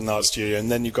 you've got an art studio,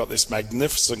 and then you've got this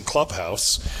magnificent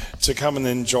clubhouse to come and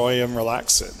enjoy and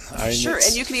relax in. Sure,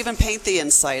 and you can even paint the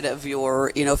inside of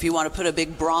your, if you want to put a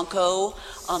big Bronco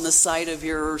on the side of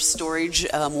your storage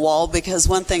wall, because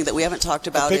one thing that we haven't talked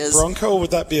about is... A big Bronco, or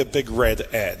would that be a big red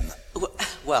N?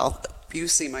 Well... You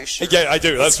see my shirt. Yeah, I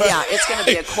do. That's right. Yeah, it's going to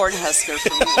be a Cornhusker for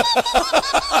me.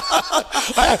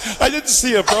 I didn't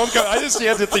see a Bronco. I didn't see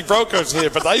anything Broncos here,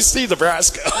 but I see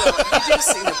Nebraska. You do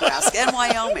see Nebraska and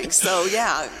Wyoming. So,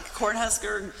 yeah,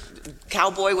 Cornhusker,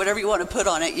 Cowboy, whatever you want to put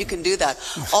on it, you can do that.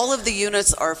 All of the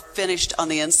units are finished on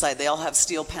the inside. They all have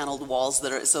steel paneled walls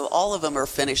so all of them are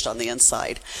finished on the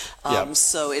inside.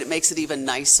 So it makes it even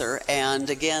nicer. And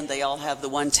again, they all have the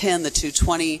 110, the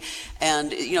 220,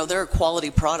 and they're a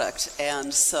quality product.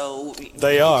 And so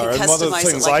they are. And one of the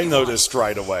things I noticed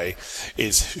right away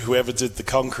is whoever did the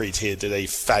concrete here did a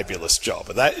fabulous job.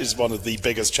 And that is one of the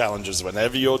biggest challenges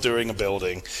whenever you're doing a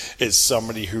building, is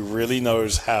somebody who really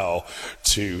knows how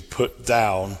to put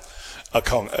down a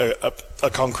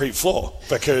concrete floor,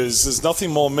 because there's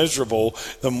nothing more miserable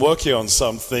than working on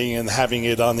something and having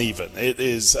it uneven. It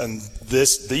is, and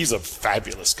these are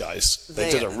fabulous guys. They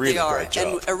did a really great job.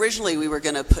 And originally we were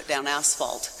going to put down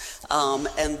asphalt,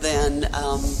 and then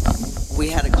we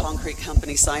had a concrete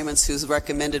company, Simons, who's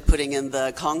recommended putting in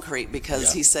the concrete,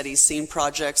 because he said he's seen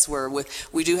projects where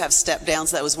we do have step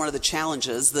downs. That was one of the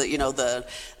challenges.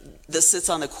 This sits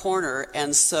on a corner,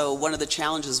 and so one of the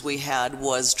challenges we had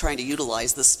was trying to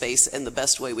utilize the space in the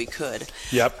best way we could.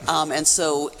 Yep. And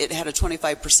so it had a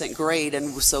 25% grade,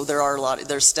 and so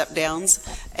there's step downs,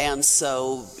 and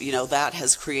so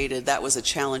that was a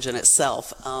challenge in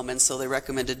itself. And so they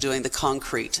recommended doing the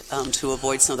concrete to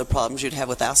avoid some of the problems you'd have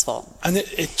with asphalt. And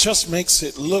it just makes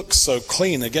it look so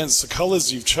clean against the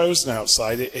colors you've chosen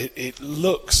outside. It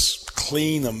looks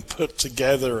clean and put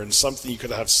together, and something you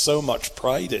could have so much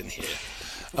pride in here.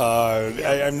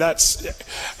 And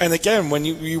again, when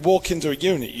you walk into a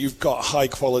unit, you've got high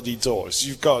quality doors.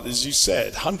 You've got, as you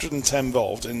said, 110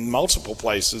 volt in multiple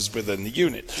places within the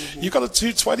unit. Mm-hmm. You've got a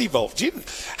 220 volt.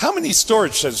 How many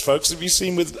storage sheds, folks, have you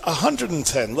seen with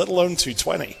 110, let alone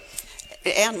 220?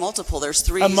 And multiple. There's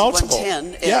three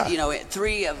 110.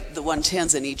 Three of the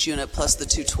 110s in each unit plus the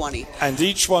 220. And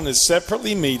each one is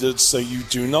separately metered, so you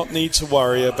do not need to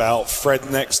worry about Fred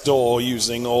next door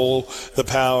using all the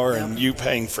power and you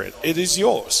paying for it. It is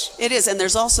yours. It is, and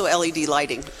there's also LED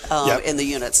lighting in the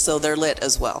units, so they're lit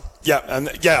as well. And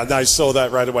I saw that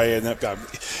right away. And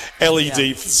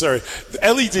LED, sorry,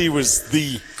 LED was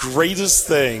the greatest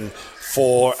thing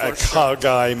for a car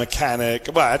guy, mechanic,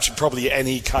 well, actually probably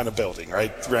any kind of building,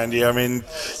 right, Randy? I mean,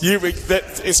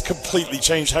 it's completely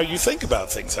changed how you think about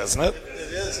things, hasn't it?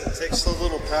 It is. It takes so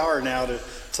little power now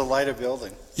to light a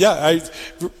building. Yeah,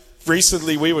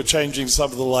 recently we were changing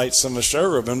some of the lights in the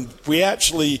showroom, and we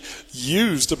actually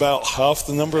used about half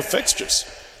the number of fixtures,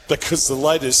 because the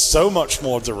light is so much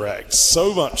more direct,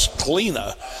 so much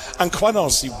cleaner, and quite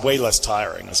honestly, way less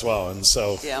tiring as well. And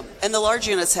so, and the large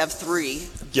units have 3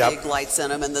 big lights in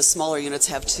them, and the smaller units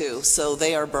have 2, so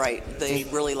they are bright. They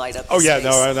really light up the space.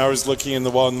 And I was looking in the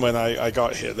one when I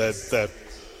got here. They're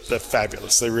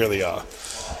fabulous. They really are.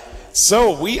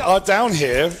 So we are down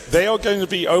here. They are going to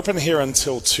be open here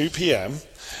until 2 p.m.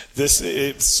 This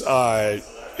is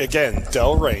again,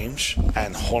 Dell Range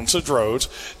and Haunted Road.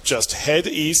 Just head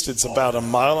east. It's about 1.5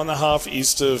 miles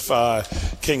east of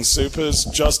King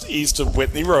Soopers, just east of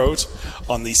Whitney Road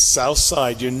on the south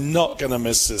side. You're not going to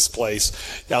miss this place.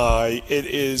 It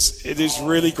is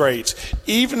really great.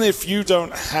 Even if you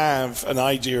don't have an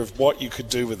idea of what you could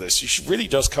do with this, you should really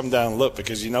just come down and look,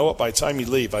 because you know what? By the time you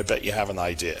leave, I bet you have an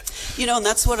idea. And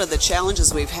that's one of the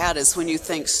challenges we've had, is when you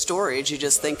think storage, you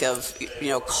just think of,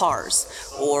 cars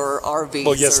or RVs.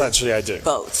 Well, yes, actually I do.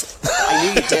 Both. I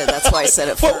knew you did. That's why I said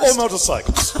it first. Or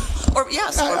motorcycles. Or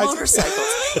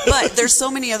motorcycles. But there's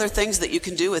so many other things that you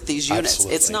can do with these units.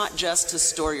 Absolutely. It's not just to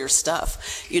store your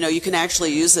stuff. You can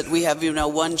actually use it. We have,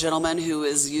 one gentleman who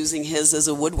is using his as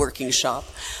a woodworking shop.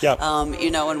 Yep.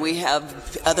 And we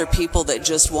have other people that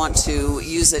just want to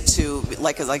use it to,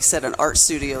 like I said, an art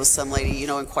studio. Some lady,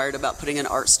 inquired about putting an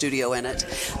art studio in it.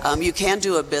 You can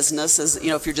do a business as,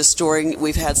 if you're just storing.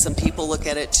 We've had some people look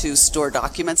at it to store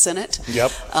documents in it.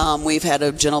 Yep. We've had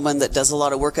a gentleman that does a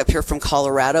lot of work up here from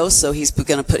Colorado, so he's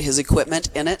going to put his equipment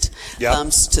in it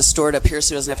to store it up here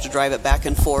so he doesn't have to drive it back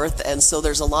and forth. And so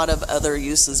there's a lot of other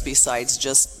uses besides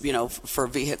just, for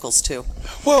vehicles too.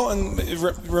 Well, and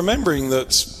remembering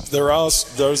that there are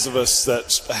those of us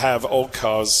that have old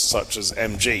cars such as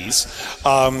MGs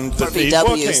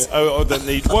that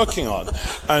need working on.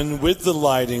 And with the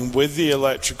lighting, with the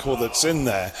electrical that's in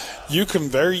there, you can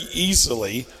very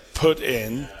easily put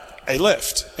in a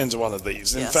lift into one of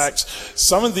these. In fact,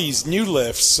 some of these new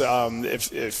lifts,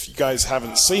 if you guys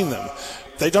haven't seen them,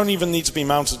 they don't even need to be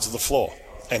mounted to the floor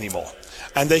anymore.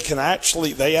 And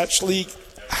they actually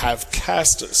have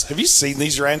casters. Have you seen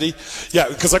these, Randy? Yeah,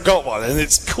 because I got one, and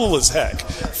it's cool as heck.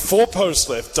 4-post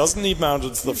lift, doesn't need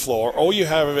mounted to the floor. All you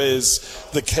have is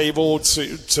the cable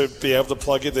to be able to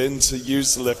plug it in to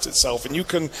use the lift itself, and you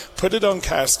can put it on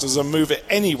casters and move it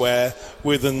anywhere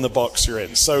within the box you're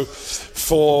in. So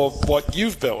for what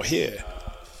you've built here,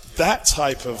 that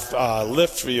type of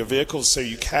lift for your vehicle so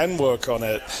you can work on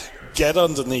it, get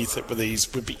underneath it with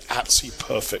these, would be absolutely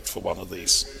perfect for one of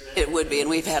these. It would be, and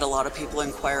we've had a lot of people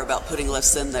inquire about putting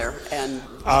lifts in there, and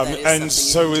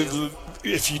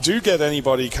if you do get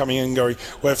anybody coming in and going,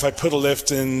 well, if I put a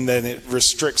lift in, then it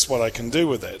restricts what I can do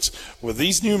with it. With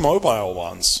these new mobile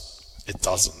ones, it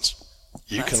doesn't.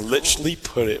 You can literally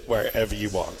put it wherever you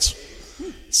want.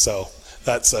 So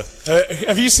that's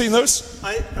have you seen those?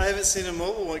 I haven't seen a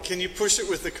mobile one. Can you push it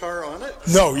with the car on it?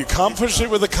 No, you can't push it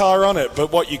with the car on it,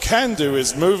 but what you can do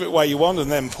is move it where you want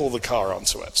and then pull the car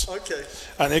onto it. Okay.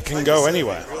 And it can go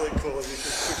anywhere. Really cool if you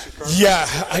could push your car. Yeah,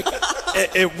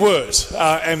 it would.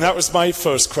 And that was my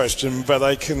first question, but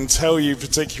I can tell you,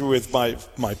 particularly with my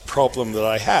problem that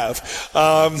I have,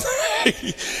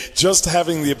 just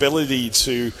having the ability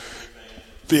to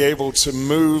be able to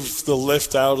move the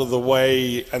lift out of the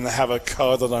way and have a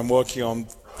car that I'm working on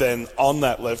then on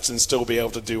that lift and still be able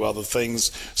to do other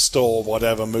things, store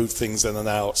whatever, move things in and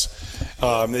out.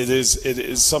 It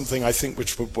is something I think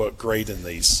which would work great in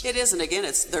these. It is, and again,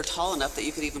 they're tall enough that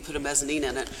you could even put a mezzanine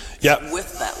in it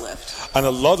with that lift. And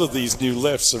a lot of these new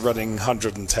lifts are running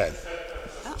 110.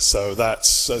 So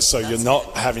that's you're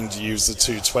not having to use the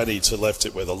 220 to lift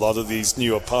it with. A lot of these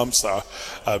newer pumps are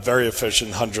very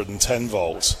efficient 110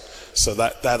 volts. So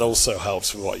that also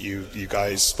helps with what you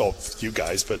guys, but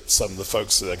some of the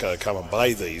folks that are going to come and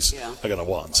buy these are going to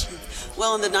want.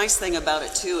 Well, and the nice thing about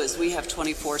it too is we have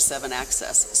 24/7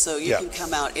 access. So you can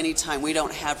come out anytime. We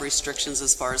don't have restrictions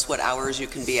as far as what hours you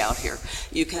can be out here.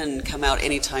 You can come out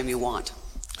anytime you want.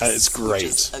 It's great.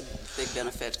 Which is a big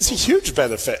benefit. It's a huge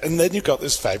benefit. And then you've got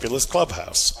this fabulous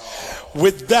clubhouse.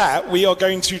 With that, we are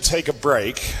going to take a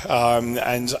break. And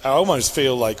I almost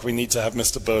feel like we need to have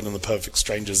Mr. Bird and the Perfect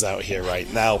Strangers out here right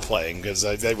now playing, because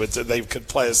they could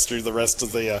play us through the rest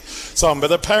of the song.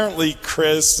 But apparently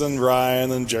Chris and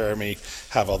Ryan and Jeremy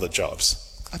have other jobs.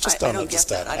 I just don't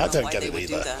understand. I don't get it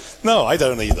either. Do no, I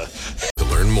don't either. To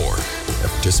learn more at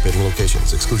participating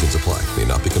locations, exclusions apply. May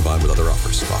not be combined with other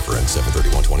offers. Offer ends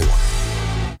 7/31/21.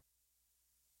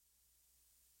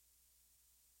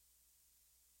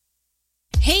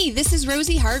 Hey, this is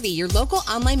Rosie Harvey, your local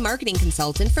online marketing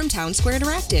consultant from Town Square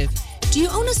Interactive. Do you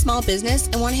own a small business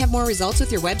and want to have more results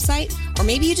with your website? Or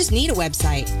maybe you just need a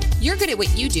website. You're good at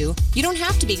what you do. You don't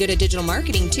have to be good at digital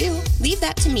marketing, too. Leave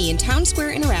that to me in Town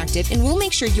Square Interactive, and we'll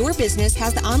make sure your business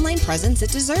has the online presence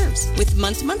it deserves. With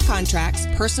month-to-month contracts,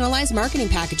 personalized marketing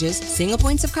packages, single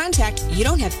points of contact, you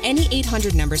don't have any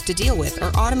 800 numbers to deal with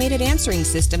or automated answering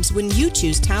systems when you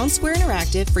choose Town Square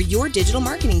Interactive for your digital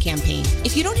marketing campaign.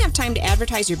 If you don't have time to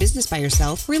advertise your business by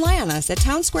yourself, rely on us at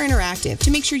Town Square Interactive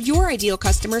to make sure your ideal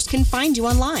customers can find you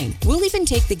online. We'll even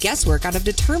take the guesswork out of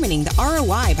determining the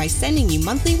ROI by sending you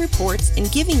monthly reports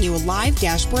and giving you a live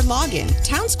dashboard login.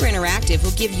 Town Square Interactive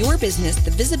will give your business the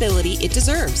visibility it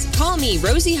deserves. Call me,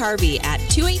 Rosie Harvey, at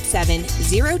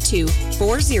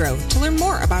 287-0240 to learn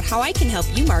more about how I can help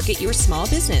you market your small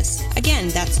business. Again,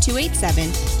 that's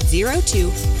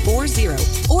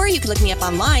 287-0240. Or you can look me up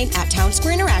online at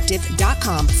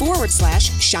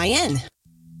townsquareinteractive.com/Cheyenne.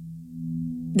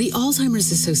 The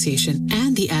Alzheimer's Association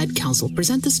and the Ad Council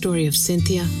present the story of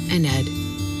Cynthia and Ed.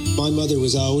 My mother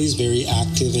was always very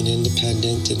active and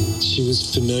independent, and she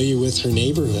was familiar with her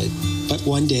neighborhood. But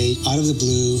one day, out of the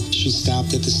blue, she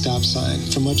stopped at the stop sign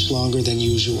for much longer than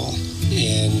usual.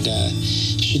 And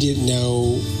she didn't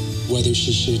know whether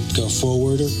she should go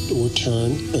forward or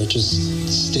turn or just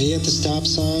stay at the stop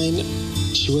sign.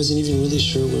 She wasn't even really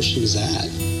sure where she was at.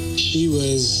 She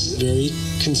was very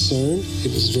concerned.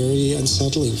 It was very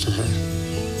unsettling for her.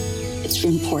 It's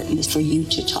important for you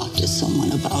to talk to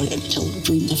someone about it, to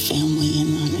bring the family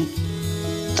in on it.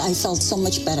 I felt so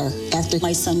much better after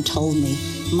my son told me,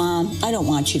 Mom, I don't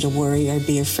want you to worry or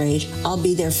be afraid. I'll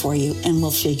be there for you and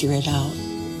we'll figure it out.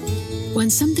 When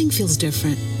something feels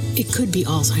different, it could be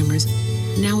Alzheimer's.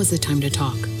 Now is the time to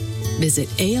talk. Visit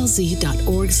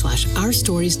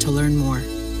alz.org/ourstories to learn more.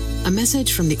 A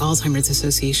message from the Alzheimer's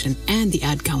Association and the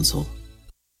Ad Council.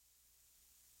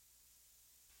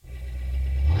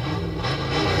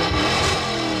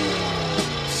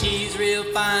 She's real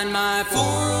fine, my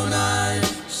 409.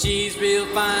 She's real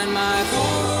fine, my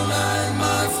 409,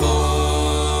 my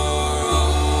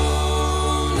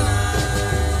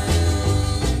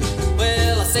 409.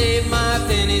 Well, I saved my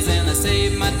pennies and I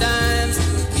saved my dimes.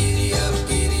 Giddy up,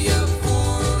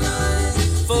 409.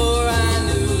 For I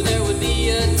knew there would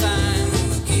be a time.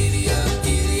 Giddy up,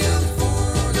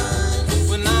 409.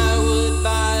 When I would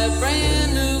buy a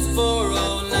brand new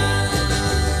 409.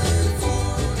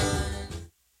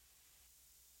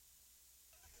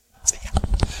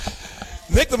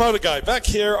 Nick the Motor Guy back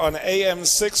here on AM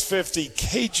 650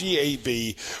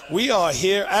 KGAB. We are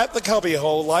here at the Cubby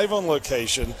Hole, live on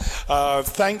location.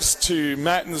 Thanks to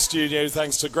Matt in the studio,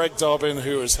 thanks to Greg Dobbin,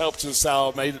 who has helped us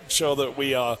out, made sure that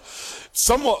we are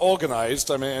somewhat organized.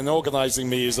 I mean, and organizing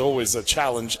me is always a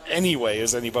challenge anyway,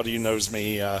 as anybody who knows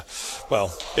me,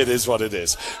 well, it is what it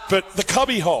is. But the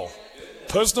Cubby Hole,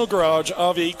 personal garage,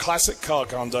 RV, classic car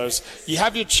condos, you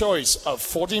have your choice of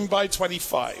 14 by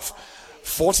 25.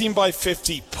 14 by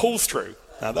 50 pull-through.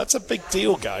 Now, that's a big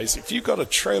deal, guys. If you've got a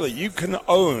trailer, you can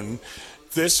own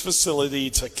this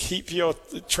facility to keep your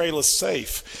trailer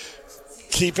safe.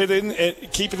 Keep it in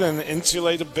an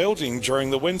insulated building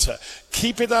during the winter.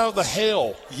 Keep it out of the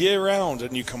hail year-round,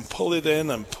 and you can pull it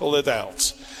in and pull it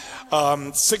out.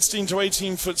 16 to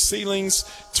 18-foot ceilings,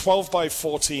 12 by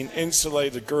 14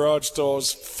 insulated garage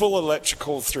doors, full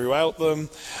electrical throughout them,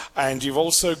 and you've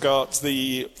also got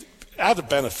the added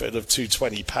benefit of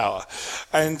 220 power.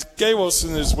 And Gay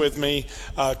Wilson is with me.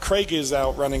 Craig is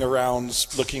out running around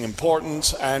looking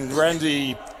important, and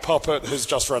Randy Poppert has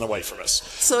just run away from us.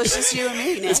 So it's just you and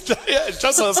me, Nick? It's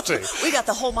just us two. We got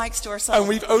the whole mic to ourselves. And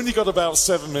we've only got about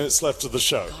 7 minutes left of the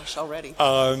show. Gosh, already.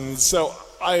 So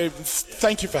I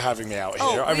thank you for having me out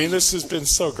here. I mean, this has been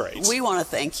so great. We want to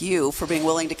thank you for being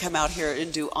willing to come out here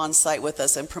and do on-site with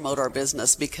us and promote our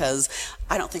business, because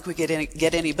I don't think we get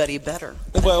anybody better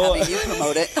than having you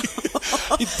promote it.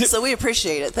 So we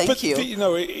appreciate it. Thank you. But, you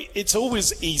know, it's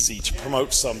always easy to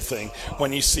promote something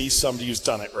when you see somebody who's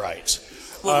done it right.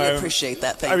 Well, we appreciate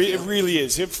that. Thank you. It really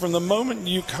is. From the moment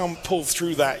you pull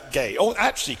through that gate, or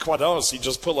actually, quite honestly,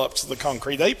 just pull up to the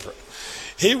concrete apron.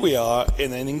 Here we are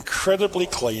in an incredibly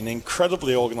clean,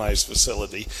 incredibly organized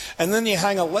facility, and then you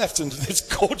hang a left into this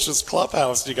gorgeous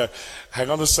clubhouse, and you go,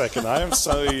 hang on a second, I am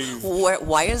so...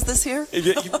 Why is this here?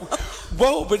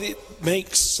 Well, but it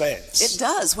makes sense. It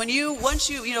does. Once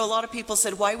you, a lot of people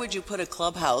said, why would you put a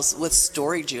clubhouse with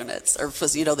storage units, or,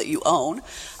 that you own?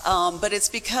 But it's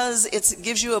because it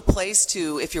gives you a place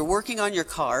to, if you're working on your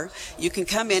car, you can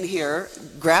come in here,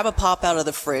 grab a pop out of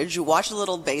the fridge, watch a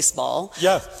little baseball,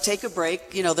 take a break.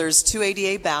 There's 2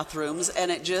 ADA bathrooms,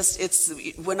 and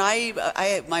when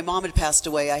my mom had passed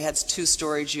away, I had 2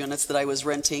 storage units that I was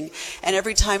renting, and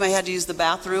every time I had to use the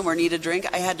bathroom or need a drink,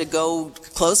 I had to go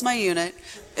close my unit.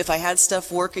 If I had stuff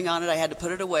working on it, I had to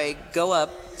put it away, go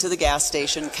up to the gas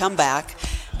station, come back,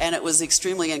 and it was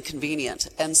extremely inconvenient.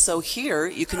 And so here,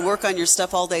 you can work on your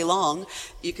stuff all day long.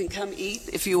 You can come eat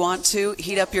if you want to,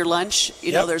 heat up your lunch.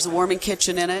 There's a warming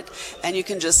kitchen in it, and you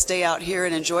can just stay out here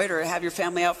and enjoy it, or have your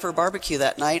family out for a barbecue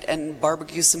that night and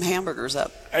barbecue some hamburgers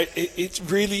up. It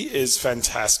really is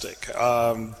fantastic.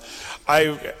 And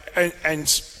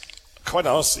quite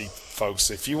honestly, folks,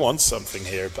 if you want something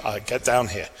here, get down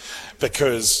here,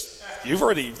 because you've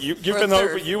been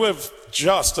over. You have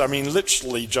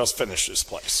literally just finished this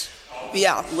place.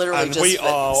 Yeah, literally. And we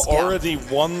are already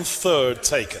 1/3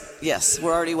 taken. Yes,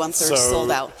 we're already 1/3 sold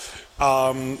out.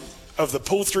 Of the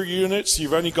pull-through units,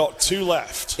 you've only got 2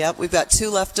 left. Yep, we've got 2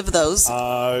 left of those.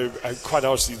 Quite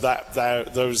honestly,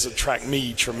 those attract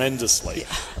me tremendously. Yeah,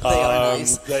 they are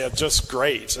nice. They are just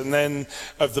great. And then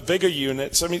of the bigger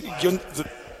units,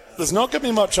 there's not going to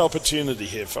be much opportunity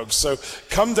here, folks. So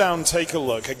come down, take a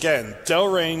look. Again,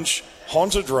 Delrange,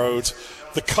 Haunted Road,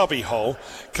 the Cubby Hole.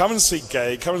 Come and see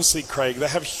Gay, come and see Craig. They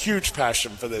have huge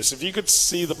passion for this. If you could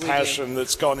see the passion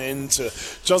that's gone into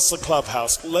just the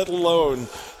clubhouse, let alone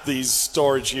these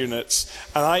storage units.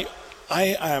 And I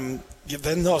am...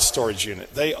 They're not a storage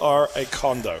unit. They are a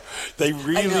condo. They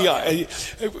really are.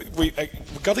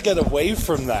 We've got to get away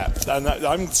from that. And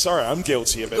I'm sorry, I'm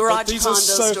guilty of it. Garage but these condo, are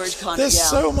storage condo. They're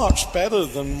so much better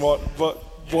than what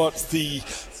the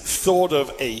thought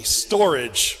of a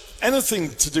storage. Anything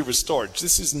to do with storage.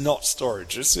 This is not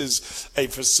storage. This is a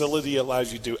facility that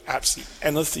allows you to do absolutely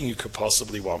anything you could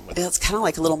possibly want with it. It's kind of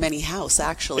like a little mini house,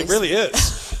 actually. It really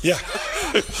is. Yeah.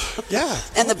 Yeah.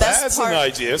 And the best That's part... an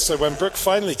idea. So when Brooke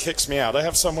finally kicks me out, I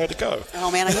have somewhere to go.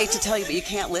 Oh, man, I hate to tell you, but you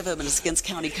can't live in it. It's against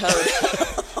county code.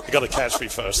 You got to catch me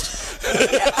first.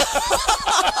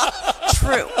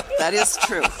 True. That is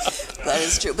true. That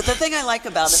is true. But the thing I like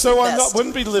about it... So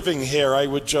wouldn't be living here. I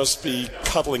would just be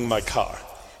cuddling my car.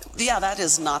 Yeah, that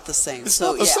is not the same. It's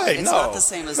not the same. It's not the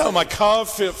same as my car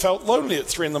felt lonely at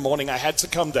 3 a.m. I had to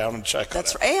come down and check on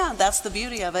it. And that's the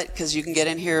beauty of it, because you can get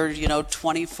in here,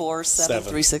 24/7,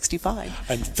 365.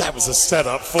 And that was a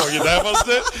setup for you, there, wasn't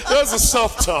it? That was a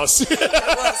soft toss. It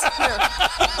was. Here.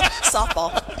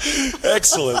 Softball.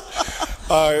 Excellent.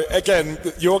 Again,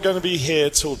 you're going to be here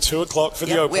till 2 o'clock for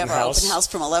the open house. We have our open house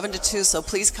from 11 to 2, so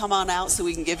please come on out so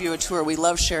we can give you a tour. We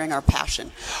love sharing our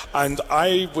passion. And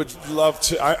I would love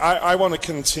to, I want to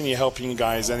continue helping you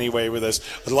guys anyway with this.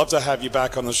 I'd love to have you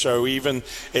back on the show. Even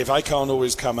if I can't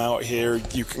always come out here,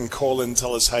 you can call in and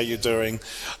tell us how you're doing.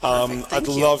 I'd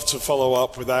love to follow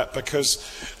up with that, because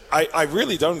I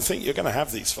really don't think you're going to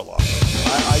have these for long. There's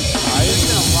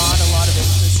been a lot of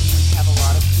interest, and we have a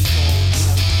lot of people,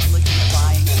 looking at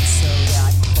buying it. So yeah,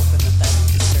 I'm hoping that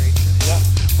is very true. Yeah.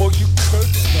 Well, you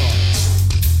could not.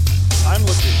 I'm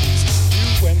looking at these. If you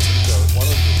went and built one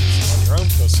of these on your own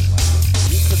personal land,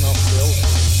 you could not build it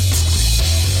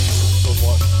for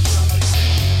what you pay.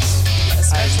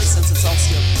 Especially since it's all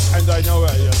steel. And I know a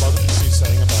lot of people are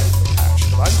saying about the cash,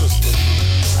 but I'm just looking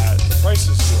at the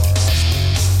prices you are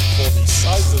asking for the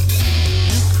size of them.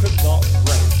 You could not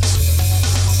rent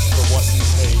for what you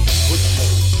would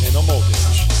pay in a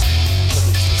mortgage for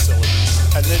these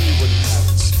facilities. And then you wouldn't have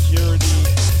security.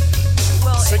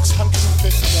 Well, $650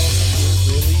 a year,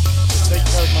 really, to take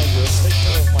care of my roof, take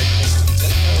care of my painting,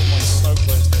 take care of my snow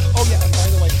cleanse. Oh yeah, and by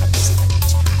the way, have this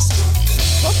fantastic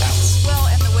clubhouse. Well,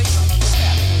 and the way you look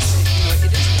at it is that,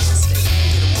 it is real estate.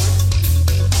 You get a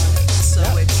warranty. So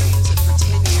if you use it for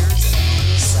 10 years and then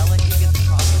you sell it, you get the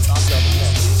profits off of it.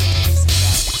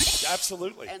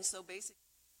 Absolutely. And so basically...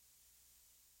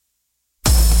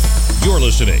 You're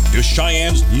listening to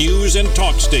Cheyenne's News and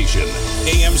Talk Station,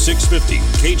 AM 650,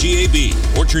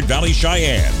 KGAB, Orchard Valley,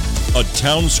 Cheyenne, a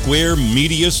town square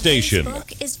media station.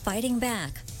 Facebook is fighting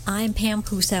back. I'm Pam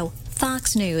Puso.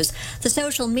 Fox News. The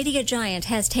social media giant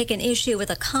has taken issue with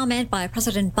a comment by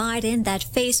President Biden that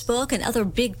Facebook and other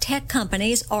big tech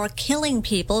companies are killing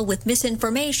people with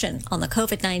misinformation on the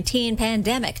COVID-19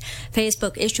 pandemic.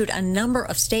 Facebook issued a number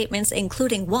of statements,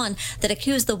 including one that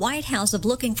accused the White House of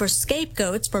looking for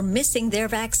scapegoats for missing their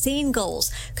vaccine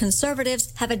goals.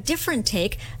 Conservatives have a different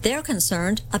take. They're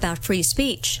concerned about free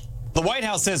speech. The White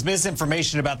House says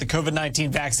misinformation about the COVID-19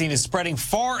 vaccine is spreading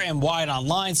far and wide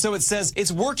online, so it says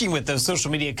it's working with those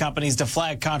social media companies to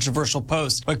flag controversial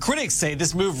posts. But critics say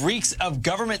this move reeks of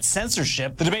government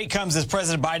censorship. The debate comes as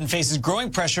President Biden faces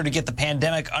growing pressure to get the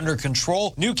pandemic under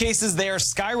control. New cases, they are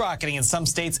skyrocketing in some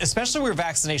states, especially where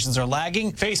vaccinations are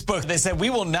lagging. Facebook, they said, we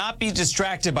will not be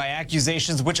distracted by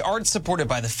accusations which aren't supported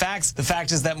by the facts. The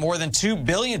fact is that more than 2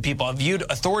 billion people have viewed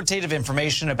authoritative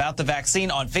information about the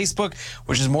vaccine on Facebook,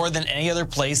 which is more than any other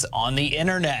place on the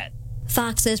internet.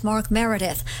 Fox's Mark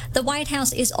Meredith. The White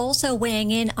House is also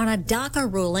weighing in on a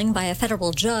DACA ruling by a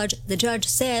federal judge. The judge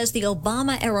says the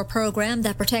Obama-era program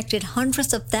that protected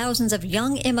hundreds of thousands of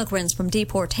young immigrants from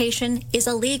deportation is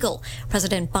illegal.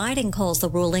 President Biden calls the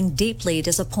ruling deeply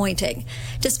disappointing.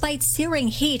 Despite searing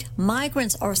heat,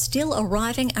 migrants are still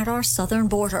arriving at our southern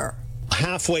border.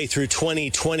 Halfway through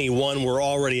 2021, we're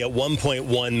already at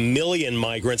 1.1 million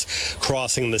migrants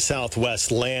crossing the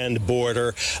southwest land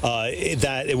border.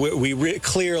 We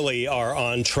clearly are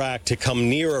on track to come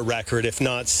near a record, if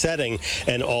not setting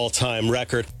an all-time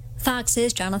record.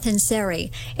 Fox's Jonathan Seri.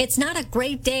 It's not a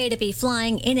great day to be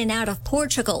flying in and out of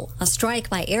Portugal. A strike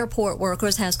by airport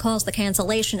workers has caused the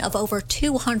cancellation of over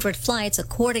 200 flights,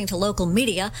 according to local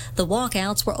media. The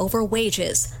walkouts were over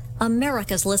wages.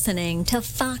 America's listening to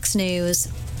Fox News.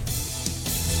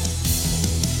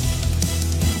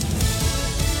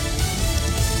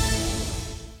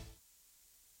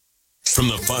 From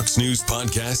the Fox News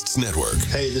Podcasts Network.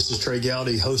 Hey, this is Trey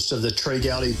Gowdy, host of the Trey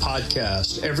Gowdy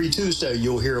Podcast. Every Tuesday,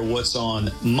 you'll hear what's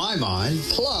on my mind.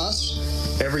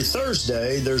 Plus, every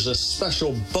Thursday, there's a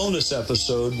special bonus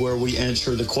episode where we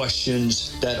answer the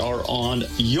questions that are on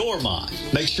your mind.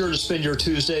 Make sure to spend your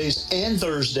Tuesdays and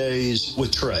Thursdays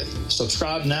with Trey.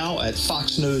 Subscribe now at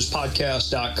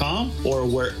foxnewspodcast.com or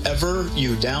wherever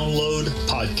you download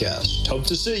podcasts. Hope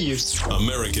to see you.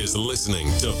 America's listening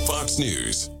to Fox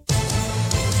News.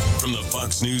 From the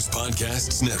Fox News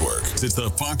Podcasts Network, it's the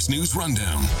Fox News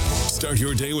Rundown. Start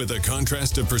your day with a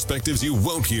contrast of perspectives you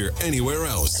won't hear anywhere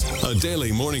else. A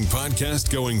daily morning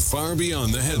podcast going far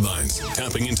beyond the headlines,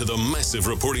 tapping into the massive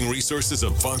reporting resources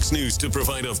of Fox News to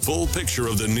provide a full picture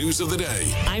of the news of the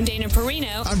day. I'm Dana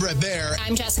Perino. I'm Brett Baer.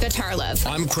 I'm Jessica Tarlov.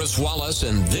 I'm Chris Wallace,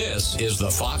 and this is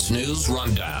the Fox News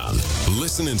Rundown.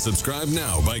 Listen and subscribe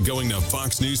now by going to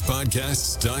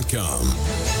foxnewspodcasts.com.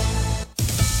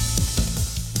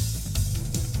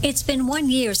 It's been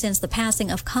 1 year since the passing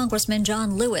of Congressman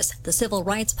John Lewis, the civil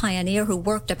rights pioneer who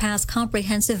worked to pass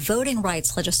comprehensive voting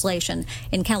rights legislation.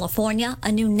 In California,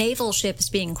 a new naval ship is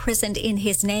being christened in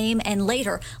his name, and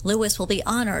later, Lewis will be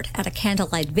honored at a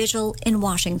candlelight vigil in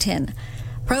Washington.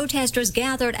 Protesters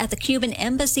gathered at the Cuban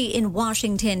embassy in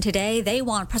Washington today. They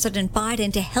want President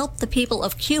Biden to help the people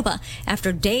of Cuba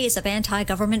after days of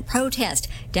anti-government protest.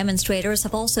 Demonstrators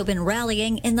have also been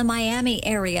rallying in the Miami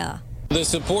area. The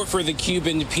support for the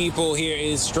Cuban people here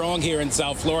is strong here in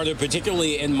South Florida,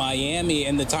 particularly in Miami.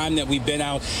 And the time that we've been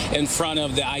out in front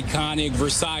of the iconic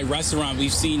Versailles restaurant,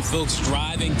 we've seen folks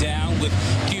driving down with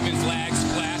Cuban flags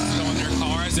plastered on their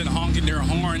cars and honking their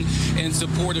horn in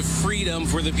support of freedom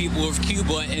for the people of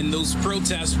Cuba. And those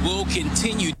protests will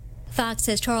continue. Fox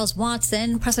says Charles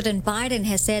Watson. President Biden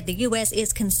has said the U.S.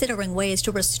 is considering ways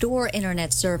to restore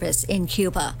internet service in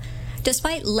Cuba.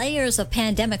 Despite layers of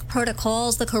pandemic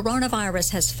protocols, the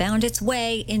coronavirus has found its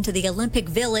way into the Olympic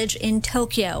Village in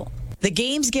Tokyo. The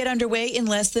games get underway in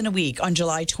less than a week on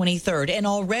July 23rd, and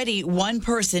already one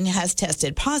person has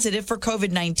tested positive for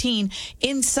COVID-19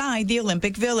 inside the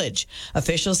Olympic Village.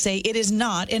 Officials say it is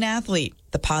not an athlete.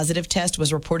 The positive test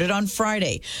was reported on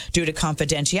Friday. Due to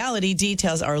confidentiality,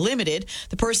 details are limited.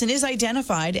 The person is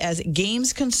identified as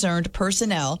games-concerned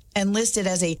personnel and listed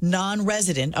as a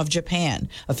non-resident of Japan.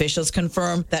 Officials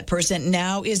confirm that person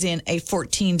now is in a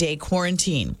 14-day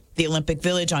quarantine. The Olympic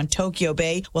Village on Tokyo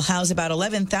Bay will house about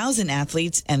 11,000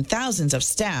 athletes and thousands of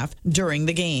staff during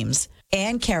the games.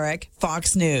 Ann Carrick,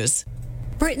 Fox News.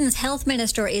 Britain's health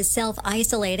minister is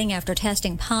self-isolating after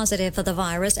testing positive for the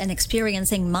virus and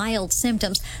experiencing mild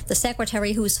symptoms. The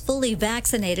secretary, who's fully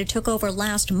vaccinated, took over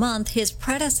last month. His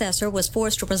predecessor was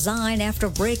forced to resign after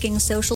breaking social